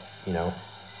and up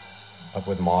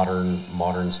with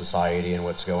modern society and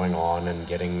what's going on, and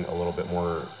getting a little bit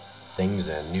more things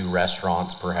in, new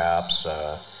restaurants perhaps,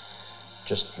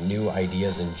 just new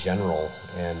ideas in general.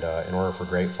 And in order for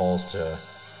Great Falls to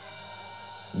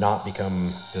not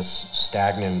become this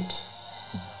stagnant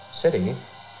city,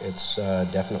 it's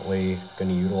definitely going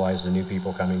to utilize the new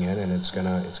people coming in, and it's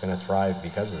gonna thrive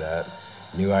because of that.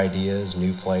 New ideas,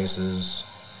 new places.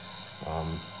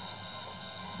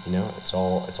 It's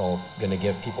all going to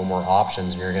give people more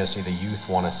options, and you're going to see the youth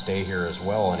want to stay here as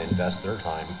well and invest their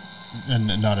time.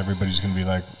 And not everybody's going to be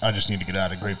like, I just need to get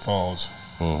out of Great Falls.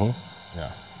 Mm-hmm.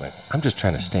 Yeah. Like, I'm just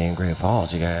trying to stay in Great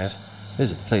Falls, you guys.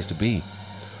 This is the place to be.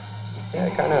 Yeah,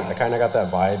 I kind of got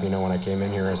that vibe, when I came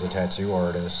in here as a tattoo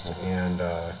artist, and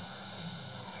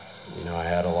I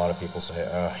had a lot of people say,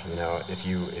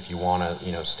 if you want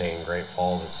to, stay in Great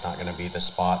Falls, it's not going to be the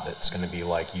spot that's going to be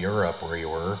like Europe where you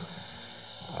were.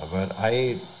 But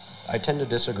I tend to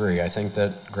disagree. I think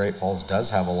that Great Falls does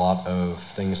have a lot of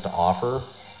things to offer,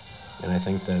 and I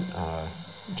think that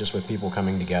just with people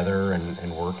coming together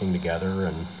and working together,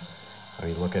 and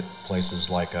look at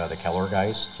places like the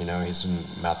Kellergeist.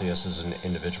 Matthias is an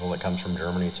individual that comes from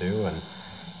Germany too, and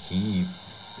he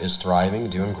is thriving,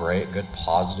 doing great, good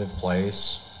positive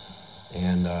place.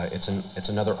 And it's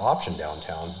another option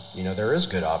downtown. You know, there is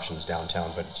good options downtown,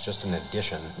 but it's just an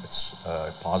addition. It's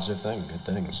a positive thing, good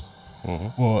things.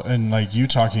 Mm-hmm. Well, and like you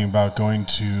talking about going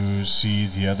to see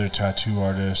the other tattoo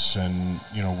artists and,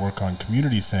 you know, work on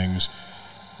community things,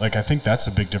 like I think that's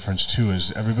a big difference too,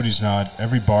 is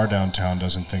every bar downtown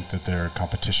doesn't think that they're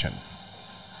competition.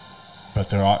 But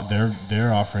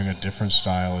they're offering a different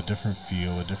style, a different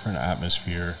feel, a different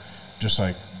atmosphere, just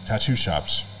like tattoo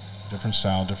shops. Different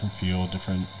style, different feel,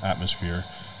 different atmosphere,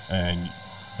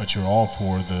 but you're all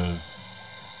for the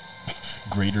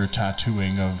greater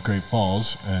tattooing of Great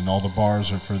Falls, and all the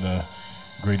bars are for the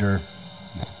greater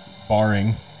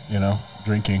barring, you know,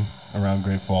 drinking around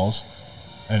Great Falls.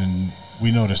 And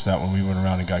we noticed that when we went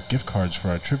around and got gift cards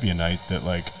for our trivia night, that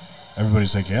like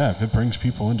everybody's like, yeah, if it brings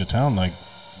people into town, like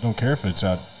don't care if it's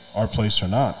at our place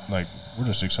or not, like we're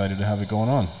just excited to have it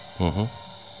going on. Mm-hmm.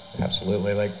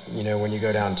 Absolutely. Like, you know, when you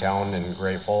go downtown in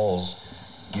Great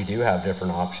Falls, you do have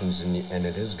different options, and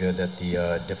it is good that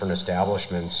the different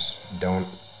establishments don't,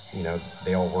 you know,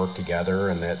 they all work together,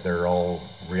 and that they're all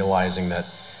realizing that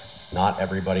not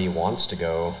everybody wants to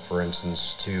go, for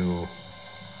instance, to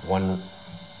one,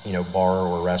 you know, bar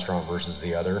or restaurant versus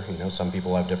the other. You know, some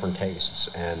people have different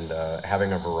tastes, and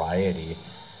having a variety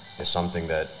is something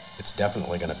that it's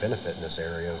definitely going to benefit in this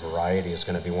area. Variety is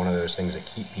going to be one of those things that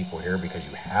keep people here, because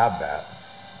you have that.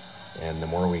 And the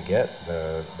more we get,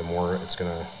 the more it's going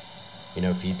to, you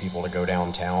know, feed people to go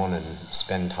downtown and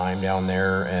spend time down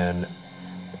there. And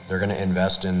they're going to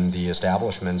invest in the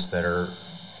establishments that are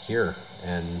here.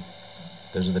 And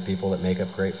those are the people that make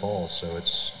up Great Falls. So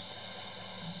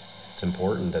it's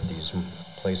important that these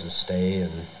places stay and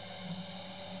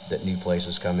that new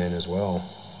places come in as well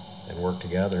and work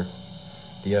together.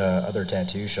 The other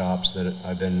tattoo shops that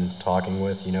I've been talking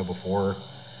with, you know, before,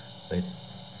 they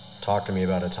talked to me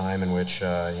about a time in which,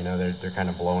 you know, they're kind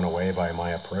of blown away by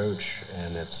my approach,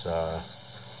 and it's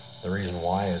the reason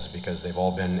why is because they've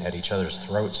all been at each other's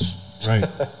throats, Right.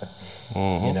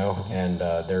 Mm-hmm. you know, and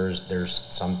there's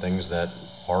some things that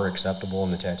are acceptable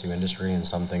in the tattoo industry and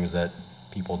some things that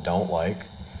people don't like.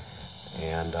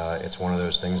 And it's one of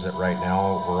those things that right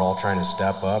now we're all trying to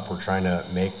step up. We're trying to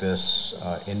make this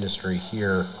industry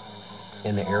here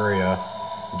in the area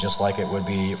just like it would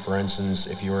be, for instance,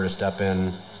 if you were to step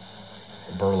in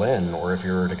Berlin, or if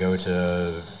you were to go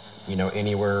to, you know,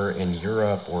 anywhere in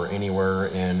Europe or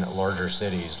anywhere in larger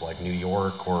cities like New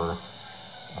York, or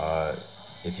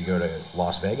if you go to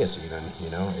Las Vegas even,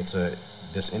 you know,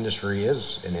 this industry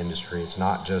is an industry. It's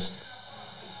not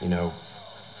just, you know,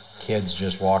 kids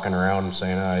just walking around and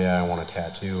saying, oh yeah, I want a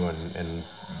tattoo, and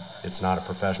it's not a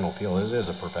professional field. It is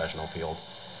a professional field.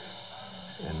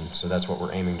 And so that's what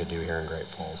we're aiming to do here in Great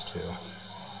Falls too.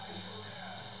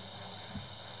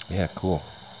 Yeah, cool.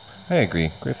 I agree.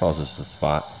 Great Falls is the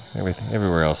spot.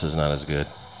 Everywhere else is not as good.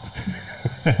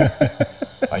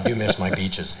 I do miss my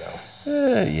beaches though.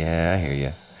 Yeah, I hear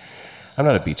you. I'm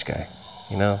not a beach guy.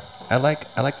 You know, I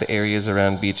like the areas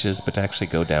around beaches, but to actually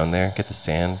go down there, get the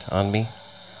sand on me,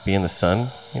 be in the sun,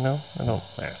 you know, I don't.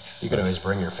 You could always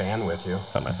bring your fan with you.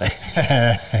 It's not my thing.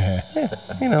 Yeah,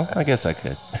 you know, I guess I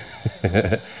could.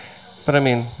 But I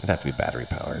mean, it'd have to be battery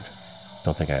powered.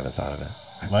 Don't think I haven't thought of it.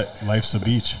 Life's a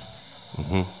beach.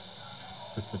 Mm-hmm.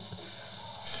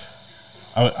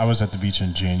 I was at the beach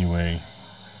in January,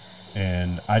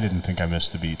 and I didn't think I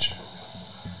missed the beach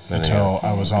until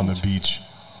I was on the beach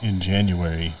in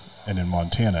January, and in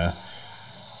Montana,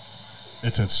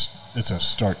 it's a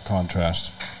stark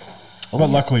contrast. Oh, but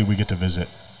yeah. luckily, we get to visit.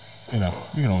 You know,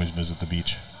 you can always visit the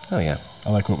beach. Oh yeah. I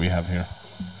like what we have here.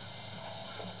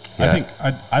 Yeah. I think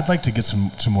I'd like to get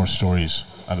some more stories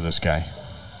out of this guy.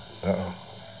 Uh-oh.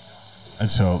 And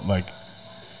so, like,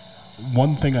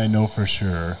 one thing I know for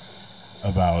sure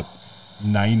about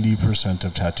 90%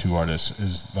 of tattoo artists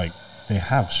is, like, they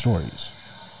have stories.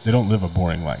 They don't live a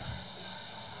boring life.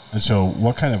 And so,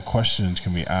 what kind of questions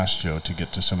can we ask Joe to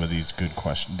get to some of these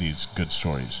good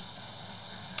stories?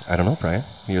 I don't know, Brian.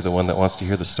 You're the one that wants to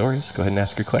hear the stories. Go ahead and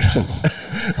ask your questions.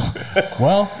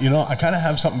 Well, you know, I kind of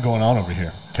have something going on over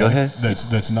here. Go ahead.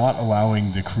 That's not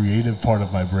allowing the creative part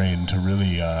of my brain to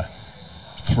really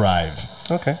thrive.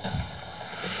 Okay.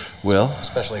 Well,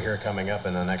 Especially here coming up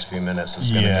in the next few minutes, it's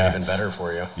going to get even better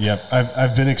for you. Yep,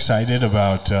 I've been excited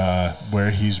about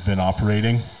where he's been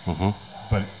operating,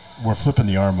 but we're flipping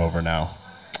the arm over now.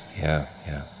 yeah.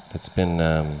 It's been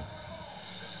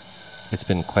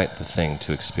quite the thing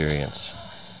to experience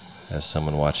as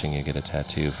someone watching you get a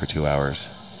tattoo for 2 hours.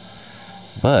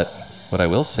 But what I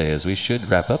will say is we should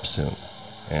wrap up soon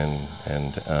and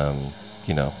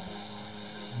you know,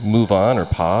 move on or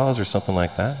pause or something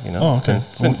like that. You know. Oh, okay.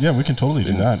 Yeah, we can totally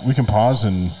do that. We can pause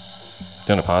and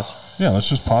Do you want to pause? Yeah, let's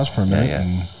just pause for a minute, yeah.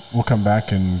 and we'll come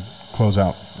back and close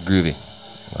out Groovy.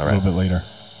 All a right. little bit later.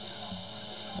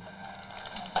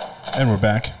 And we're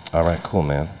back. All right, cool,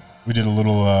 man. We did a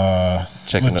little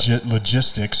Checking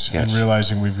logistics and Yes.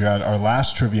 realizing we've got our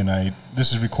last trivia night.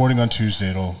 This is recording on Tuesday.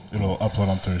 It'll upload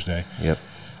on Thursday. Yep.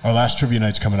 Our last trivia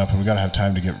night's coming up, and we got to have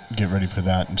time to get ready for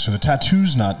that. And so the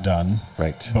tattoo's not done,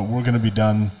 Right. but we're going to be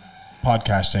done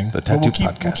podcasting. The But tattoo we'll keep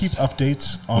podcast.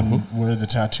 updates on where the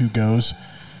tattoo goes.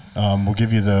 We'll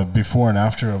give you the before and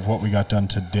after of what we got done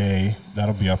today.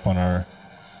 That'll be up on our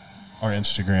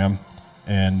Instagram.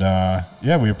 And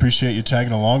we appreciate you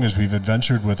tagging along as we've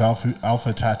adventured with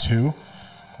Alpha Tattoo.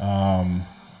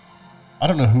 I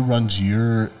don't know who runs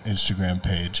your Instagram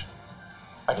page.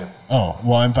 I do. Oh,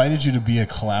 well, I invited you to be a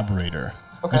collaborator.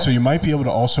 Okay. And so you might be able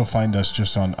to also find us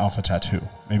just on Alpha Tattoo.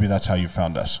 Maybe that's how you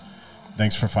found us.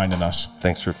 Thanks for finding us.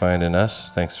 Thanks for finding us.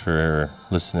 Thanks for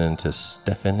listening to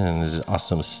Stefan and his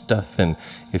awesome stuff. And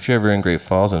if you're ever in Great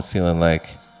Falls and feeling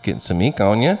like getting some ink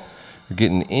on you, or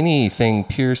getting anything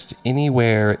pierced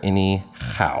anywhere,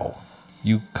 anyhow,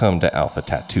 you come to Alpha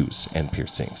Tattoos and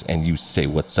Piercings, and you say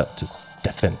what's up to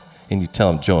Stefan, and you tell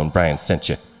him Joe and Brian sent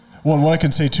you. Well, and what I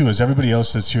can say too is everybody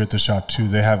else that's here at the shop too,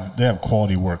 they have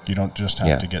quality work. You don't just have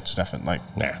Yeah. to get Stefan. Like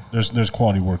Nah. there's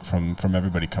quality work from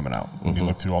everybody coming out when you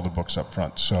look through all the books up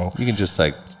front. So You can just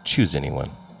like choose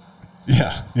anyone.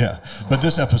 yeah. But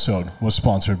this episode was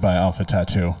sponsored by Alpha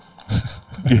Tattoo.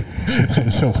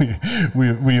 So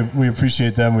we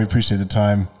appreciate them. We appreciate the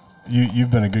time.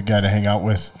 You've been a good guy to hang out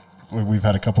with. We've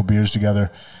had a couple beers together.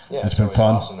 Yeah, it's been always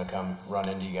fun. awesome to come run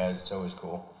into you guys. It's always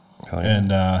cool. Hell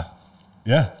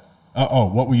yeah.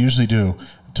 And what we usually do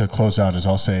to close out is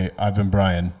I'll say I've been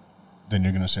Brian, then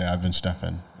you're gonna say I've been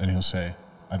Stefan, and he'll say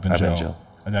I've been Joe,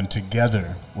 and then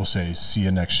together we'll say see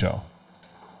you next show.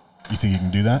 You think you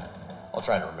can do that? I'll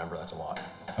try to remember. That's a lot.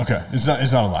 Okay, it's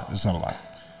not a lot. It's not a lot.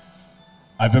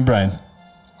 I've been Brian.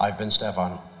 I've been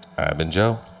Stefan. I've been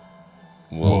Joe.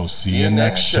 We'll see you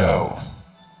next show.